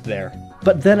be right there.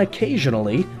 But then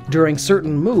occasionally, during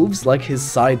certain moves like his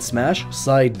side smash,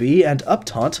 side B, and up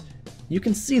taunt, you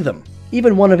can see them.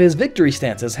 Even one of his victory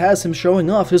stances has him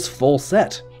showing off his full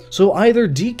set. So either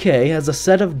DK has a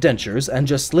set of dentures and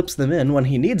just slips them in when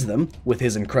he needs them, with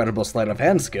his incredible sleight of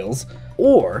hand skills,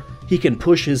 or he can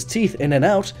push his teeth in and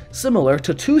out, similar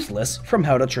to Toothless from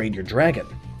How to Train Your Dragon.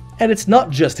 And it's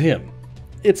not just him,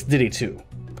 it's Diddy too.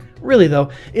 Really though,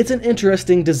 it's an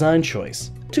interesting design choice.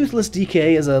 Toothless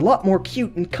DK is a lot more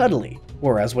cute and cuddly,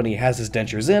 whereas when he has his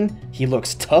dentures in, he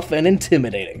looks tough and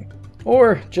intimidating.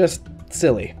 Or just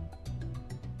silly.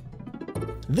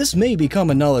 This may be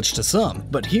common knowledge to some,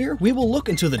 but here we will look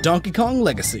into the Donkey Kong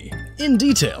legacy in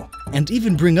detail, and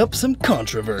even bring up some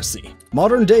controversy.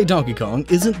 Modern-day Donkey Kong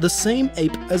isn't the same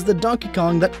ape as the Donkey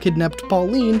Kong that kidnapped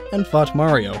Pauline and fought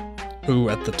Mario, who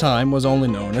at the time was only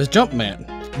known as Jumpman.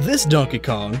 This Donkey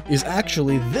Kong is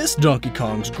actually this Donkey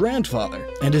Kong's grandfather,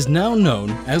 and is now known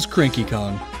as Cranky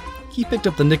Kong. He picked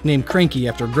up the nickname Cranky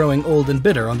after growing old and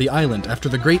bitter on the island after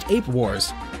the Great Ape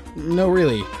Wars. No,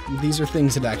 really, these are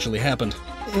things that actually happened.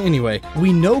 Anyway,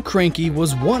 we know Cranky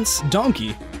was once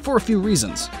Donkey for a few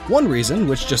reasons. One reason,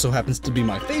 which just so happens to be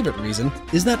my favorite reason,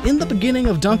 is that in the beginning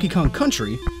of Donkey Kong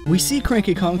Country, we see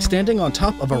Cranky Kong standing on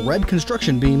top of a red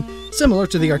construction beam, similar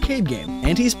to the arcade game,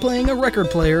 and he's playing a record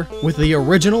player with the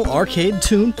original arcade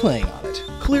tune playing on it.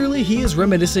 Clearly, he is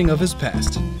reminiscing of his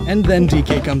past. And then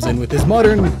DK comes in with his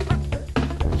modern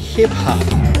hip-hop.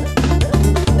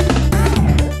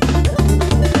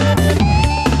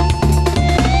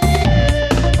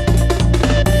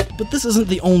 But this isn't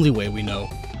the only way we know.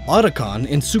 Otacon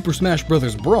in Super Smash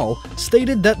Bros. Brawl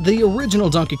stated that the original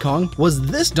Donkey Kong was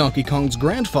this Donkey Kong's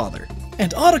grandfather.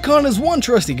 And Otacon is one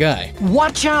trusty guy.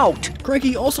 Watch out!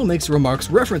 Cranky also makes remarks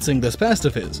referencing this past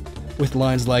of his, with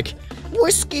lines like,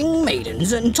 "Whisking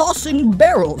maidens and tossing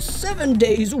barrels 7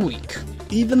 days a week."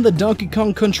 Even the Donkey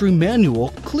Kong Country manual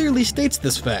clearly states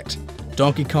this fact.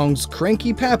 Donkey Kong's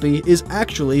cranky pappy is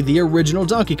actually the original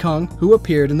Donkey Kong who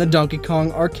appeared in the Donkey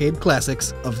Kong arcade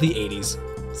classics of the 80s.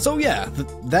 So yeah,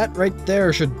 that right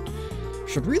there should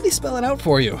really spell it out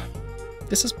for you.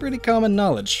 This is pretty common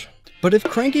knowledge. But if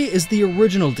Cranky is the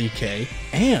original DK,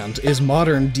 and is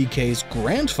modern DK's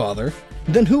grandfather,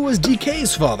 then who was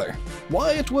DK's father?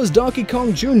 Why, it was Donkey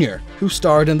Kong Jr., who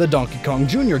starred in the Donkey Kong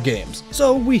Jr. games.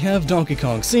 So we have Donkey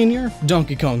Kong Sr.,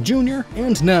 Donkey Kong Jr.,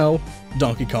 and now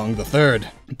Donkey Kong III.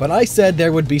 But I said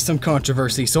there would be some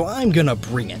controversy, so I'm gonna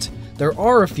bring it. There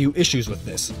are a few issues with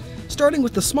this. Starting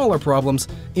with the smaller problems,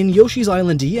 in Yoshi's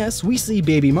Island DS we see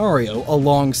Baby Mario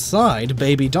alongside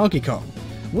Baby Donkey Kong,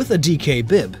 with a DK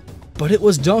bib. But it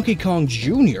was Donkey Kong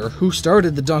Jr. who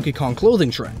started the Donkey Kong clothing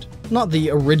trend, not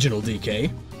the original DK.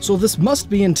 So this must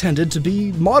be intended to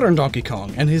be modern Donkey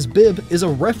Kong, and his bib is a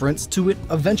reference to it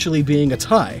eventually being a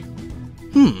tie.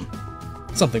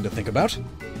 Something to think about.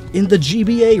 In the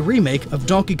GBA remake of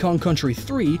Donkey Kong Country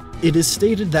 3, it is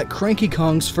stated that Cranky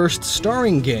Kong's first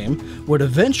starring game would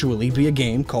eventually be a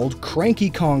game called Cranky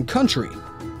Kong Country.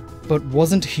 But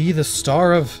wasn't he the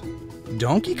star of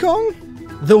Donkey Kong?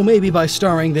 Though maybe by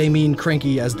starring they mean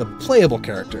Cranky as the playable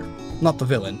character, not the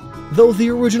villain. Though the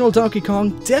original Donkey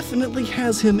Kong definitely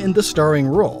has him in the starring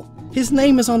role. His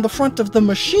name is on the front of the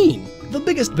machine. The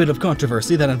biggest bit of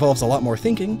controversy that involves a lot more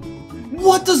thinking.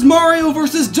 What does Mario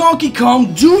vs. Donkey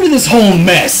Kong do to this whole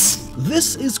mess?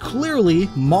 This is clearly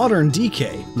modern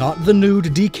DK, not the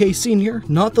nude DK Sr.,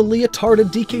 not the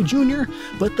leotarded DK Jr.,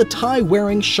 but the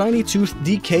tie-wearing shiny-toothed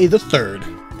DK III.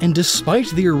 And despite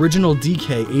the original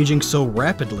DK aging so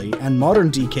rapidly, and modern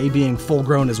DK being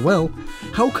full-grown as well,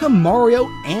 how come Mario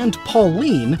and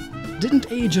Pauline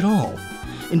didn't age at all?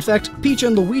 In fact, Peach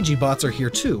and Luigi bots are here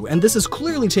too, and this is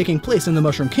clearly taking place in the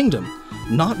Mushroom Kingdom,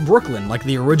 not Brooklyn like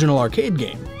the original arcade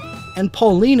game. And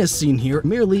Pauline is seen here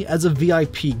merely as a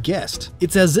VIP guest.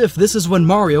 It's as if this is when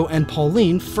Mario and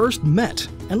Pauline first met.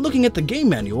 And looking at the game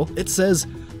manual, it says,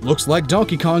 "Looks like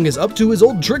Donkey Kong is up to his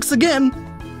old tricks again."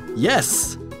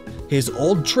 Yes! His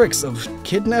old tricks of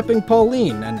kidnapping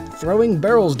Pauline and throwing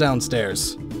barrels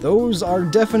downstairs. Those are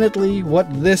definitely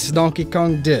what this Donkey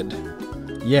Kong did.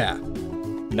 Yeah.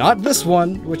 Not this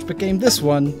one, which became this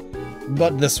one,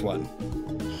 but this one.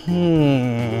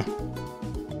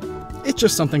 It's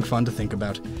just something fun to think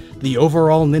about. The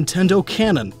overall Nintendo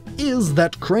canon is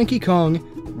that Cranky Kong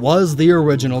was the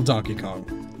original Donkey Kong.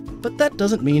 But that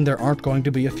doesn't mean there aren't going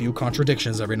to be a few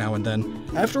contradictions every now and then.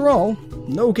 After all,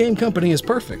 no game company is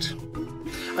perfect.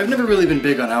 I've never really been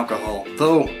big on alcohol,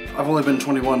 though I've only been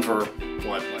 21 for,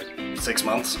 6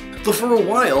 months? Though for a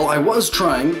while I was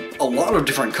trying a lot of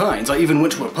different kinds. I even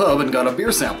went to a pub and got a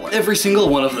beer sample. Every single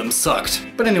one of them sucked.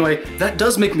 But anyway, that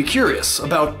does make me curious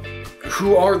about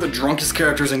who are the drunkest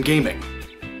characters in gaming.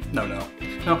 No,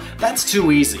 that's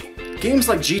too easy. Games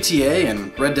like GTA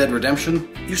and Red Dead Redemption,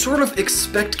 you sort of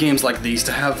expect games like these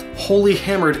to have wholly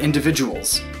hammered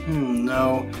individuals.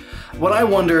 No. What I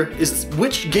wonder is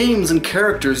which games and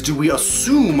characters do we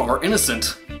assume are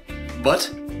innocent,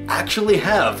 but actually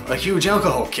have a huge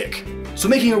alcohol kick? So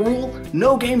making a rule,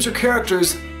 no games or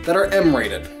characters that are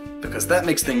M-rated, because that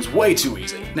makes things way too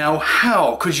easy. Now,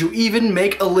 how could you even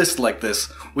make a list like this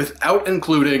without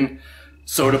including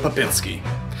Soda Popinski?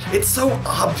 It's so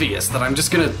obvious that I'm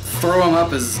just gonna throw him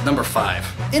up as number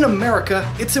 5. In America,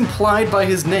 it's implied by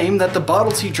his name that the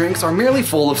bottles he drinks are merely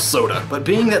full of soda, but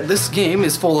being that this game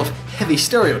is full of heavy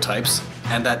stereotypes,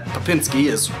 and that Popinski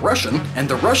is Russian, and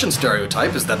the Russian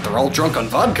stereotype is that they're all drunk on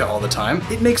vodka all the time,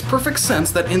 it makes perfect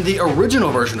sense that in the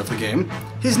original version of the game,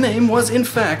 his name was in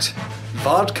fact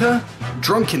Vodka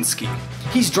Drunkinski.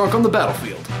 He's drunk on the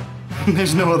battlefield.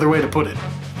 There's no other way to put it.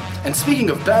 And speaking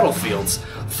of battlefields,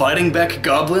 fighting back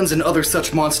goblins and other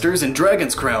such monsters in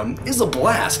Dragon's Crown is a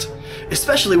blast,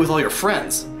 especially with all your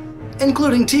friends,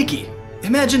 including Tiki.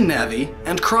 Imagine Navi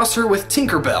and cross her with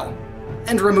Tinkerbell,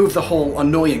 and remove the whole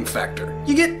annoying factor.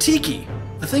 You get Tiki.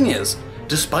 The thing is,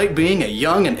 despite being a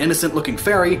young and innocent looking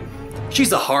fairy,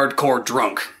 she's a hardcore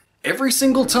drunk. Every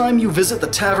single time you visit the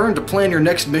tavern to plan your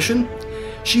next mission,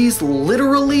 she's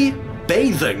literally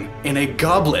bathing in a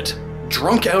goblet,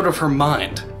 drunk out of her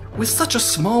mind. With such a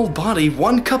small body,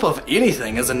 1 cup of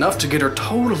anything is enough to get her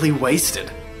totally wasted.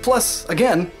 Plus,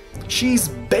 again, she's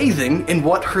bathing in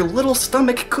what her little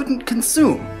stomach couldn't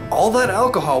consume. All that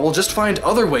alcohol will just find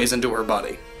other ways into her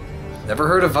body. Never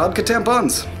heard of vodka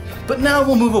tampons? But now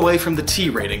we'll move away from the T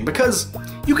rating, because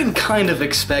you can kind of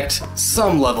expect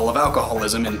some level of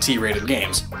alcoholism in T-rated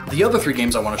games. The other 3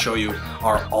 games I want to show you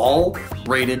are all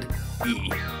rated E.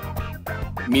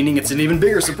 Meaning it's an even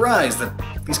bigger surprise that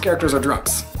these characters are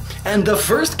drunks. And the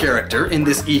first character in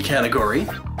this E category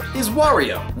is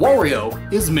Wario.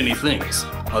 Wario is many things.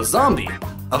 A zombie,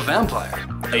 a vampire,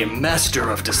 a master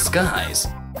of disguise,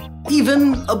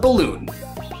 even a balloon.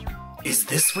 Is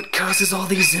this what causes all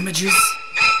these images?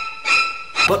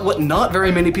 But what not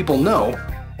very many people know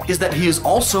is that he is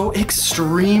also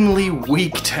extremely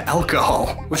weak to alcohol,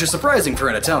 which is surprising for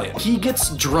an Italian. He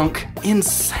gets drunk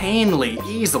insanely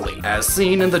easily, as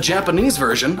seen in the Japanese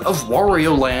version of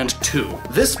Wario Land 2.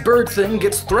 This bird thing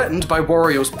gets threatened by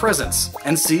Wario's presence,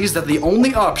 and sees that the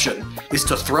only option is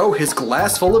to throw his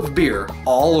glass full of beer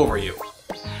all over you.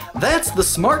 That's the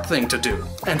smart thing to do,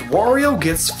 and Wario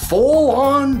gets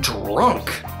full-on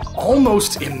drunk,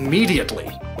 almost immediately,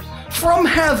 from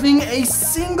having a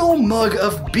single mug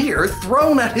of beer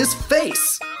thrown at his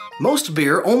face. Most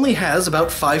beer only has about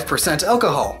 5%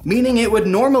 alcohol, meaning it would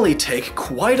normally take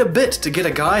quite a bit to get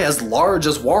a guy as large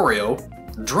as Wario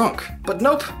drunk. But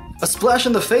nope, a splash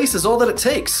in the face is all that it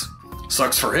takes.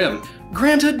 Sucks for him.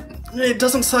 Granted, it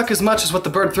doesn't suck as much as what the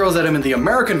bird throws at him in the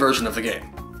American version of the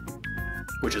game,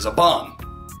 which is a bomb.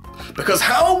 Because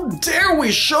how dare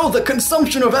we show the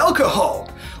consumption of alcohol?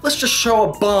 Let's just show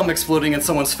a bomb exploding in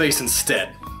someone's face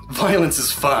instead. Violence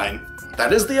is fine.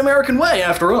 That is the American way,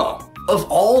 after all. Of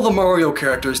all the Mario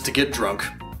characters to get drunk,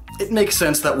 it makes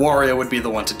sense that Wario would be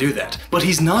the one to do that. But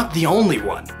he's not the only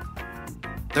one.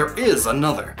 There is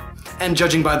another. And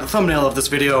judging by the thumbnail of this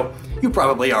video, you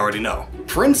probably already know.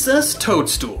 Princess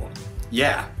Toadstool.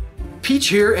 Yeah. Peach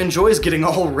here enjoys getting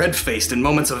all red-faced in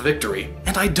moments of victory.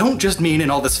 And I don't just mean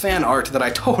in all this fan art that I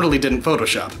totally didn't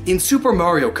Photoshop. In Super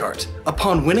Mario Kart,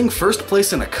 upon winning first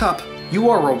place in a cup, you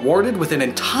are rewarded with an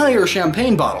entire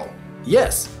champagne bottle.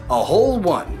 Yes, a whole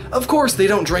one. Of course, they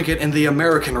don't drink it in the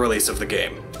American release of the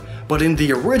game. But in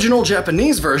the original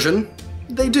Japanese version,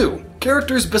 they do.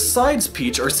 Characters besides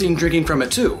Peach are seen drinking from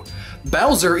it too.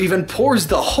 Bowser even pours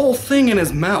the whole thing in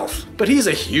his mouth. But he's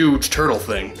a huge turtle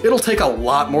thing. It'll take a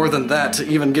lot more than that to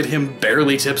even get him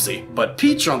barely tipsy. But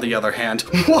Peach, on the other hand,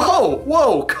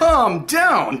 whoa, calm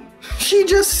down! She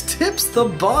just tips the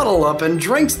bottle up and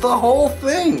drinks the whole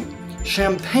thing.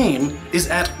 Champagne is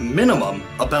at minimum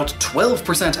about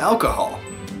 12% alcohol.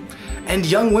 And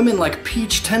young women like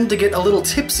Peach tend to get a little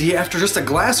tipsy after just a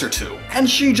glass or two. And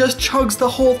she just chugs the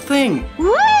whole thing.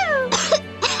 Woo!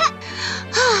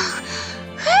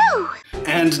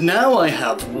 And now I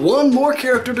have one more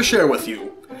character to share with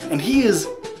you, and he is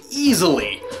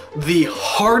easily the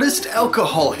hardest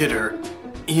alcohol hitter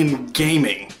in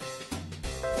gaming.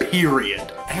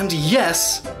 Period. And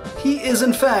yes, he is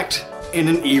in fact in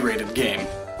an E-rated game.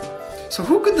 So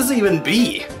who could this even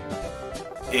be?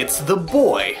 It's the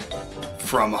boy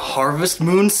from Harvest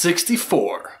Moon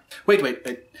 64. Wait.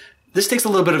 This takes a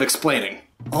little bit of explaining.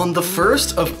 On the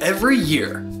first of every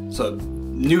year, so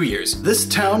New Year's, this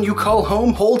town you call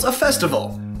home holds a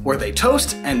festival where they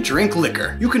toast and drink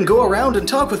liquor. You can go around and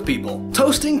talk with people,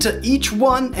 toasting to each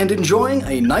one and enjoying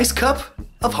a nice cup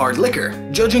of hard liquor.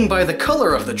 Judging by the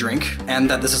color of the drink, and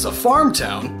that this is a farm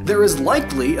town, there is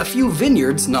likely a few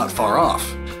vineyards not far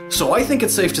off. So I think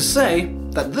it's safe to say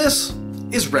that this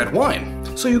is red wine.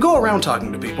 So you go around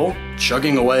talking to people,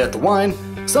 chugging away at the wine.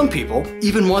 Some people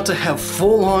even want to have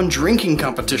full-on drinking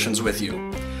competitions with you,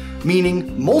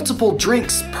 meaning multiple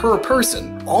drinks per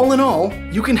person. All in all,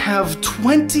 you can have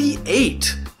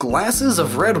 28 glasses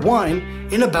of red wine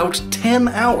in about 10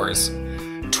 hours.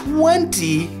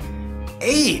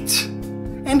 28!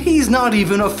 And he's not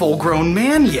even a full-grown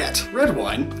man yet. Red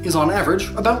wine is on average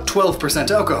about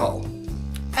 12% alcohol.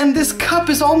 And this cup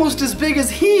is almost as big as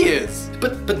he is!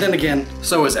 But then again,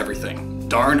 so is everything.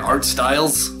 Darn art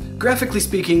styles. Graphically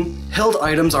speaking, held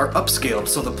items are upscaled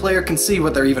so the player can see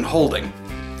what they're even holding.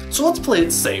 So let's play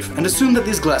it safe and assume that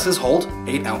these glasses hold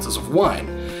 8 ounces of wine.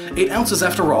 8 ounces,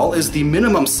 after all, is the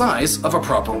minimum size of a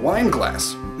proper wine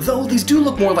glass. Though these do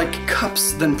look more like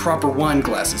cups than proper wine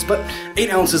glasses, but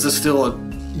 8 ounces is still a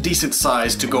decent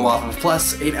size to go off of.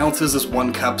 Plus, 8 ounces is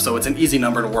 1 cup, so it's an easy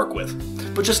number to work with.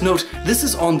 But just note, this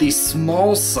is on the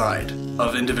small side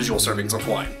of individual servings of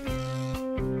wine.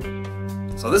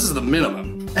 So this is the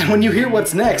minimum. And when you hear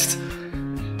what's next,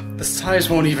 the size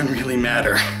won't even really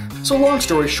matter. So long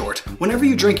story short, whenever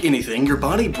you drink anything, your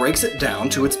body breaks it down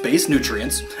to its base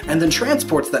nutrients and then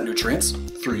transports that nutrients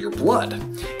through your blood.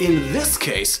 In this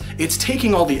case, it's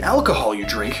taking all the alcohol you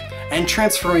drink and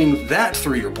transferring that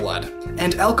through your blood.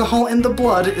 And alcohol in the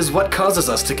blood is what causes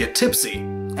us to get tipsy.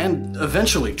 and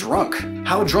eventually drunk.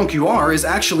 How drunk you are is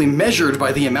actually measured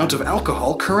by the amount of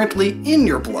alcohol currently in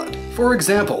your blood. For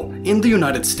example, in the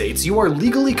United States, you are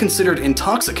legally considered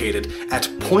intoxicated at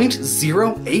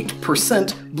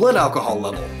 0.08% blood alcohol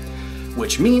level,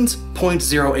 which means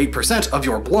 0.08% of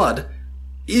your blood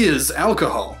is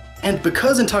alcohol. And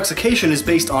because intoxication is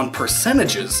based on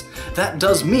percentages, that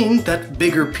does mean that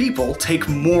bigger people take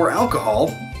more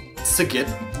alcohol to get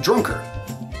drunker,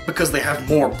 because they have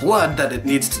more blood that it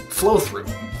needs to flow through.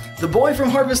 The boy from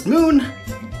Harvest Moon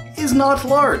is not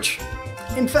large.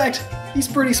 In fact, he's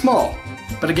pretty small.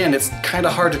 But again, it's kinda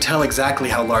hard to tell exactly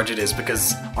how large it is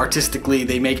because artistically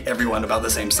they make everyone about the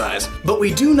same size. But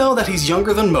we do know that he's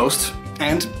younger than most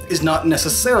and is not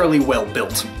necessarily well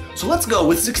built. So let's go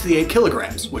with 68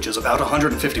 kilograms, which is about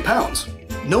 150 pounds.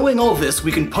 Knowing all this,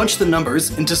 we can punch the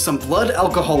numbers into some blood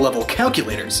alcohol level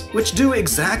calculators, which do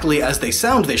exactly as they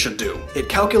sound they should do. It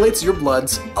calculates your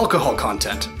blood's alcohol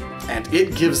content, and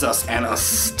it gives us an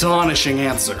astonishing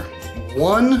answer.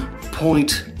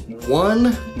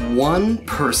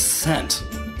 1.11%.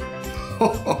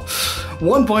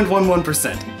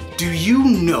 1.11%. Do you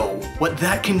know what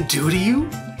that can do to you?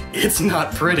 It's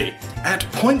not pretty. At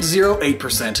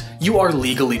 0.08%, you are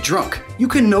legally drunk. You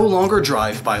can no longer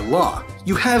drive by law.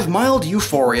 You have mild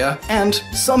euphoria and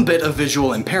some bit of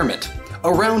visual impairment.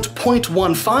 Around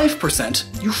 0.15%,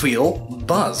 you feel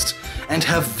buzzed and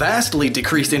have vastly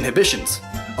decreased inhibitions.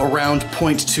 Around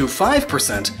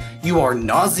 0.25%, you are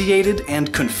nauseated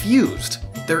and confused.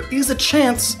 There is a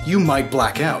chance you might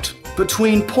black out.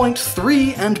 Between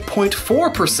 0.3 and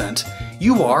 0.4%,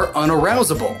 you are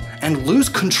unarousable and lose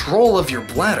control of your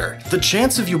bladder. The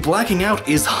chance of you blacking out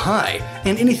is high,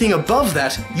 and anything above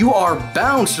that, you are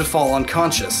bound to fall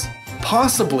unconscious,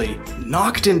 possibly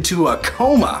knocked into a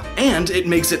coma, and it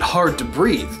makes it hard to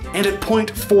breathe. And at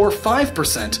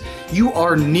 0.45%, you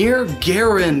are near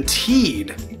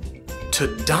guaranteed to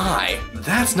die.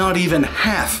 That's not even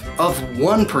half of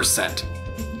 1%.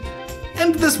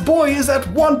 And this boy is at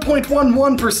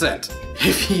 1.11%.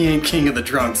 If he ain't king of the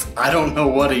drunks, I don't know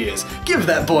what he is. Give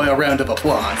that boy a round of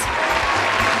applause.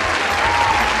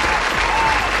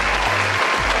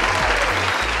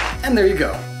 And there you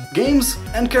go. Games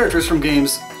and characters from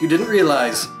games you didn't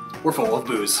realize were full of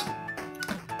booze.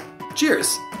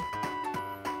 Cheers.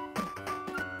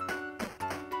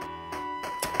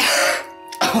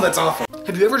 Oh, that's awful.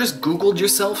 Have you ever just Googled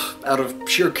yourself out of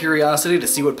sheer curiosity to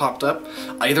see what popped up?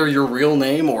 Either your real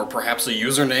name or perhaps a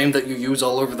username that you use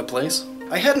all over the place?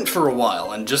 I hadn't for a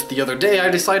while, and just the other day I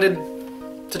decided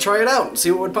to try it out and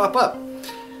see what would pop up.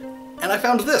 And I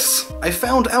found this. I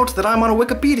found out that I'm on a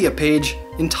Wikipedia page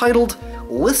entitled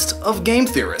List of Game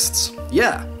Theorists.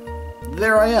 Yeah,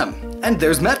 there I am. And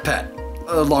there's MatPat,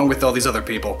 along with all these other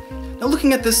people. Now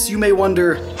looking at this, you may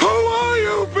wonder, who are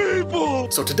you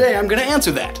people? So today I'm gonna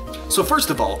answer that. So first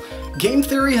of all, game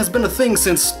theory has been a thing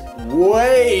since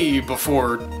way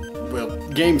before, well,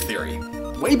 game theory.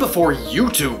 Way before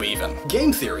YouTube even.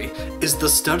 Game theory is the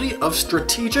study of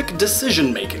strategic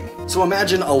decision making. So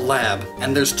imagine a lab,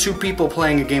 and there's two people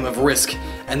playing a game of Risk,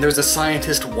 and there's a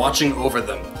scientist watching over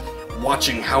them,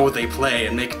 watching how they play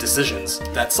and make decisions.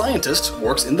 That scientist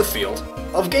works in the field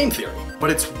of game theory. But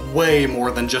it's way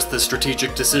more than just the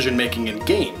strategic decision making in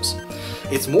games.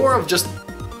 It's more of just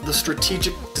the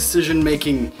strategic decision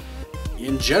making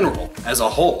in general, as a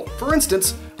whole. For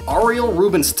instance, Ariel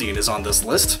Rubinstein is on this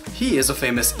list. He is a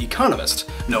famous economist,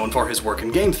 known for his work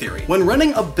in game theory. When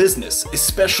running a business,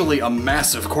 especially a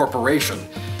massive corporation,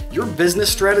 your business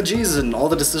strategies and all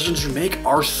the decisions you make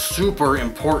are super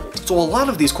important. So a lot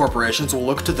of these corporations will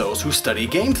look to those who study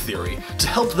game theory to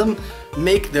help them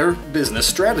make their business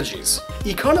strategies.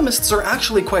 Economists are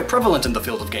actually quite prevalent in the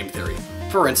field of game theory.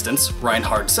 For instance,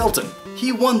 Reinhard Selten.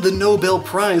 He won the Nobel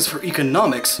Prize for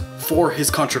Economics for his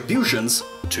contributions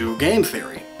to game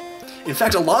theory. In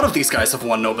fact, a lot of these guys have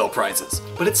won Nobel Prizes,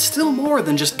 but it's still more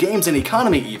than just games and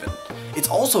economy even. It's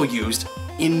also used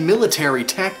in military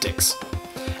tactics,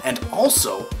 and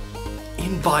also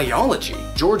in biology.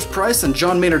 George Price and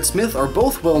John Maynard Smith are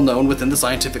both well known within the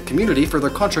scientific community for their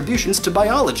contributions to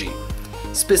biology,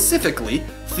 specifically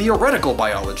theoretical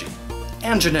biology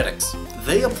and genetics.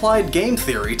 They applied game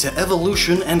theory to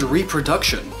evolution and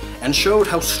reproduction, and showed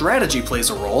how strategy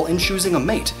plays a role in choosing a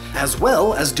mate, as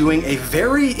well as doing a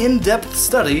very in-depth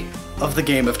study of the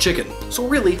game of chicken. So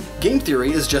really, game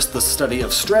theory is just the study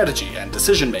of strategy and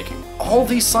decision-making. All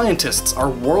these scientists are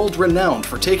world-renowned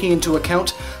for taking into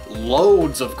account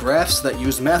loads of graphs that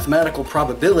use mathematical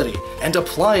probability and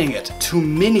applying it to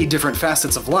many different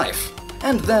facets of life.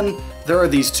 And then there are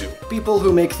these two, people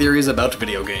who make theories about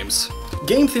video games.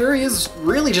 Game theory is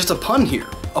really just a pun here,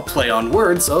 a play on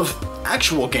words of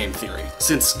actual game theory,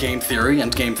 since game theory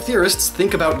and game theorists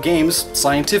think about games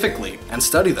scientifically and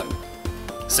study them,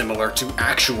 similar to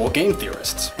actual game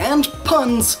theorists. And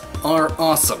puns are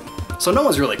awesome, so no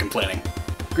one's really complaining.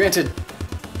 Granted,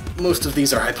 most of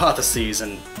these are hypotheses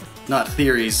and not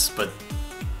theories, but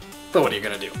what are you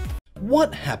gonna do?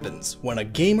 What happens when a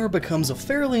gamer becomes a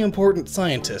fairly important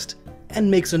scientist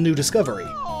and makes a new discovery?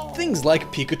 Things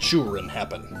like Pikachurin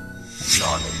happen.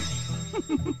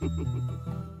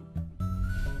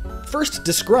 First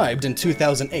described in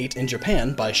 2008 in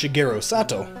Japan by Shigeru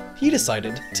Sato, he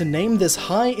decided to name this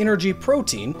high-energy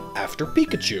protein after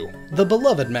Pikachu, the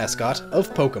beloved mascot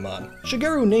of Pokemon.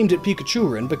 Shigeru named it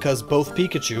Pikachurin because both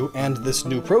Pikachu and this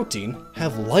new protein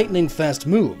have lightning-fast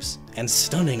moves and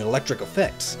stunning electric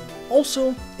effects.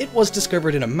 Also, it was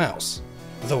discovered in a mouse,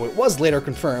 though it was later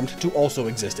confirmed to also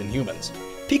exist in humans.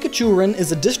 Pikachurin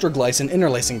is a dystroglycan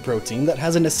interlacing protein that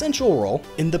has an essential role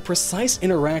in the precise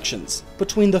interactions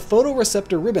between the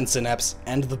photoreceptor ribbon synapse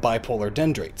and the bipolar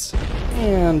dendrites.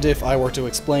 And if I were to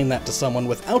explain that to someone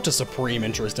without a supreme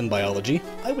interest in biology,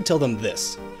 I would tell them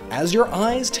this. As your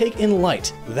eyes take in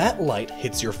light, that light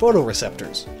hits your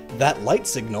photoreceptors. That light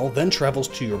signal then travels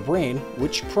to your brain,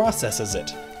 which processes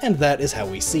it, and that is how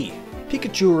we see.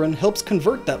 Pikachurin helps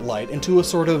convert that light into a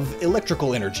sort of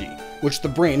electrical energy, which the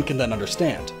brain can then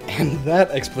understand. And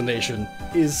that explanation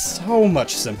is so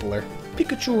much simpler.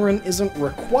 Pikachurin isn't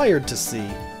required to see,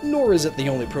 nor is it the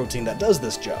only protein that does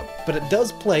this job, but it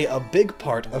does play a big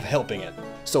part of helping it.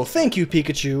 So thank you,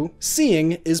 Pikachu,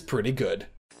 seeing is pretty good.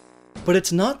 But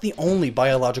it's not the only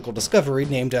biological discovery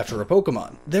named after a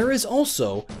Pokemon. There is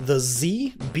also the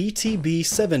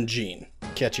ZBTB7 gene.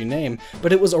 Catchy name,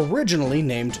 but it was originally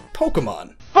named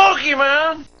Pokemon.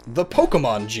 Pokemon! The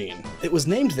Pokemon gene. It was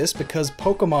named this because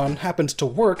Pokemon happened to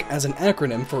work as an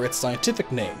acronym for its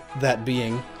scientific name, that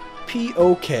being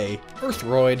POK,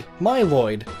 Earthroid,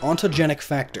 Myeloid, Ontogenic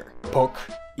Factor.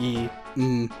 Pok-E-M-On.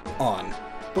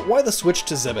 But why the switch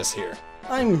to Zebus here?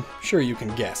 I'm sure you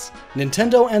can guess.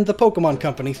 Nintendo and the Pokemon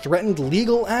Company threatened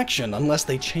legal action unless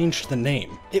they changed the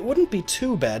name. It wouldn't be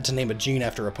too bad to name a gene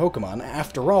after a Pokemon,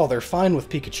 after all they're fine with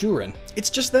Pikachurin. It's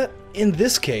just that, in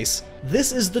this case,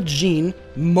 this is the gene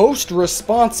most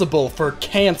responsible for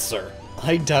cancer.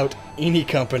 I doubt any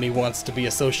company wants to be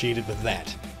associated with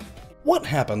that. What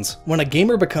happens when a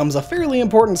gamer becomes a fairly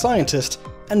important scientist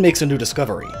and makes a new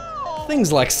discovery?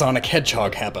 Things like Sonic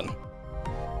Hedgehog happen.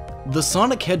 The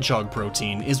Sonic Hedgehog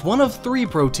protein is one of 3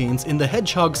 proteins in the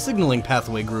Hedgehog signaling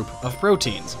pathway group of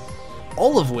proteins,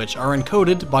 all of which are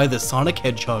encoded by the Sonic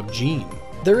Hedgehog gene.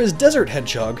 There is Desert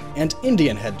Hedgehog and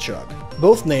Indian Hedgehog,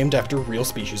 both named after real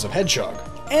species of hedgehog.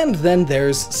 And then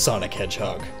there's Sonic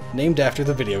Hedgehog, named after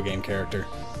the video game character.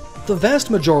 The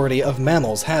vast majority of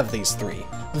mammals have these 3,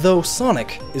 though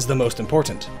Sonic is the most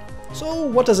important. So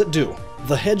what does it do?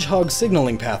 The hedgehog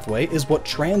signaling pathway is what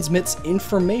transmits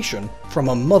information from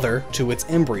a mother to its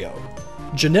embryo.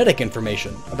 Genetic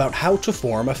information about how to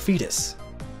form a fetus.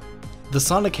 The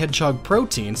Sonic Hedgehog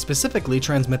protein specifically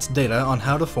transmits data on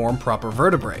how to form proper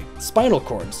vertebrae, spinal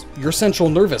cords, your central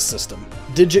nervous system,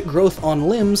 digit growth on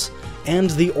limbs,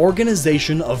 and the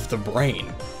organization of the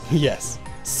brain. Yes,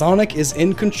 Sonic is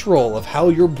in control of how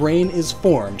your brain is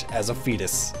formed as a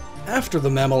fetus. After the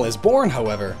mammal is born,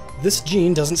 however, this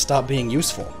gene doesn't stop being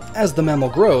useful. As the mammal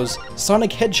grows,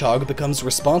 Sonic Hedgehog becomes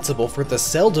responsible for the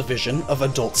cell division of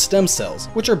adult stem cells,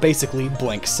 which are basically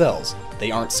blank cells.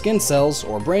 They aren't skin cells,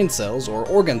 or brain cells, or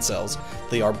organ cells,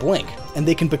 they are blank, and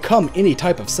they can become any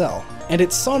type of cell. And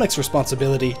it's Sonic's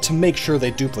responsibility to make sure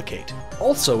they duplicate.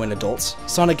 Also in adults,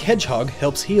 Sonic Hedgehog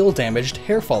helps heal damaged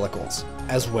hair follicles,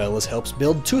 as well as helps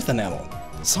build tooth enamel.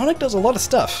 Sonic does a lot of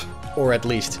stuff, or at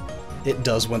least, it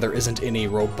does when there isn't any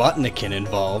Robotnikin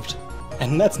involved.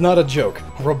 And that's not a joke.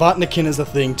 Robotnikin is a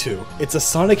thing too. It's a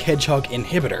Sonic Hedgehog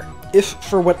inhibitor. If,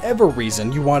 for whatever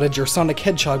reason, you wanted your Sonic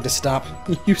Hedgehog to stop,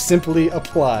 you simply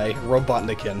apply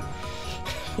Robotnikin.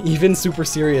 Even super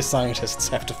serious scientists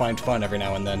have to find fun every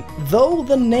now and then. Though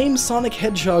the name Sonic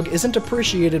Hedgehog isn't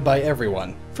appreciated by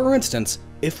everyone. For instance,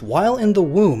 if while in the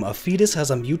womb a fetus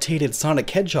has a mutated Sonic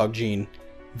Hedgehog gene,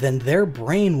 then their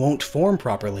brain won't form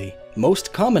properly.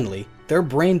 Most commonly, their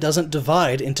brain doesn't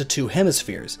divide into 2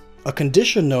 hemispheres, a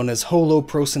condition known as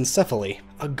holoprosencephaly.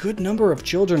 A good number of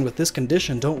children with this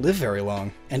condition don't live very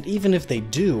long, and even if they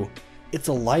do, it's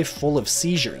a life full of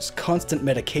seizures, constant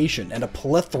medication, and a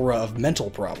plethora of mental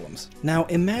problems. Now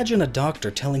imagine a doctor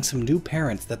telling some new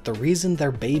parents that the reason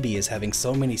their baby is having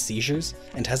so many seizures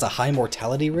and has a high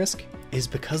mortality risk is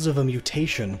because of a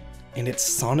mutation in its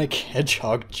Sonic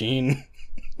Hedgehog gene.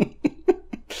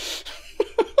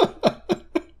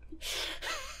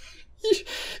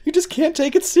 You just can't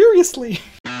take it seriously.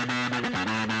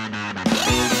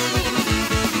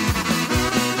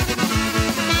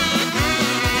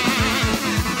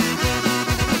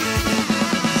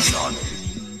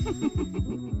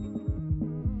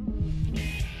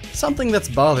 Something that's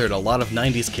bothered a lot of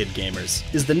 90s kid gamers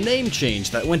is the name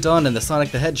change that went on in the Sonic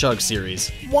the Hedgehog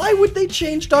series. Why would they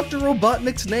change Dr.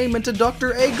 Robotnik's name into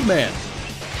Dr. Eggman?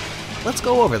 Let's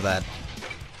go over that.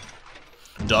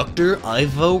 Dr.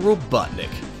 Ivo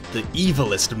Robotnik, the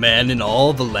evilest man in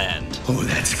all the land. Oh,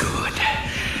 that's good.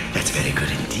 That's very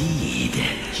good indeed.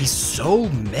 He's so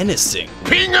menacing.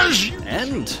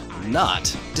 And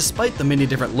not. Despite the many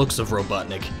different looks of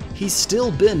Robotnik, he's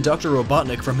still been Dr.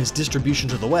 Robotnik from his distribution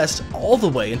to the West all the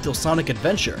way until Sonic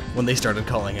Adventure, when they started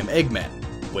calling him Eggman.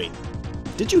 Wait,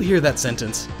 did you hear that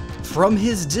sentence? From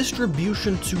his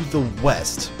distribution to the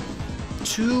West.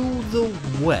 To the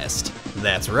West.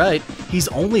 That's right, he's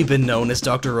only been known as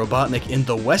Dr. Robotnik in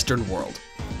the Western world,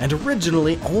 and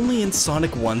originally only in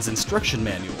Sonic 1's instruction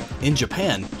manual. In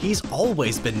Japan, he's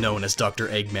always been known as Dr.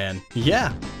 Eggman.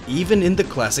 Yeah, even in the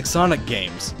classic Sonic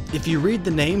games. If you read the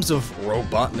names of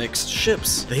Robotnik's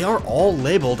ships, they are all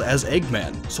labeled as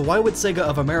Eggman, so why would Sega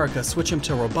of America switch him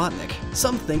to Robotnik?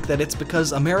 Some think that it's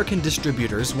because American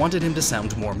distributors wanted him to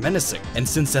sound more menacing, and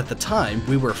since at the time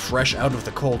we were fresh out of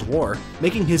the Cold War,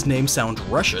 making his name sound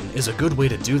Russian is a good way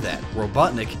to do that.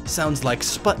 Robotnik sounds like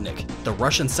Sputnik, the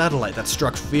Russian satellite that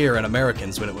struck fear in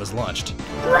Americans when it was launched.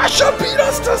 Russia beat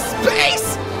us to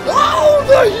space! Oh,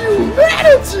 the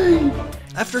humanity!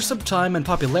 After some time and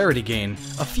popularity gain,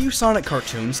 a few Sonic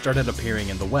cartoons started appearing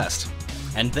in the West,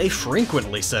 and they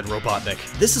frequently said Robotnik.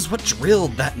 This is what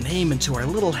drilled that name into our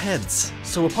little heads.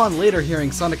 So upon later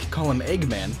hearing Sonic call him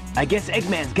Eggman, I guess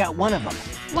Eggman's got one of them.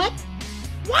 What?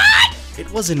 What?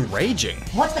 It was enraging.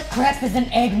 What the crap is an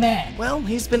Eggman? Well,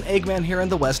 he's been Eggman here in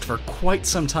the West for quite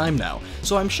some time now,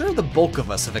 so I'm sure the bulk of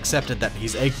us have accepted that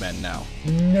he's Eggman now.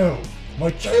 No,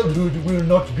 my childhood will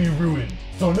not be ruined.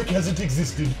 Sonic hasn't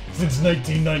existed since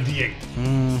 1998.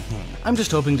 I'm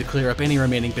just hoping to clear up any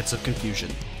remaining bits of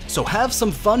confusion. So have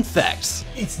some fun facts.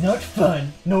 It's not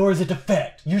fun, nor is it a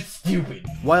fact. You're stupid.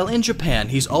 While in Japan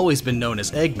he's always been known as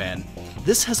Eggman,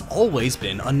 this has always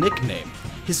been a nickname.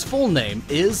 His full name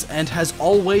is and has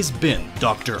always been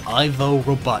Dr. Ivo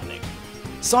Robotnik.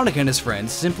 Sonic and his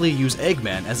friends simply use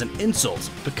Eggman as an insult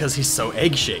because he's so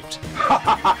egg-shaped.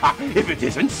 If it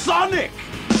isn't Sonic!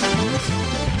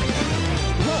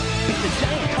 Look, it's a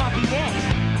giant coffee egg.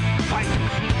 I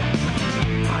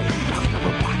am Dr.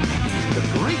 Robotnik, the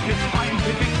greatest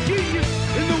scientific genius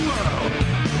in the world!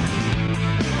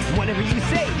 Whatever you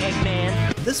say,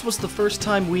 Eggman. This was the first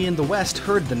time we in the West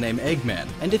heard the name Eggman,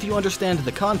 and if you understand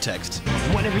the context,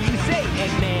 whatever you say,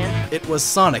 Eggman, it was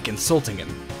Sonic insulting him.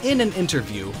 In an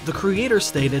interview, the creator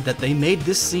stated that they made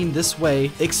this scene this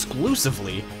way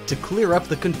exclusively to clear up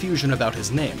the confusion about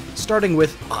his name. Starting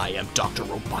with, I am Dr.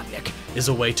 Robotnik, is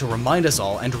a way to remind us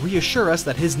all and reassure us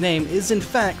that his name is in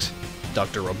fact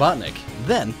Dr. Robotnik.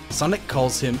 Then, Sonic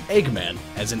calls him Eggman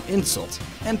as an insult,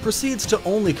 and proceeds to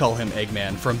only call him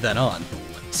Eggman from then on.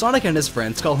 Sonic and his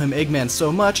friends call him Eggman so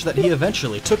much that he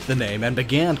eventually took the name and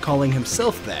began calling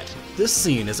himself that. This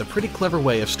scene is a pretty clever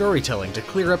way of storytelling to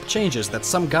clear up changes that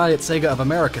some guy at Sega of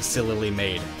America sillily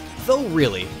made. Though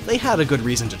really, they had a good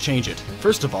reason to change it.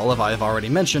 First of all, as I have already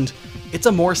mentioned, it's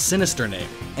a more sinister name,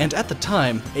 and at the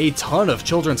time, a ton of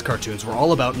children's cartoons were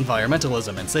all about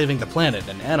environmentalism and saving the planet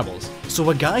and animals. So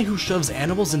a guy who shoves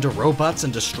animals into robots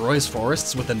and destroys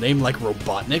forests with a name like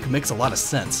Robotnik makes a lot of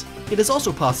sense. It is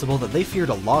also possible that they feared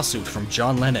a lawsuit from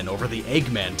John Lennon over the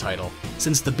Eggman title,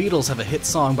 since the Beatles have a hit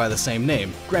song by the same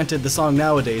name. Granted, the song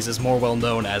nowadays is more well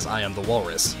known as I Am the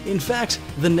Walrus. In fact,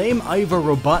 the name Ivo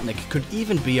Robotnik could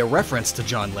even be a reference to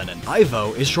John Lennon.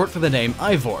 Ivo is short for the name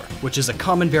Ivor, which is a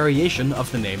common variation of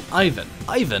the name Ivan.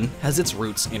 Ivan has its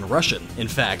roots in Russian. In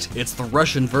fact, it's the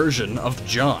Russian version of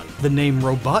John. The name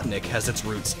Robotnik has its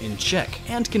roots in Czech,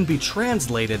 and can be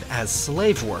translated as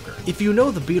slave worker. If you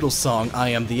know the Beatles song I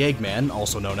Am the Eggman,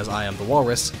 also known as I Am the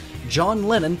Walrus, John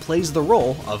Lennon plays the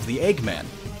role of the Eggman.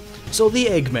 So the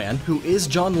Eggman, who is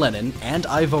John Lennon and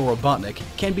Ivo Robotnik,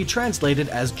 can be translated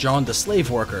as John the Slave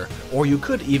Worker, or you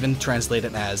could even translate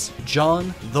it as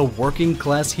John the Working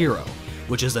Class Hero,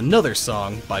 which is another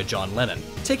song by John Lennon.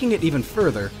 Taking it even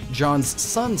further, John's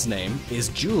son's name is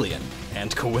Julian,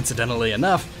 and coincidentally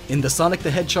enough, in the Sonic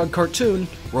the Hedgehog cartoon,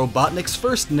 Robotnik's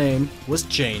first name was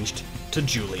changed to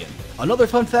Julian. Another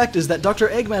fun fact is that Dr.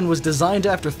 Eggman was designed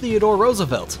after Theodore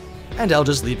Roosevelt, and I'll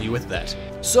just leave you with that.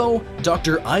 So,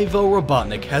 Dr. Ivo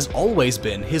Robotnik has always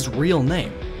been his real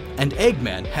name, and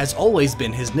Eggman has always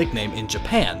been his nickname in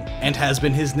Japan, and has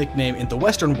been his nickname in the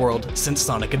Western world since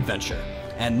Sonic Adventure.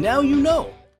 And now you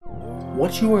know!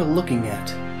 What you are looking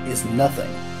at is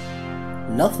nothing.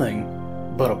 Nothing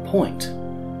but a point.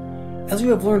 As you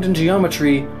have learned in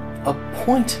geometry, a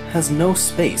point has no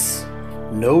space,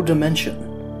 no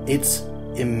dimension. It's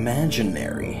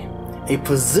imaginary, a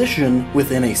position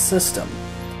within a system.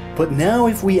 But now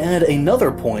if we add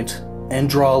another point and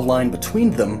draw a line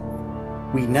between them,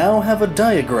 we now have a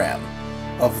diagram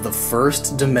of the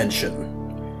first dimension.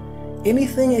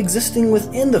 Anything existing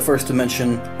within the first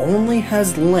dimension only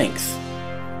has length,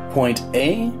 point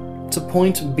A to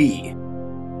point B.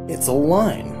 It's a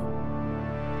line.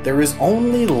 There is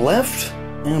only left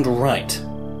and right.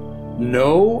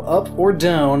 No up or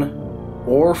down,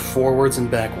 or forwards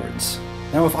and backwards.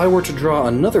 Now if I were to draw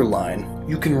another line,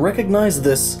 you can recognize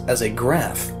this as a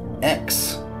graph,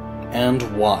 X and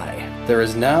Y. There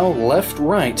is now left,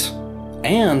 right,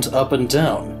 and up and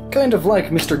down, kind of like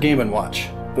Mr. Game & Watch.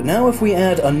 But now if we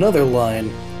add another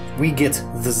line, we get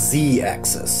the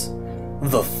Z-axis,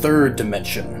 the third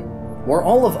dimension, where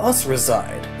all of us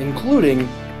reside, including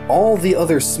all the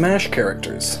other Smash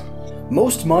characters.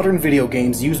 Most modern video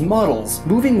games use models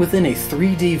moving within a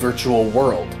 3D virtual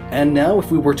world, and now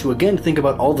if we were to again think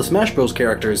about all the Smash Bros.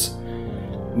 Characters,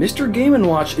 Mr. Game &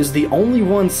 Watch is the only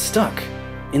one stuck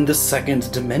in the second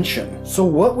dimension. So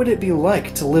what would it be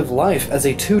like to live life as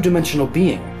a two-dimensional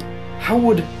being? How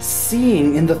would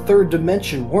seeing in the third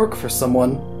dimension work for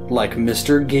someone like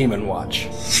Mr. Game & Watch?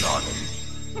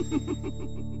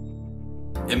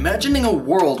 Imagining a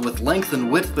world with length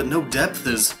and width but no depth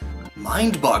is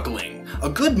mind-boggling, a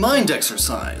good mind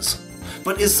exercise.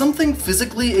 But is something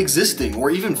physically existing or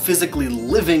even physically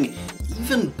living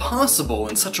even possible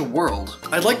in such a world?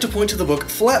 I'd like to point to the book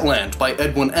Flatland by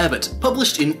Edwin Abbott,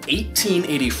 published in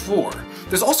 1884.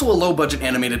 There's also a low-budget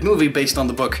animated movie based on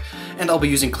the book, and I'll be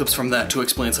using clips from that to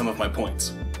explain some of my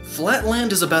points.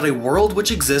 Flatland is about a world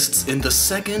which exists in the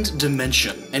second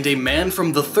dimension, and a man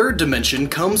from the third dimension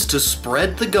comes to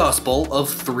spread the gospel of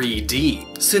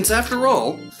 3D. Since after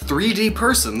all, 3D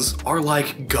persons are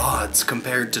like gods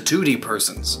compared to 2D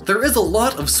persons. There is a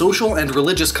lot of social and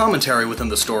religious commentary within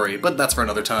the story, but that's for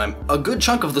another time. A good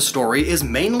chunk of the story is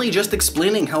mainly just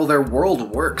explaining how their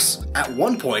world works. At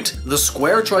one point, the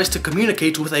square tries to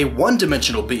communicate with a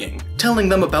one-dimensional being, telling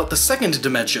them about the second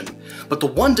dimension, but the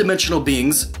one-dimensional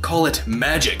beings call it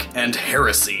magic and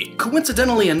heresy.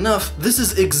 Coincidentally enough, this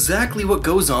is exactly what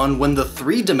goes on when the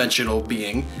three-dimensional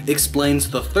being explains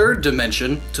the third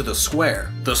dimension to the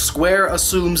square. The square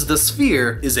assumes the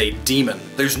sphere is a demon.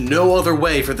 There's no other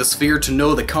way for the sphere to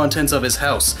know the contents of his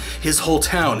house, his whole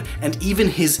town, and even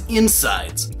his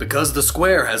insides, because the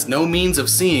square has no means of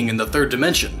seeing in the third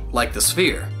dimension, like the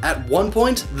sphere. At one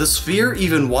point, the sphere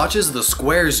even watches the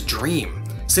square's dream,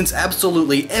 since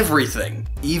absolutely everything,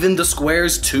 even the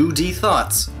square's 2D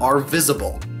thoughts, are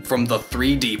visible from the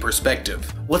 3D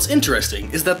perspective. What's interesting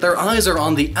is that their eyes are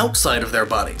on the outside of their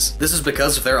bodies. This is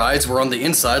because if their eyes were on the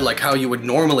inside, like how you would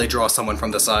normally draw someone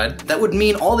from the side, that would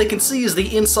mean all they can see is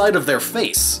the inside of their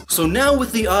face. So now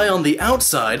with the eye on the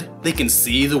outside, they can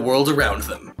see the world around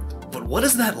them. But what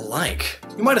is that like?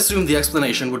 You might assume the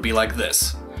explanation would be like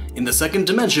this. In the second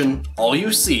dimension, all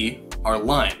you see are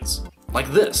lines,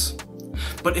 like this.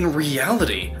 But in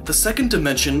reality, the second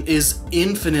dimension is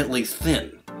infinitely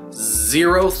thin.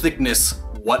 Zero thickness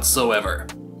whatsoever.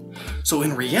 So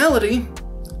in reality,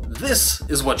 this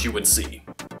is what you would see.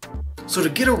 So to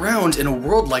get around in a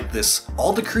world like this,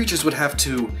 all the creatures would have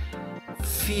to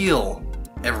feel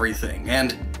everything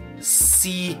and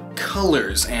see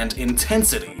colors and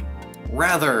intensity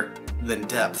rather than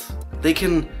depth. They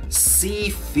can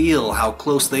feel how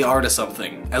close they are to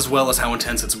something, as well as how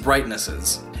intense its brightness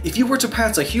is. If you were to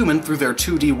pass a human through their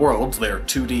 2D world, their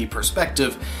 2D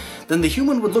perspective, then the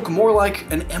human would look more like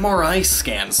an MRI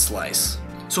scan slice.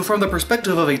 So from the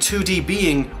perspective of a 2D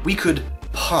being, we could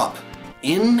pop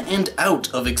in and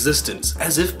out of existence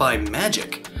as if by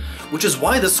magic, which is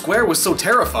why the square was so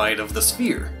terrified of the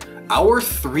sphere. Our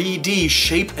 3D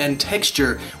shape and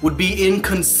texture would be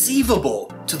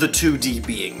inconceivable to the 2D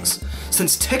beings,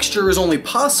 since texture is only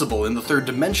possible in the third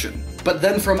dimension. But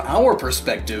then from our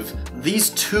perspective,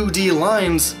 these 2D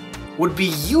lines would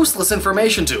be useless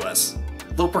information to us.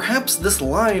 Though perhaps this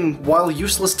line, while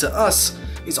useless to us,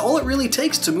 is all it really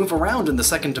takes to move around in the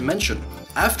second dimension.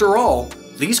 After all,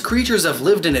 these creatures have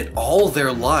lived in it all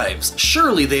their lives.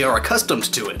 Surely they are accustomed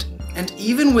to it. And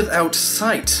even without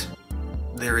sight,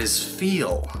 there is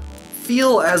feel.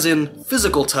 Feel as in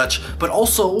physical touch, but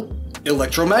also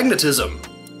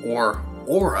electromagnetism, or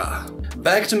aura.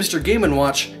 Back to Mr. Game &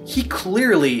 Watch, he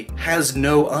clearly has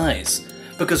no eyes,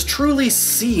 because truly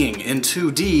seeing in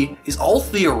 2D is all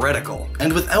theoretical,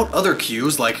 and without other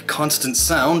cues like constant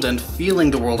sound and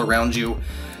feeling the world around you,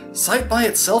 sight by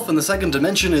itself in the second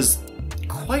dimension is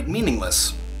quite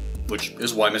meaningless, which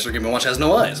is why Mr. Game & Watch has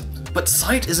no eyes. But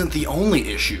sight isn't the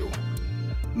only issue.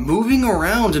 moving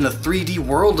around in a 3D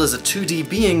world as a 2D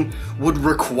being would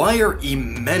require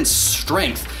immense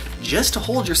strength just to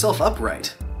hold yourself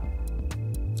upright.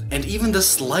 And even the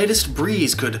slightest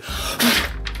breeze could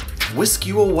whisk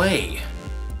you away.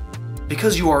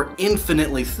 Because you are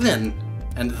infinitely thin,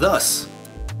 and thus,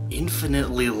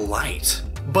 infinitely light.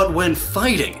 But when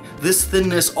fighting, this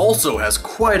thinness also has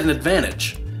quite an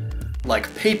advantage.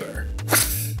 Like paper.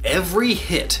 Every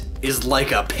hit is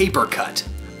like a paper cut,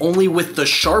 only with the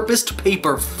sharpest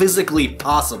paper physically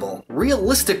possible.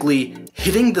 Realistically,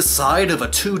 hitting the side of a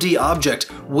 2D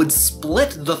object would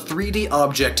split the 3D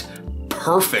object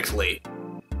perfectly.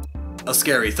 A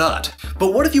scary thought.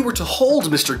 But what if you were to hold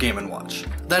Mr. Game & Watch?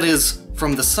 That is,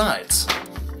 from the sides.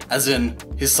 As in,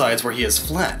 his sides where he is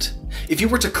flat. If you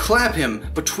were to clap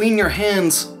him between your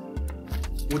hands,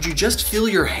 would you just feel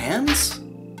your hands?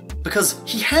 Because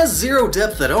he has zero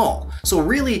depth at all, so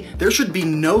really, there should be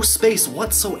no space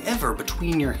whatsoever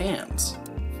between your hands.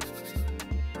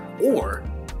 Or,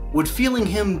 would feeling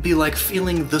him be like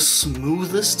feeling the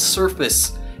smoothest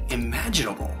surface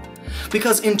imaginable?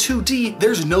 Because in 2D,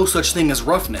 there's no such thing as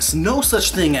roughness, no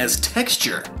such thing as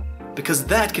texture, because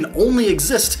that can only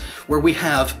exist where we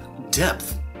have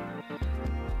depth.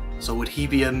 So would he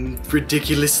be a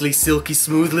ridiculously silky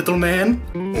smooth little man?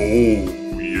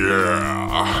 Oh,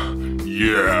 yeah.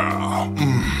 Yeah.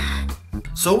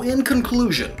 So in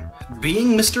conclusion,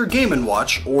 being Mr. Game &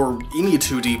 Watch, or any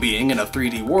 2D being in a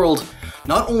 3D world,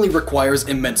 not only requires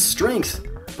immense strength,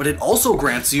 but it also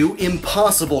grants you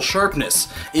impossible sharpness,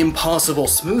 impossible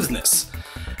smoothness,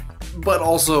 but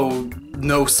also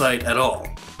no sight at all.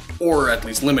 Or at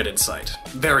least limited sight.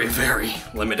 Very, very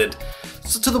limited.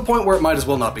 So to the point where it might as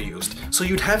well not be used. So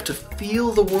you'd have to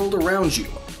feel the world around you,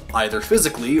 either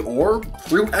physically or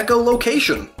through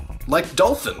echolocation, like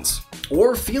dolphins.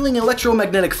 Or feeling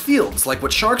electromagnetic fields, like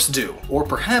what sharks do. Or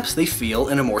perhaps they feel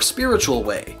in a more spiritual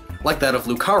way, like that of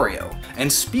Lucario.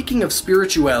 And speaking of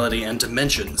spirituality and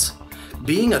dimensions,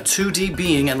 being a 2D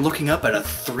being and looking up at a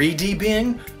 3D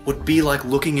being would be like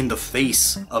looking in the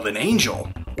face of an angel,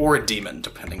 or a demon,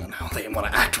 depending on how they want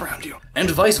to act around you.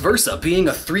 And vice versa, being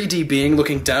a 3D being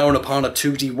looking down upon a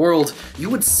 2D world, you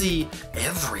would see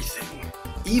everything,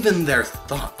 even their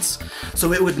thoughts.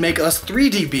 So it would make us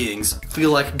 3D beings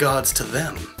feel like gods to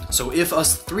them. So if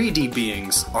us 3D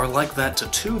beings are like that to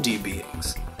 2D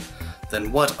beings,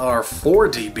 then what are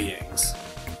 4D beings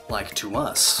like to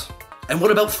us? And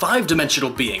what about 5-dimensional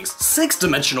beings?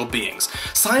 6-dimensional beings?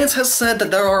 Science has said that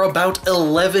there are about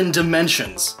 11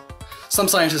 dimensions. Some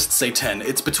scientists say 10.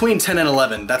 It's between 10 and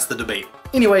 11, that's the debate.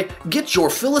 Anyway, get your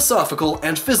philosophical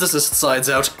and physicist sides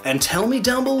out and tell me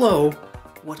down below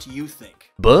what you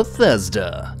think.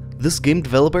 Bethesda. This game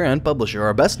developer and publisher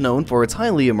are best known for its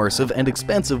highly immersive and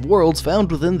expansive worlds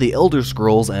found within the Elder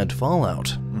Scrolls and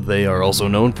Fallout. They are also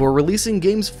known for releasing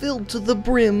games filled to the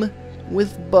brim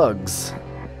with bugs.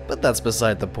 But that's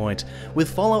beside the point.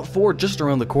 With Fallout 4 just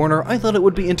around the corner, I thought it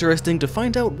would be interesting to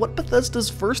find out what Bethesda's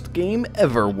first game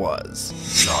ever was.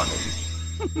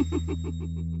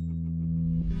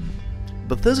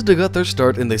 Bethesda got their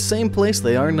start in the same place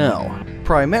they are now,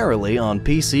 primarily on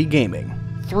PC gaming.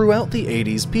 Throughout the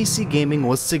 80s, PC gaming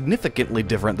was significantly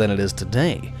different than it is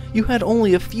today. You had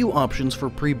only a few options for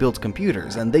pre-built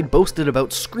computers, and they boasted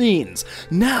about screens,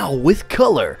 now with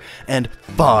color, and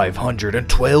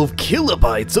 512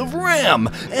 kilobytes of RAM,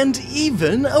 and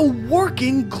even a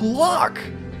working clock!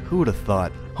 Who would have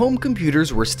thought? Home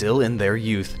computers were still in their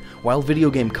youth, while video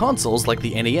game consoles like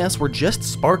the NES were just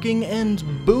sparking and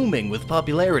booming with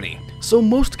popularity. So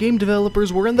most game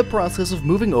developers were in the process of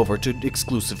moving over to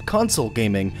exclusive console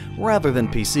gaming rather than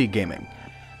PC gaming.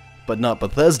 But not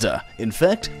Bethesda. In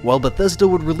fact, while Bethesda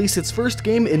would release its first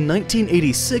game in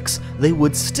 1986, they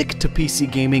would stick to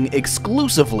PC gaming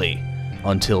exclusively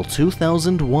until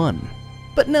 2001.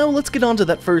 But now let's get on to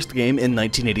that first game in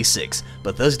 1986.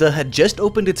 Bethesda had just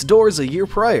opened its doors a year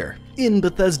prior, in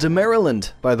Bethesda,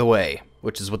 Maryland, by the way,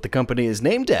 which is what the company is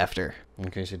named after,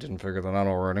 in case you didn't figure that out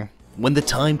already. When the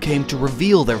time came to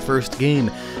reveal their first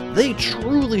game, they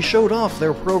truly showed off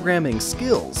their programming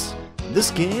skills.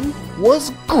 This game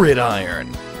was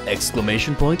Gridiron!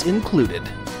 Exclamation point included.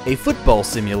 A football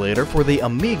simulator for the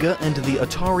Amiga and the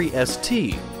Atari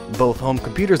ST, both home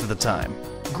computers at the time.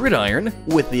 Gridiron,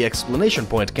 with the exclamation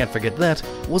point, can't forget that,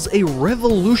 was a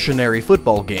revolutionary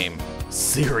football game.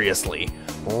 Seriously,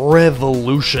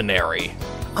 revolutionary.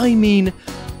 I mean,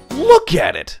 look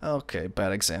at it! Okay,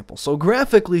 bad example. So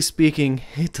graphically speaking,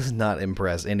 it does not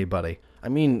impress anybody. I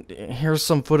mean, here's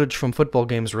some footage from football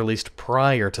games released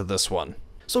prior to this one.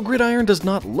 So Gridiron does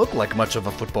not look like much of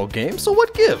a football game, so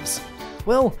what gives?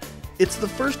 Well, it's the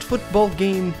first football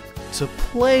game to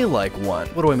play like one.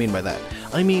 What do I mean by that?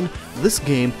 I mean, this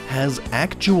game has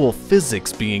actual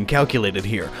physics being calculated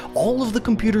here. All of the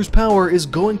computer's power is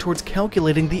going towards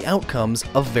calculating the outcomes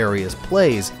of various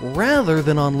plays, rather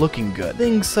than on looking good.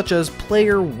 Things such as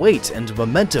player weight and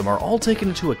momentum are all taken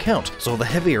into account, so the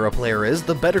heavier a player is,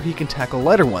 the better he can tackle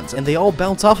lighter ones, and they all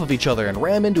bounce off of each other and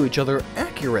ram into each other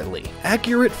accurately.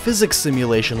 Accurate physics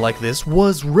simulation like this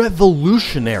was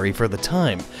revolutionary for the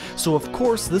time, so of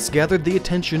course this gathered the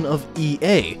attention of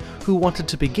EA, who wanted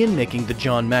to begin making the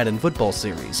John Madden football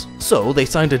series. So they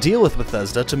signed a deal with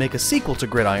Bethesda to make a sequel to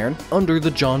Gridiron under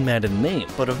the John Madden name.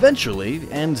 But eventually,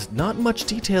 and not much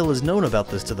detail is known about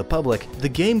this to the public, the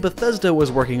game Bethesda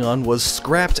was working on was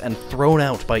scrapped and thrown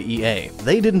out by EA.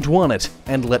 They didn't want it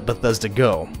and let Bethesda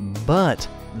go. But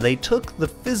they took the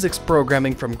physics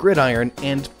programming from Gridiron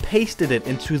and pasted it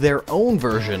into their own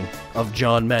version of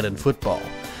John Madden football.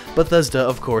 Bethesda,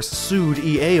 of course, sued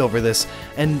EA over this,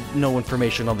 and no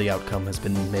information on the outcome has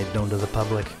been made known to the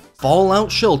public. Fallout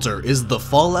Shelter is the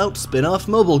Fallout spin-off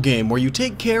mobile game where you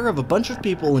take care of a bunch of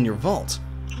people in your vault.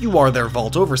 You are their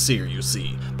vault overseer, you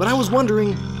see. But I was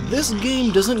wondering, this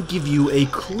game doesn't give you a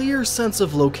clear sense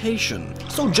of location.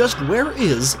 So just where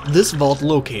is this vault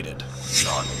located?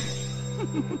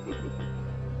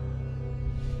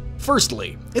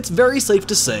 Firstly, it's very safe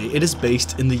to say it is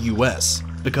based in the US,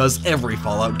 because every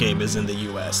Fallout game is in the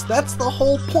US. That's the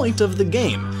whole point of the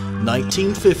game.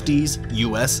 1950s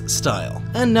US style.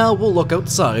 And now we'll look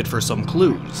outside for some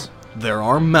clues. There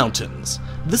are mountains.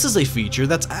 This is a feature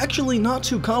that's actually not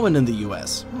too common in the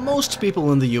US. Most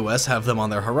people in the US have them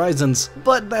on their horizons,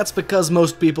 but that's because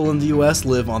most people in the US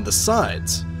live on the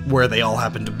sides, where they all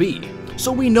happen to be.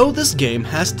 So we know this game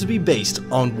has to be based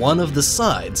on one of the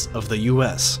sides of the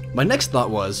US. My next thought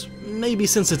was, maybe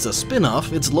since it's a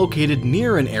spin-off, it's located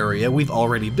near an area we've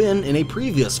already been in a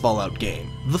previous Fallout game.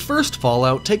 The first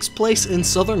Fallout takes place in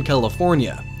Southern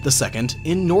California, the second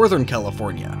in Northern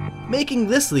California, making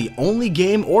this the only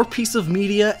game or piece of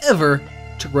media ever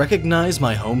to recognize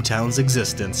my hometown's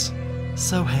existence.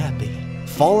 So happy.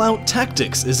 Fallout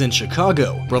Tactics is in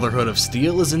Chicago. Brotherhood of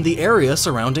Steel is in the area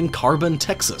surrounding Carbon,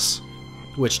 Texas,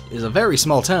 which is a very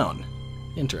small town.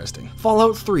 Interesting.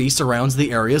 Fallout 3 surrounds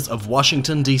the areas of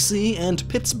Washington, D.C. and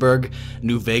Pittsburgh,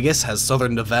 New Vegas has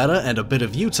southern Nevada and a bit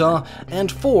of Utah,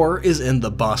 and 4 is in the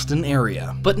Boston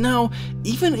area. But now,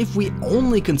 even if we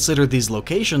only consider these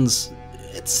locations,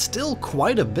 it's still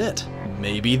quite a bit.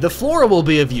 Maybe the floor will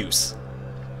be of use.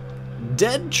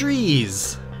 Dead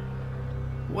trees.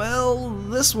 Well,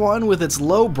 this one with its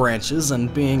low branches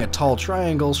and being a tall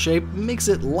triangle shape makes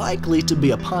it likely to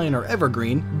be a pine or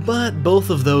evergreen, but both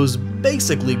of those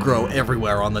basically grow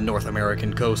everywhere on the North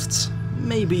American coasts.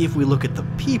 Maybe if we look at the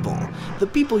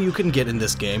people you can get in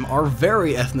this game are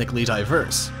very ethnically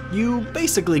diverse. You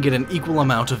basically get an equal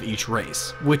amount of each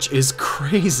race, which is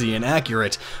crazy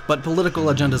inaccurate, but political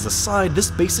agendas aside, this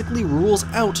basically rules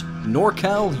out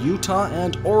NorCal, Utah,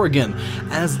 and Oregon,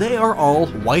 as they are all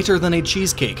whiter than a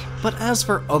cheesecake. But as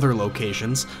for other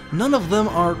locations, none of them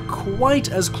are quite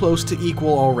as close to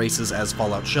equal all races as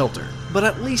Fallout Shelter. But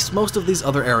at least most of these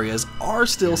other areas are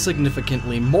still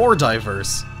significantly more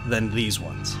diverse than these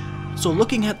ones. So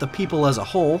looking at the people as a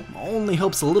whole only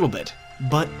helps a little bit.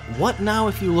 But what now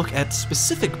if you look at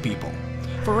specific people?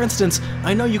 For instance,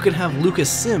 I know you could have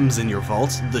Lucas Sims in your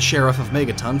vault, the Sheriff of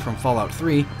Megaton from Fallout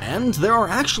 3, and there are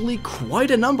actually quite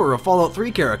a number of Fallout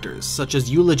 3 characters, such as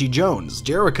Eulogy Jones,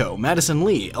 Jericho, Madison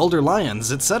Lee, Elder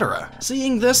Lyons, etc.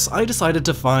 Seeing this, I decided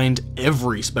to find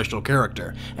every special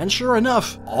character, and sure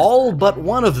enough, all but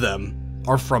one of them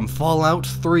are from Fallout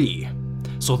 3.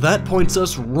 So that points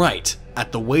us right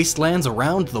at the wastelands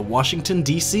around the Washington,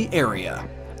 D.C. area.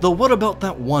 Though what about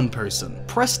that one person?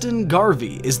 Preston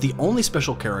Garvey is the only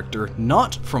special character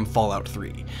not from Fallout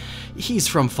 3. He's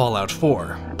from Fallout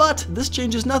 4. But this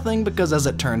changes nothing because, as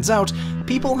it turns out,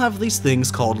 people have these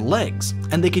things called legs,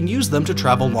 and they can use them to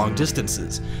travel long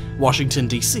distances. Washington,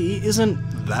 D.C. isn't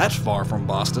that far from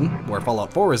Boston, where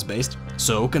Fallout 4 is based,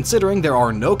 so considering there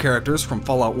are no characters from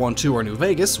Fallout 1, 2, or New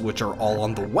Vegas, which are all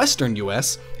on the western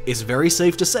US, it's very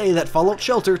safe to say that Fallout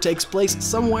Shelter takes place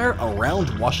somewhere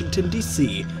around Washington,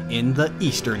 D.C. in the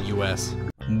eastern US.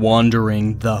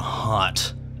 Wandering the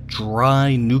hot,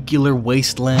 dry nuclear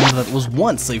wasteland that was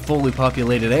once a fully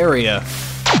populated area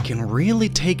can really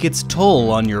take its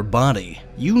toll on your body.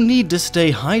 You need to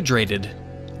stay hydrated,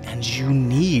 and you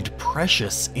need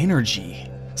precious energy.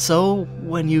 So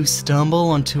when you stumble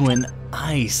onto an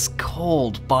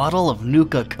ice-cold bottle of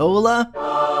Nuka-Cola,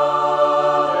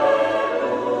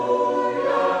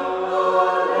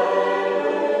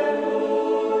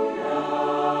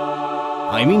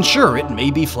 I mean, sure, it may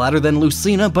be flatter than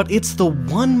Lucina, but it's the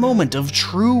one moment of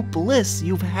true bliss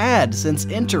you've had since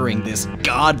entering this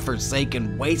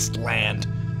godforsaken wasteland.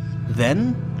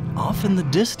 Then, off in the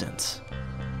distance,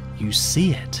 you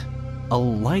see it. A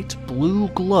light blue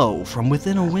glow from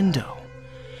within a window.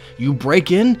 You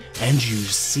break in and you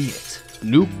see it.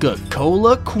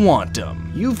 Nuka-Cola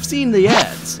Quantum. You've seen the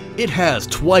ads. It has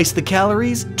twice the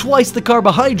calories, twice the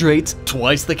carbohydrates,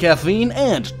 twice the caffeine,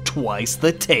 and twice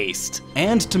the taste.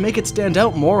 And to make it stand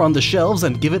out more on the shelves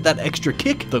and give it that extra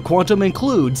kick, the Quantum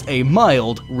includes a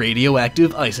mild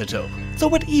radioactive isotope.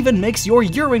 So it even makes your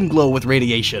urine glow with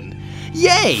radiation.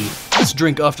 Yay! This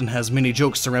drink often has many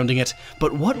jokes surrounding it,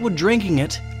 but what would drinking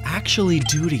it actually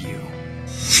do to you?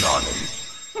 None.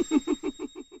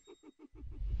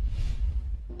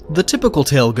 The typical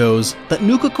tale goes that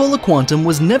Nuka-Cola Quantum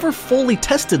was never fully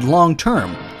tested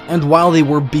long-term, and while they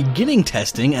were beginning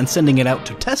testing and sending it out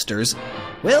to testers,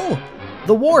 well,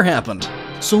 the war happened.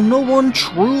 So no one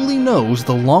truly knows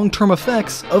the long-term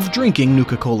effects of drinking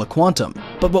Nuka-Cola Quantum.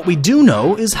 But what we do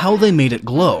know is how they made it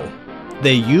glow.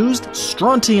 They used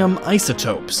strontium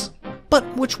isotopes. But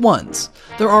which ones?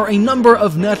 There are a number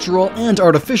of natural and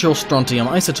artificial strontium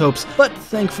isotopes, but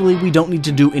thankfully we don't need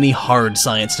to do any hard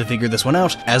science to figure this one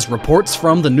out, as reports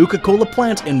from the Nuka-Cola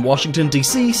plant in Washington,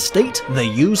 D.C. state they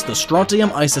use the strontium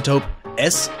isotope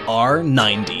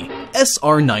SR90.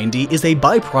 SR90 is a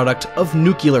byproduct of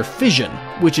nuclear fission,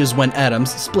 which is when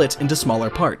atoms split into smaller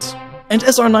parts. And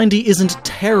SR90 isn't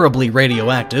terribly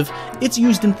radioactive. It's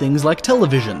used in things like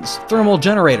televisions, thermal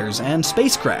generators, and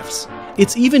spacecrafts.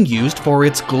 It's even used for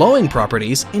its glowing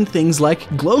properties in things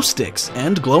like glow sticks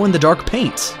and glow-in-the-dark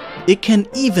paints. It can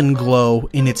even glow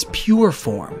in its pure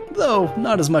form, though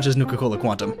not as much as Nuka-Cola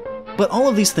Quantum. But all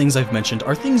of these things I've mentioned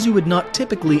are things you would not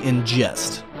typically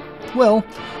ingest. Well,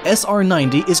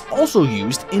 SR90 is also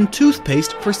used in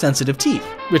toothpaste for sensitive teeth.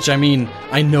 Which, I mean,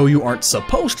 I know you aren't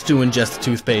supposed to ingest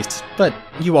toothpaste, but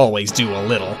you always do a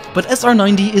little. But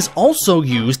SR90 is also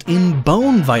used in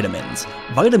bone vitamins.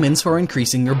 Vitamins for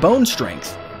increasing your bone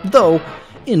strength. Though,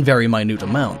 in very minute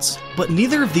amounts. But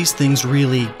neither of these things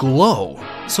really glow.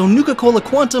 So Nuka-Cola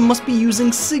Quantum must be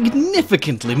using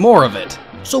significantly more of it.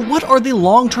 So what are the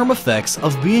long-term effects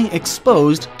of being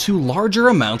exposed to larger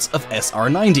amounts of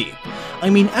SR90?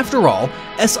 I mean, after all,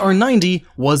 SR90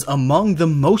 was among the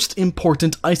most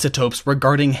important isotopes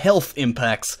regarding health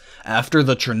impacts after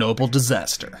the Chernobyl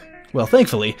disaster. Well,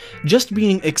 thankfully, just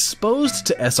being exposed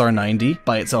to SR90,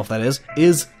 by itself that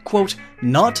is, quote,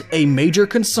 not a major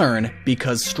concern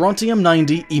because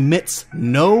strontium-90 emits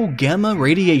no gamma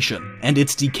radiation, and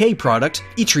its decay product,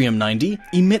 yttrium-90,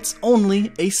 emits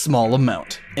only a small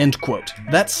amount, end quote.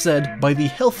 That's said by the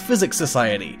Health Physics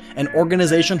Society, an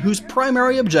organization whose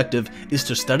primary objective is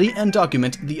to study and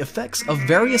document the effects of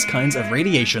various kinds of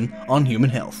radiation on human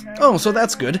health. Oh, so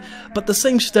that's good, but the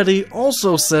same study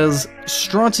also says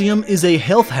strontium is a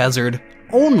health hazard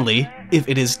only if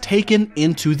it is taken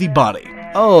into the body.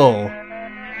 Oh.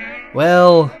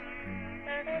 Well,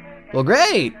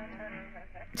 great!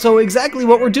 So exactly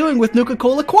what we're doing with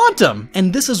Nuka-Cola Quantum!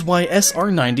 And this is why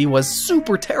SR90 was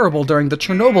super terrible during the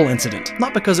Chernobyl incident.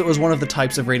 Not because it was one of the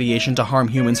types of radiation to harm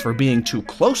humans for being too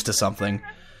close to something,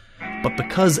 but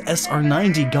because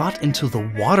SR90 got into the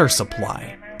water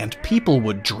supply, and people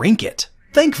would drink it.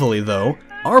 Thankfully though,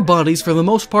 our bodies for the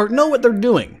most part know what they're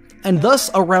doing. And thus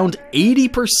around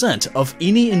 80% of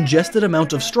any ingested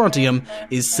amount of strontium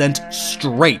is sent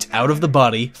straight out of the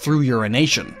body through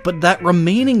urination. But that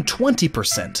remaining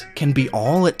 20% can be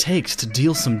all it takes to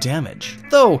deal some damage,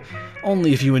 though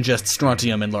only if you ingest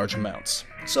strontium in large amounts.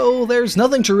 So there's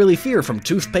nothing to really fear from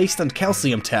toothpaste and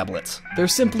calcium tablets. There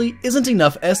simply isn't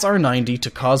enough SR90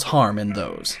 to cause harm in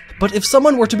those. But if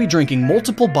someone were to be drinking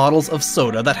multiple bottles of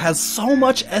soda that has so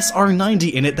much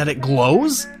SR90 in it that it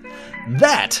glows,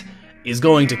 that is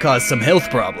going to cause some health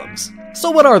problems.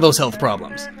 So what are those health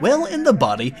problems? Well, in the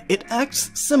body, it acts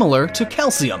similar to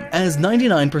calcium, as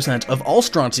 99% of all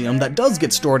strontium that does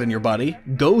get stored in your body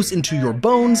goes into your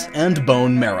bones and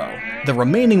bone marrow. The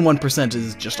remaining 1%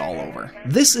 is just all over.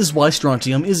 This is why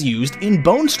strontium is used in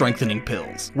bone strengthening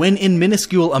pills. When in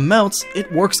minuscule amounts,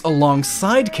 it works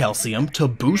alongside calcium to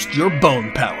boost your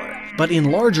bone power. But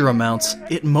in larger amounts,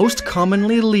 it most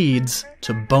commonly leads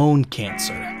to bone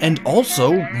cancer. And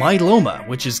also myeloma,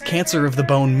 which is cancer of the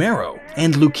bone marrow,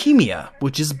 and leukemia,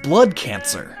 which is blood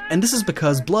cancer. And this is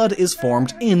because blood is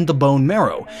formed in the bone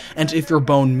marrow, and if your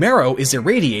bone marrow is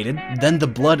irradiated, then the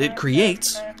blood it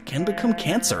creates can become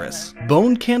cancerous.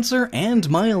 Bone cancer and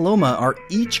myeloma are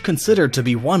each considered to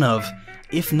be one of,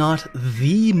 if not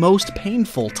the most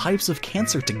painful types of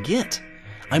cancer to get.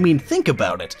 I mean, think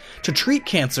about it. To treat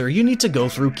cancer, you need to go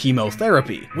through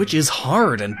chemotherapy, which is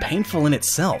hard and painful in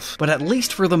itself. But at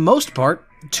least for the most part,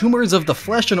 tumors of the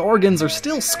flesh and organs are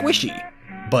still squishy.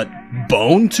 But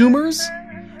bone tumors?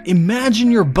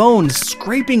 Imagine your bones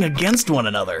scraping against one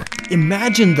another.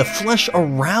 Imagine the flesh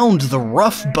around the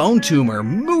rough bone tumor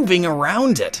moving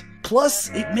around it. Plus,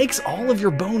 it makes all of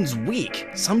your bones weak,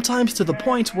 sometimes to the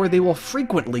point where they will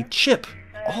frequently chip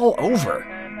all over.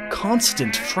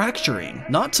 Constant fracturing.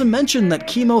 Not to mention that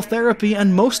chemotherapy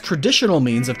and most traditional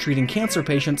means of treating cancer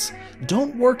patients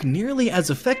don't work nearly as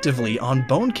effectively on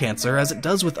bone cancer as it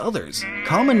does with others.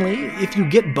 Commonly, if you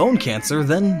get bone cancer,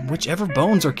 then whichever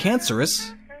bones are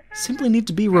cancerous simply need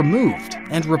to be removed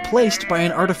and replaced by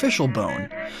an artificial bone.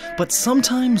 But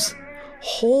sometimes,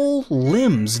 whole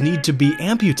limbs need to be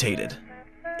amputated.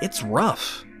 It's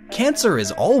rough. Cancer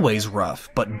is always rough,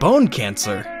 but bone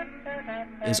cancer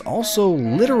is also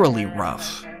literally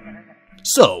rough.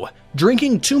 So,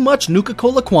 drinking too much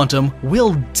Nuka-Cola Quantum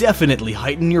will definitely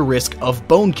heighten your risk of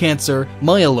bone cancer,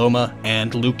 myeloma,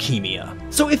 and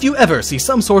leukemia. So if you ever see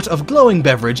some sort of glowing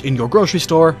beverage in your grocery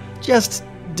store, just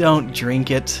don't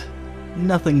drink it.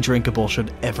 Nothing drinkable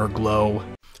should ever glow.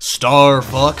 Star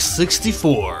Fox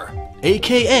 64,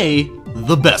 aka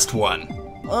the best one.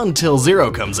 Until Zero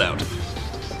comes out.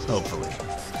 Hopefully.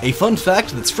 A fun fact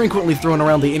that's frequently thrown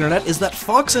around the internet is that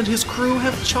Fox and his crew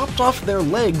have chopped off their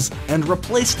legs and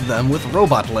replaced them with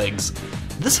robot legs.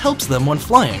 This helps them when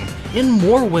flying, in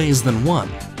more ways than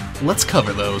one. Let's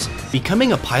cover those.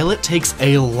 Becoming a pilot takes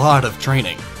a lot of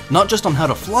training. Not just on how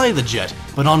to fly the jet,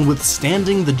 but on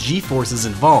withstanding the G-forces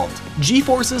involved.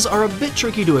 G-forces are a bit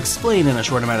tricky to explain in a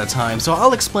short amount of time, so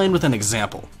I'll explain with an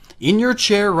example. In your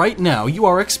chair right now, you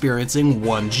are experiencing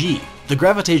 1G, the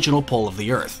gravitational pull of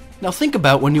the Earth. Now think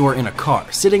about when you are in a car,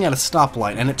 sitting at a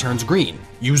stoplight and it turns green.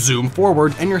 You zoom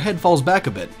forward and your head falls back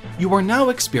a bit. You are now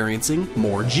experiencing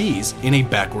more G's in a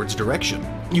backwards direction.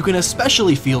 You can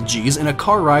especially feel G's in a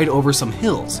car ride over some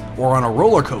hills, or on a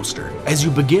roller coaster. As you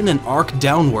begin an arc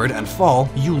downward and fall,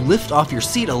 you lift off your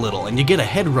seat a little and you get a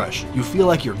head rush. You feel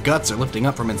like your guts are lifting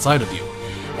up from inside of you.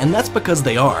 And that's because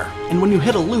they are. And when you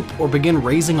hit a loop or begin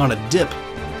raising on a dip,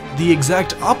 the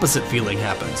exact opposite feeling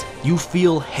happens. You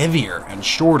feel heavier and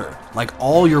shorter, like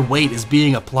all your weight is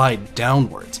being applied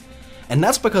downwards. And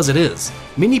that's because it is.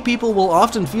 Many people will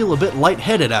often feel a bit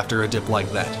lightheaded after a dip like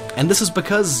that. And this is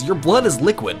because your blood is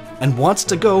liquid and wants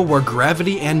to go where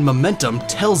gravity and momentum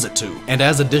tells it to. And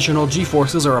as additional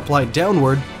G-forces are applied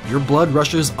downward, your blood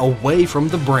rushes away from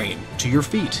the brain to your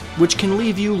feet, which can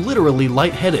leave you literally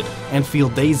lightheaded and feel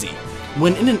dazy.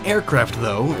 When in an aircraft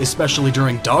though, especially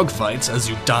during dogfights as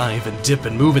you dive and dip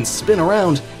and move and spin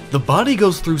around, the body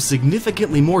goes through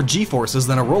significantly more G-forces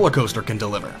than a roller coaster can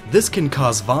deliver. This can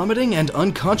cause vomiting and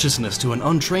unconsciousness to an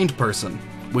untrained person,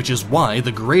 which is why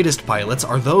the greatest pilots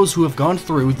are those who have gone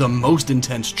through the most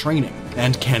intense training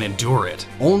and can endure it,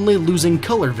 only losing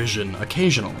color vision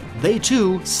occasionally. They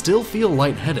too still feel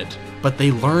lightheaded, but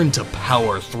they learn to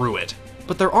power through it.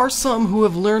 But there are some who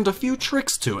have learned a few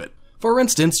tricks to it. For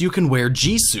instance, you can wear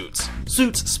G-suits,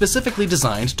 suits specifically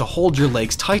designed to hold your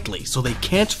legs tightly so they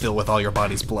can't fill with all your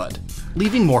body's blood,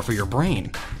 leaving more for your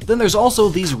brain. Then there's also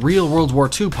these real World War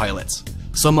II pilots,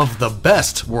 some of the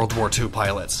best World War II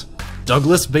pilots.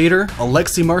 Douglas Bader,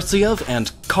 Alexei Martsev,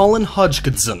 and Colin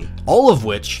Hodgkinson, all of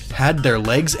which had their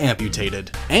legs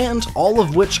amputated, and all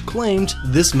of which claimed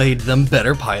this made them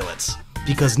better pilots,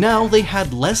 because now they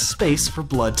had less space for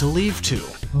blood to leave to.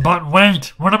 But wait,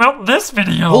 what about this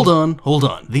video? Hold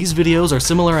on. These videos are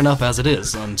similar enough as it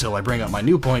is, until I bring up my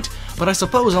new point, but I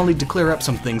suppose I'll need to clear up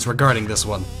some things regarding this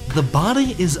one. The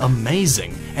body is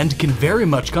amazing, and can very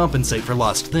much compensate for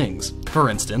lost things. For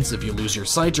instance, if you lose your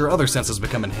sight, your other senses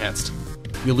become enhanced.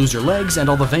 You lose your legs and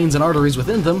all the veins and arteries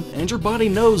within them, and your body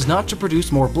knows not to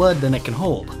produce more blood than it can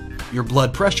hold. Your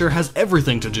blood pressure has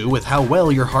everything to do with how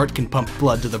well your heart can pump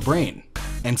blood to the brain.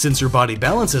 And since your body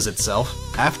balances itself,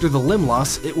 after the limb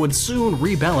loss, it would soon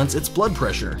rebalance its blood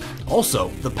pressure. Also,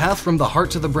 the path from the heart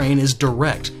to the brain is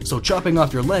direct, so chopping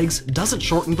off your legs doesn't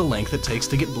shorten the length it takes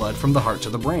to get blood from the heart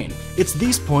to the brain. It's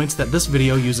these points that this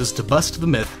video uses to bust the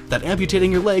myth that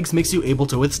amputating your legs makes you able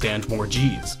to withstand more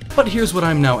Gs. But here's what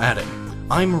I'm now adding.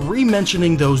 I'm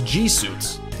re-mentioning those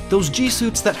G-suits. Those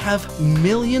G-suits that have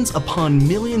millions upon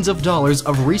millions of dollars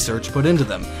of research put into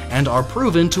them, and are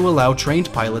proven to allow trained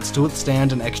pilots to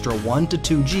withstand an extra 1 to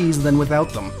 2 Gs than without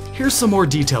them. Here's some more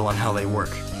detail on how they work.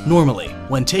 Normally,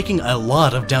 when taking a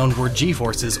lot of downward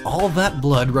G-forces, all that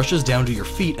blood rushes down to your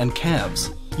feet and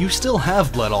calves. You still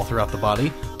have blood all throughout the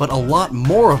body, but a lot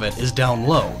more of it is down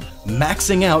low,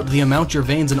 maxing out the amount your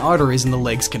veins and arteries in the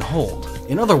legs can hold.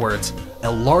 In other words,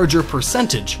 a larger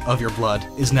percentage of your blood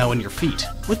is now in your feet.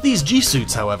 With these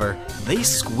G-suits, however, they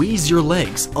squeeze your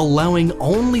legs, allowing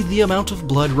only the amount of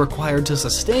blood required to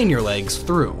sustain your legs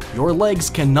through. Your legs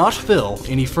cannot fill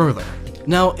any further.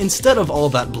 Now, instead of all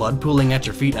that blood pooling at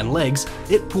your feet and legs,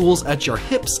 it pools at your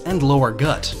hips and lower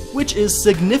gut, which is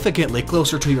significantly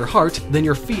closer to your heart than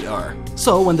your feet are.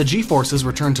 So when the G-forces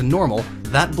return to normal,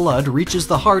 that blood reaches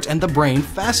the heart and the brain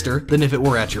faster than if it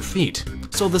were at your feet.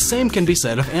 So the same can be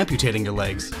said of amputating your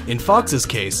legs. In Fox's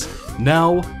case,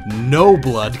 now no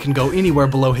blood can go anywhere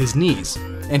below his knees,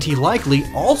 and he likely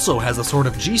also has a sort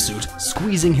of G-suit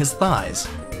squeezing his thighs,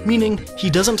 meaning he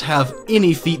doesn't have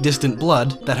any feet distant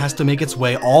blood that has to make its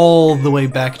way all the way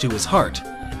back to his heart.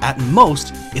 At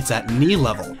most, it's at knee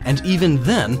level, and even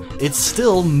then, it's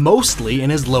still mostly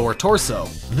in his lower torso.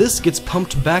 This gets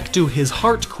pumped back to his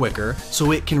heart quicker,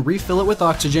 so it can refill it with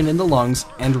oxygen in the lungs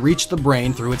and reach the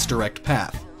brain through its direct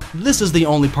path. This is the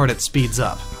only part it speeds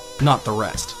up, not the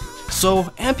rest.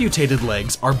 So, amputated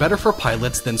legs are better for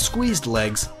pilots than squeezed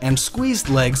legs, and squeezed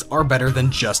legs are better than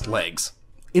just legs.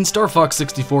 In Star Fox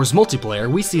 64's multiplayer,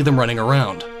 we see them running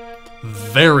around.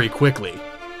 Very quickly.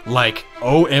 Like,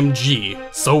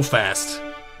 OMG, so fast.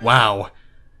 Wow.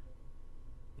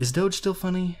 Is Doge still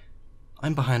funny?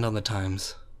 I'm behind on the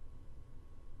times.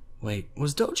 Wait,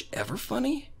 was Doge ever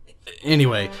funny?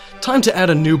 Anyway, time to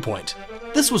add a new point.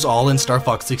 This was all in Star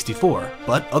Fox 64,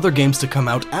 but other games to come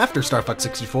out after Star Fox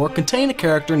 64 contain a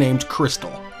character named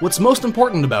Crystal. What's most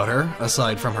important about her,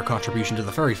 aside from her contribution to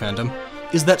the furry fandom,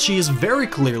 is that she is very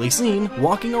clearly seen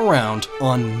walking around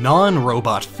on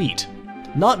non-robot feet.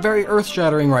 Not very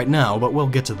earth-shattering right now, but we'll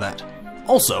get to that.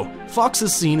 Also, Fox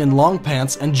is seen in long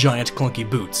pants and giant clunky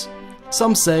boots.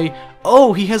 Some say,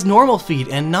 oh, he has normal feet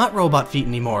and not robot feet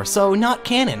anymore, so not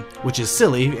canon, which is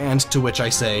silly, and to which I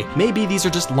say, maybe these are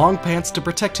just long pants to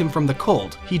protect him from the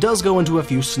cold. He does go into a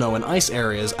few snow and ice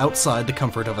areas outside the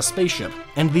comfort of a spaceship,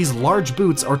 and these large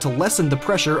boots are to lessen the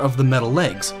pressure of the metal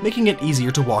legs, making it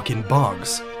easier to walk in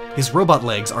bogs. His robot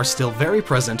legs are still very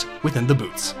present within the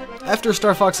boots. After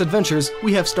Star Fox Adventures,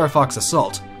 we have Star Fox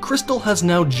Assault. Crystal has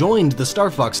now joined the Star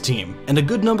Fox team, and a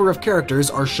good number of characters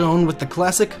are shown with the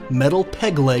classic metal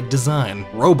peg leg design,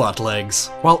 robot legs,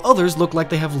 while others look like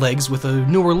they have legs with a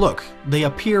newer look. They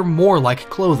appear more like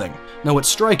clothing. Now what's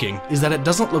striking is that it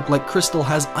doesn't look like Crystal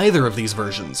has either of these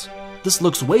versions. This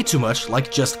looks way too much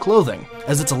like just clothing,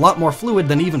 as it's a lot more fluid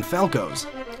than even Falco's.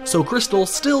 So Crystal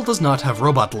still does not have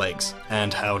robot legs.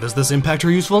 And how does this impact her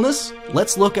usefulness?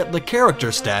 Let's look at the character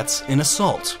stats in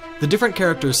Assault. The different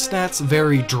characters' stats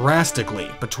vary drastically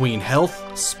between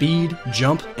health, speed,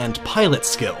 jump, and pilot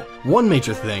skill. One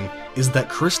major thing is that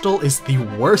Crystal is the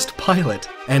worst pilot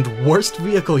and worst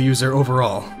vehicle user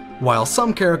overall, while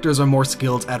some characters are more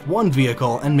skilled at one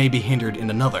vehicle and may be hindered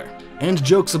in another. And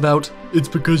jokes about, it's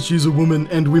because she's a woman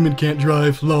and women can't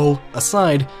drive, lol,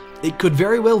 aside, it could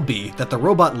very well be that the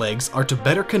robot legs are to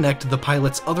better connect the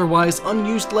pilot's otherwise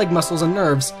unused leg muscles and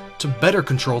nerves to better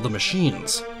control the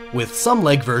machines, with some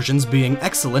leg versions being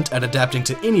excellent at adapting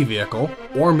to any vehicle,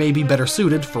 or maybe better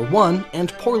suited for one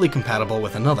and poorly compatible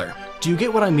with another. Do you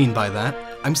get what I mean by that?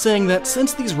 I'm saying that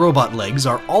since these robot legs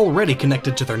are already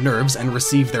connected to their nerves and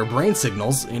receive their brain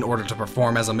signals in order to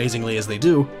perform as amazingly as they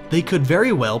do, they could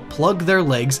very well plug their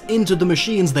legs into the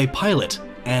machines they pilot,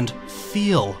 and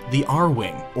feel the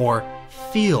R-Wing, or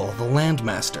feel the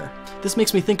Landmaster. This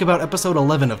makes me think about episode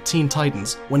 11 of Teen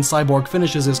Titans, when Cyborg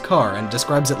finishes his car and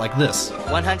describes it like this.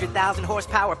 100,000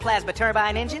 horsepower plasma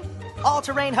turbine engine,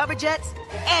 all-terrain hover jets,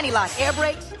 anti-lock air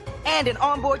brakes, and an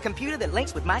onboard computer that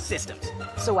links with my systems,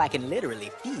 so I can literally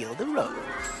feel the road.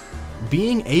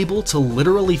 Being able to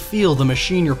literally feel the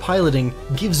machine you're piloting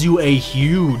gives you a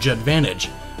huge advantage,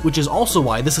 which is also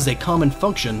why this is a common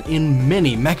function in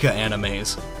many mecha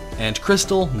animes. And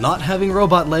Crystal not having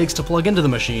robot legs to plug into the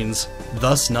machines,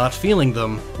 thus not feeling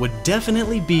them, would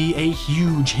definitely be a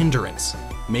huge hindrance,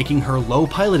 making her low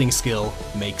piloting skill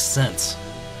make sense.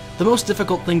 The most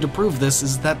difficult thing to prove this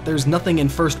is that there's nothing in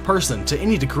first person to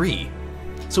any degree,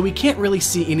 so we can't really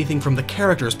see anything from the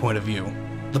character's point of view.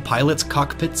 The pilot's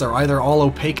cockpits are either all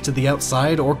opaque to the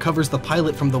outside or covers the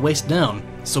pilot from the waist down,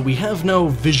 so we have no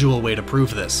visual way to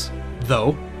prove this.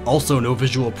 Though, also no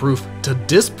visual proof to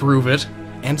disprove it,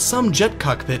 and some jet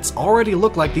cockpits already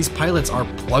look like these pilots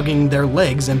are plugging their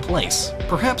legs in place.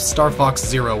 Perhaps Star Fox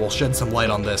Zero will shed some light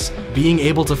on this. Being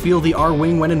able to feel the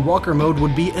R-Wing when in walker mode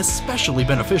would be especially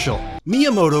beneficial.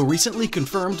 Miyamoto recently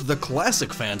confirmed the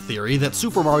classic fan theory that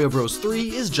Super Mario Bros.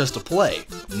 3 is just a play,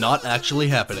 not actually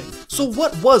happening. So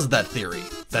what was that theory?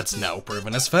 That's now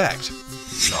proven as fact.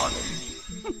 None.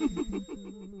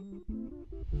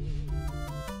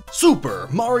 Super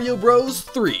Mario Bros.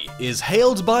 3 is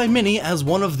hailed by many as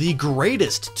one of the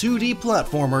greatest 2D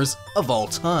platformers of all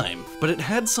time, but it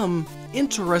had some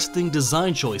interesting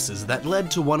design choices that led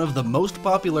to one of the most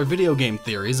popular video game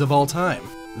theories of all time.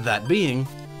 That being,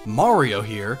 Mario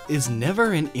here is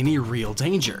never in any real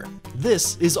danger.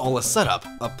 This is all a setup,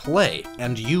 a play,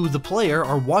 and you, the player,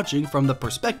 are watching from the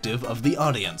perspective of the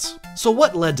audience. So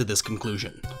what led to this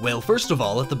conclusion? Well, first of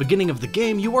all, at the beginning of the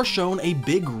game, you are shown a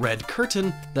big red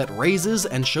curtain that raises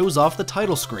and shows off the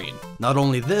title screen. Not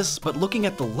only this, but looking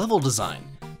at the level design,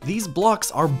 these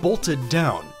blocks are bolted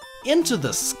down into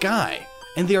the sky,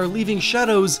 and they are leaving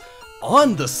shadows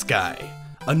on the sky.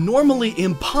 A normally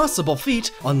impossible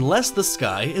feat unless the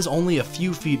sky is only a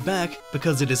few feet back,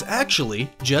 because it is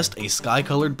actually just a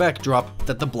sky-colored backdrop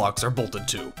that the blocks are bolted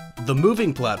to. The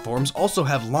moving platforms also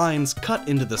have lines cut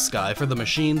into the sky for the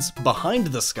machines behind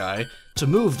the sky to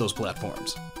move those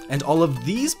platforms. And all of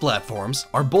these platforms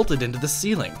are bolted into the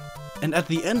ceiling. And at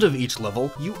the end of each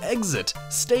level, you exit,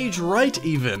 stage right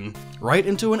even, right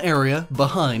into an area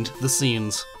behind the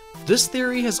scenes. This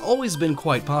theory has always been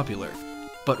quite popular.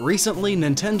 But recently,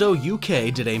 Nintendo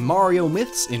UK did a Mario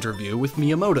Myths interview with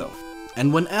Miyamoto,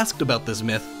 and when asked about this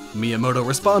myth, Miyamoto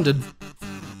responded,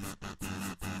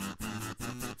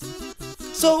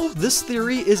 "So, this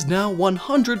theory is now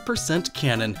 100%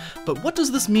 canon, but what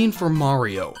does this mean for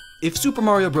Mario? If Super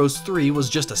Mario Bros. 3 was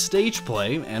just a stage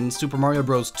play, and Super Mario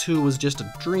Bros. 2 was just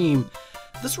a dream,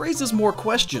 this raises more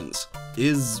questions.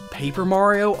 Is Paper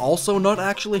Mario also not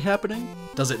actually happening?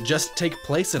 Does it just take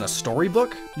place in a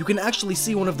storybook? You can actually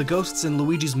see one of the ghosts in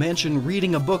Luigi's mansion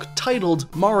reading a book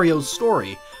titled Mario's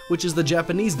Story, which is the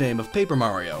Japanese name of Paper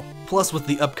Mario. Plus, with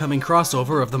the upcoming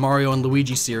crossover of the Mario and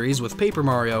Luigi series with Paper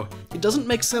Mario, it doesn't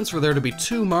make sense for there to be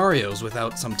two Marios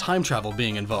without some time travel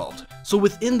being involved. So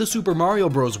within the Super Mario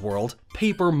Bros. World,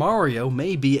 Paper Mario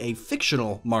may be a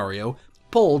fictional Mario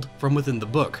pulled from within the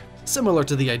book, similar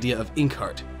to the idea of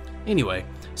Inkheart. Anyway,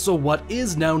 so what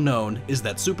is now known is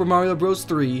that Super Mario Bros.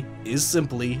 3 is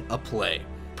simply a play.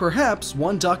 Perhaps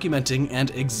one documenting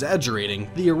and exaggerating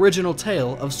the original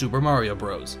tale of Super Mario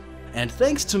Bros. And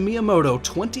thanks to Miyamoto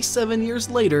 27 years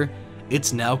later,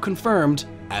 it's now confirmed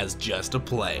as just a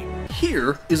play.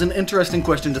 Here is an interesting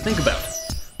question to think about.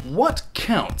 What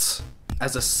counts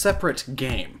as a separate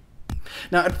game?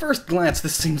 Now, at first glance,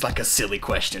 this seems like a silly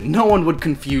question. No one would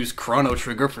confuse Chrono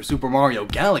Trigger for Super Mario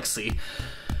Galaxy.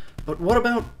 But what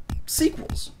about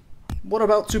sequels? What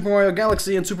about Super Mario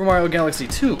Galaxy and Super Mario Galaxy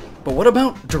 2? But what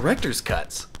about director's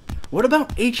cuts? What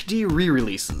about HD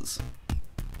re-releases?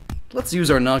 Let's use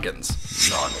our noggins.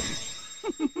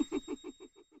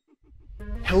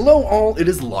 Hello all, it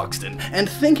is Lockstin, and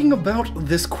thinking about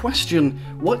this question,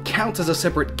 what counts as a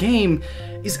separate game,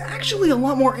 is actually a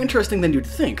lot more interesting than you'd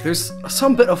think. There's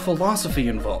some bit of philosophy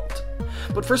involved.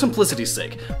 But for simplicity's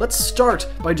sake, let's start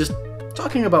by just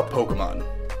talking about Pokemon.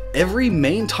 Every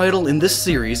main title in this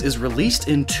series is released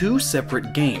in two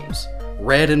separate games,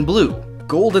 Red and Blue,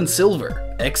 Gold and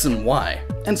Silver, X and Y,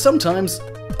 and sometimes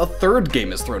a third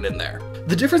game is thrown in there.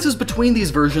 The differences between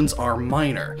these versions are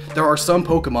minor. There are some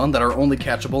Pokemon that are only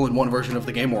catchable in one version of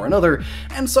the game or another,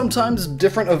 and sometimes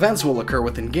different events will occur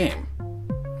within game.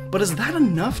 But is that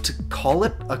enough to call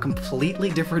it a completely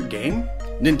different game?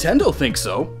 Nintendo thinks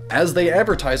so, as they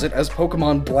advertise it as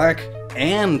Pokemon Black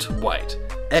and White,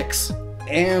 X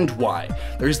and Y.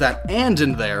 There's that "and"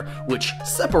 in there, which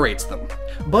separates them.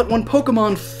 But when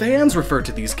Pokemon fans refer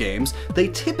to these games, they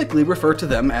typically refer to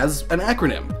them as an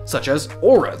acronym, such as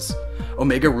ORAS,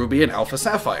 Omega Ruby and Alpha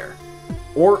Sapphire,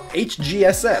 or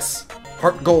HGSS,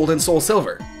 Heart Gold and Soul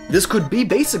Silver. This could be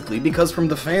basically because from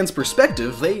the fans'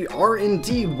 perspective, they are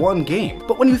indeed one game.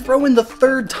 But when you throw in the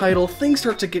third title, things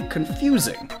start to get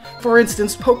confusing. For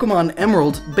instance, Pokemon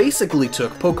Emerald basically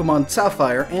took Pokemon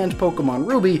Sapphire and Pokemon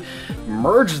Ruby,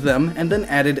 merged them, and then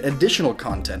added additional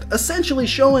content, essentially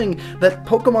showing that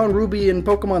Pokemon Ruby and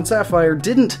Pokemon Sapphire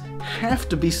didn't have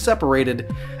to be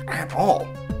separated at all.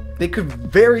 They could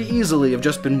very easily have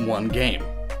just been one game.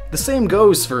 The same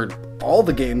goes for all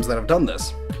the games that have done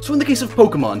this. So in the case of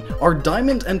Pokemon, are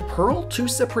Diamond and Pearl two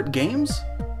separate games?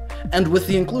 And with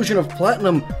the inclusion of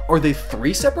Platinum, are they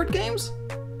three separate games?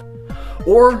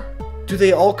 Or do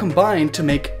they all combine to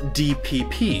make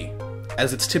DPP,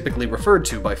 as it's typically referred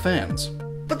to by fans?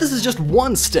 But this is just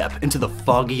one step into the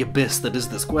foggy abyss that is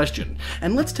this question,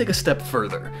 and let's take a step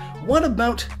further. What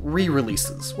about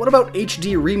re-releases? What about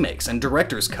HD remakes and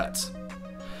director's cuts?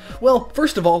 Well,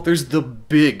 first of all, there's the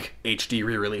big HD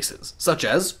re-releases, such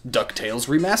as DuckTales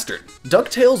Remastered.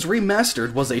 DuckTales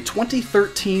Remastered was a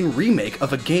 2013 remake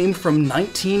of a game from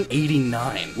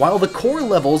 1989. While the core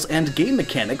levels and game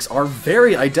mechanics are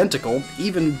very identical,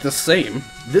 even the same,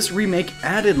 this remake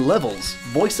added levels,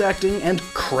 voice acting, and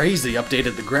crazy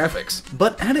updated the graphics.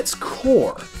 But at its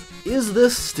core, is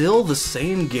this still the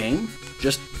same game,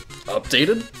 just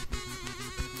updated?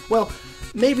 Well,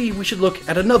 maybe we should look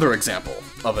at another example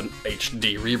of an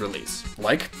HD re-release,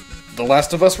 like The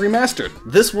Last of Us Remastered.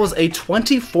 This was a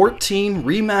 2014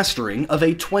 remastering of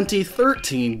a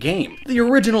 2013 game. The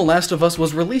original Last of Us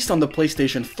was released on the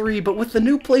PlayStation 3, but with the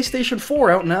new PlayStation 4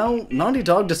 out now, Naughty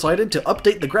Dog decided to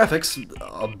update the graphics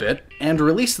a bit and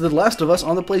release The Last of Us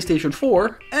on the PlayStation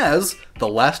 4 as The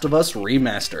Last of Us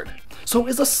Remastered. So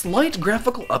is a slight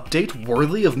graphical update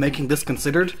worthy of making this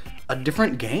considered a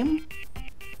different game?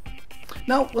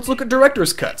 Now, let's look at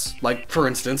director's cuts, like, for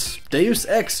instance, Deus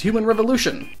Ex Human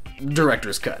Revolution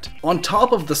director's cut. On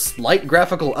top of the slight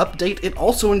graphical update, it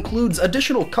also includes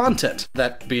additional content,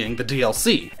 that being the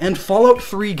DLC. And Fallout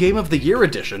 3 Game of the Year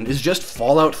Edition is just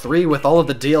Fallout 3 with all of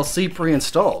the DLC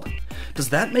pre-installed. Does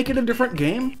that make it a different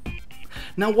game?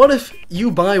 Now, what if you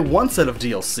buy one set of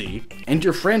DLC, and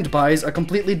your friend buys a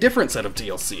completely different set of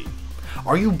DLC?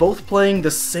 Are you both playing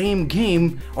the same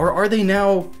game, or are they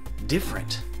now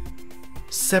different?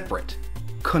 Separate,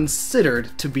 considered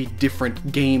to be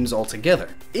different games altogether.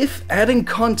 If adding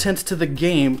content to the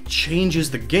game changes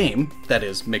the game, that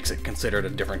is, makes it considered a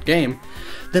different game,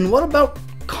 then what about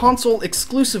console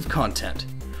exclusive content?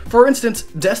 For instance,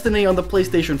 Destiny on the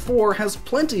PlayStation 4 has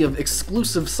plenty of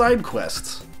exclusive side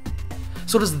quests.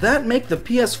 So does that make the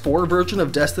PS4 version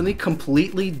of Destiny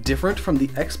completely different from the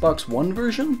Xbox One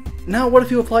version? Now what if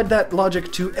you applied that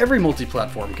logic to every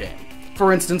multi-platform game?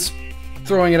 For instance,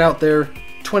 throwing it out there,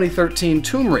 2013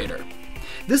 Tomb Raider.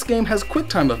 This game has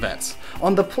QuickTime events.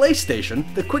 On the PlayStation,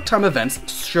 the QuickTime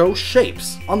events show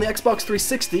shapes. On the Xbox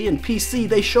 360 and PC,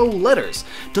 they show letters.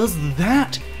 Does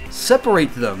that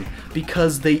separate them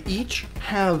because they each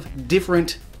have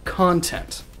different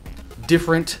content,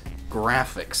 different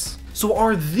graphics? So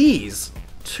are these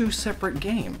two separate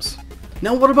games?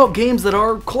 Now what about games that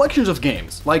are collections of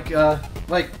games? Like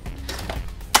everything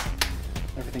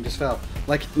just fell.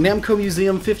 Like Namco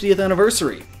Museum 50th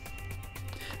Anniversary.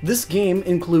 This game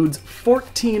includes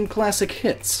 14 classic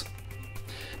hits.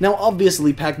 Now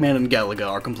obviously Pac-Man and Galaga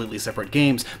are completely separate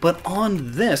games, but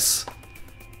on this,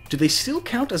 do they still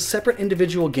count as separate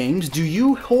individual games? Do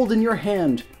you hold in your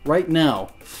hand, right now,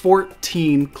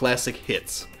 14 classic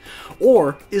hits?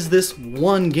 Or is this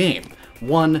one game,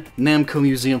 one Namco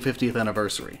Museum 50th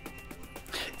Anniversary?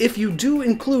 If you do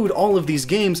include all of these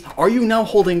games, are you now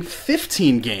holding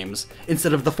 15 games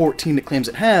instead of the 14 it claims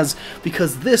it has,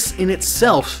 because this in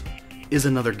itself is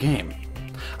another game?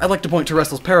 I'd like to point to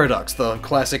Russell's Paradox, the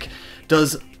classic,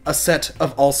 does a set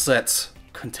of all sets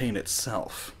contain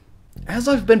itself? As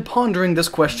I've been pondering this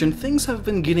question, things have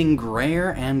been getting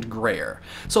grayer and grayer.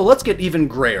 So let's get even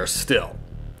grayer still.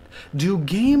 Do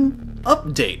game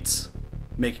updates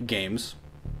make games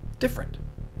different?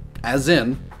 As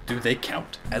in, do they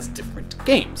count as different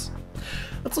games?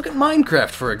 Let's look at Minecraft,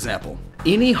 for example.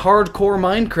 Any hardcore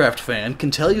Minecraft fan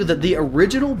can tell you that the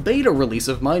original beta release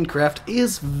of Minecraft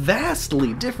is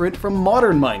vastly different from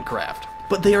modern Minecraft.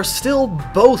 But they are still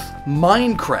both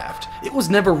Minecraft. It was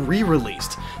never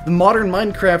re-released. The modern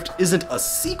Minecraft isn't a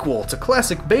sequel to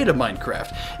classic beta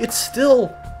Minecraft. It's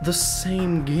still the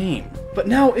same game. But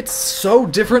now it's so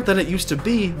different than it used to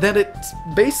be that it's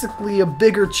basically a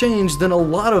bigger change than a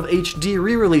lot of HD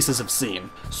re-releases have seen.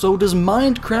 So does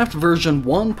Minecraft version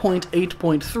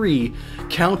 1.8.3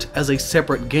 count as a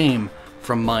separate game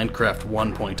from Minecraft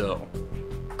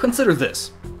 1.0? Consider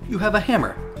this. You have a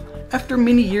hammer. After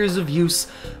many years of use,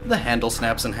 the handle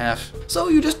snaps in half. So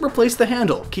you just replace the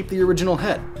handle, keep the original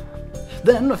head.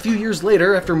 Then, a few years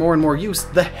later, after more and more use,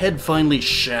 the head finally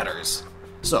shatters.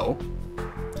 So,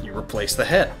 you replace the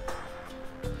head.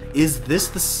 Is this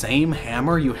the same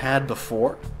hammer you had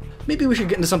before? Maybe we should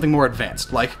get into something more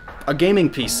advanced, like a gaming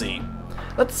PC.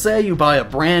 Let's say you buy a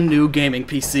brand new gaming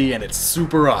PC and it's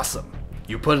super awesome.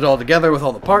 You put it all together with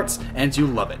all the parts, and you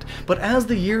love it. But as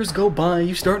the years go by,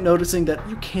 you start noticing that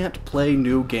you can't play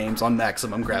new games on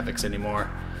maximum graphics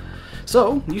anymore.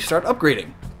 So, you start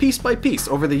upgrading, piece by piece,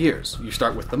 over the years. You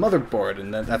start with the motherboard,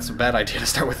 and that's a bad idea to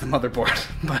start with the motherboard,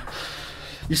 but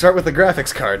you start with the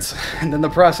graphics cards, and then the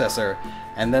processor,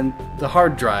 and then the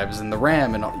hard drives, and the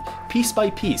RAM, and all. Piece by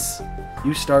piece,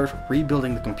 you start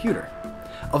rebuilding the computer.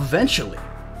 Eventually,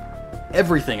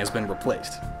 everything has been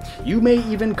replaced. You may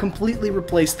even completely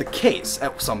replace the case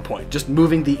at some point, just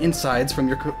moving the insides from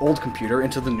your old computer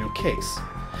into the new case.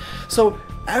 So,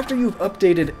 after you've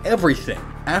updated everything,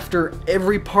 after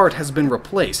every part has been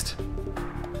replaced,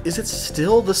 is it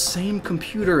still the same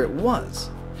computer it was?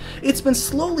 It's been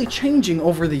slowly changing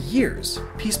over the years,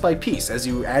 piece by piece, as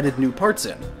you added new parts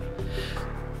in.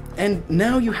 And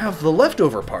now you have the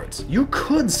leftover parts. You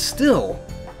could still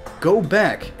go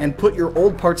back and put your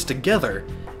old parts together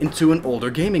into an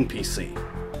older gaming PC.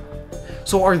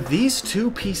 So are these two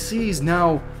PCs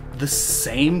now the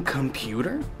same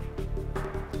computer?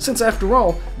 Since after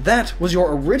all, that was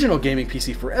your original gaming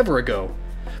PC forever ago,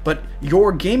 but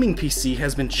your gaming PC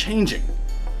has been changing.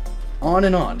 On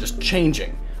and on, just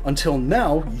changing, until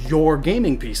now your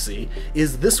gaming PC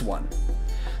is this one.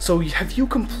 So have you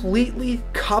completely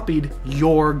copied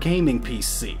your gaming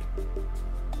PC?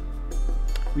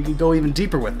 We can go even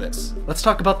deeper with this. Let's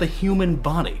talk about the human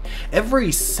body.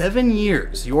 Every 7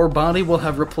 years, your body will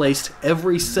have replaced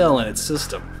every cell in its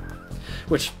system,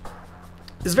 which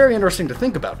is very interesting to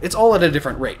think about. It's all at a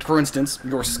different rate. For instance,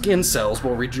 your skin cells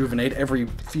will rejuvenate every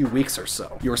few weeks or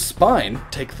so. Your spine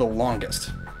takes the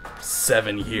longest,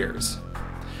 7 years.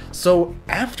 So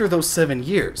after those 7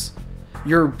 years,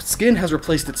 your skin has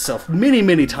replaced itself many,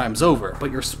 many times over,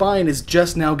 but your spine is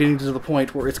just now getting to the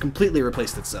point where it's completely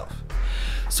replaced itself.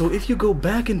 So if you go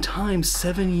back in time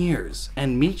 7 years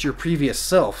and meet your previous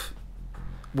self,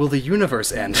 will the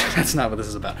universe end? That's not what this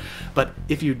is about. But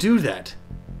if you do that,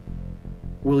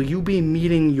 will you be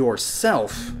meeting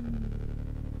yourself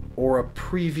or a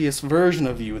previous version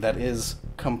of you that is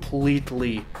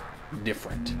completely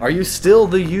different? Are you still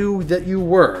the you that you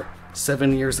were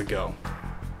 7 years ago?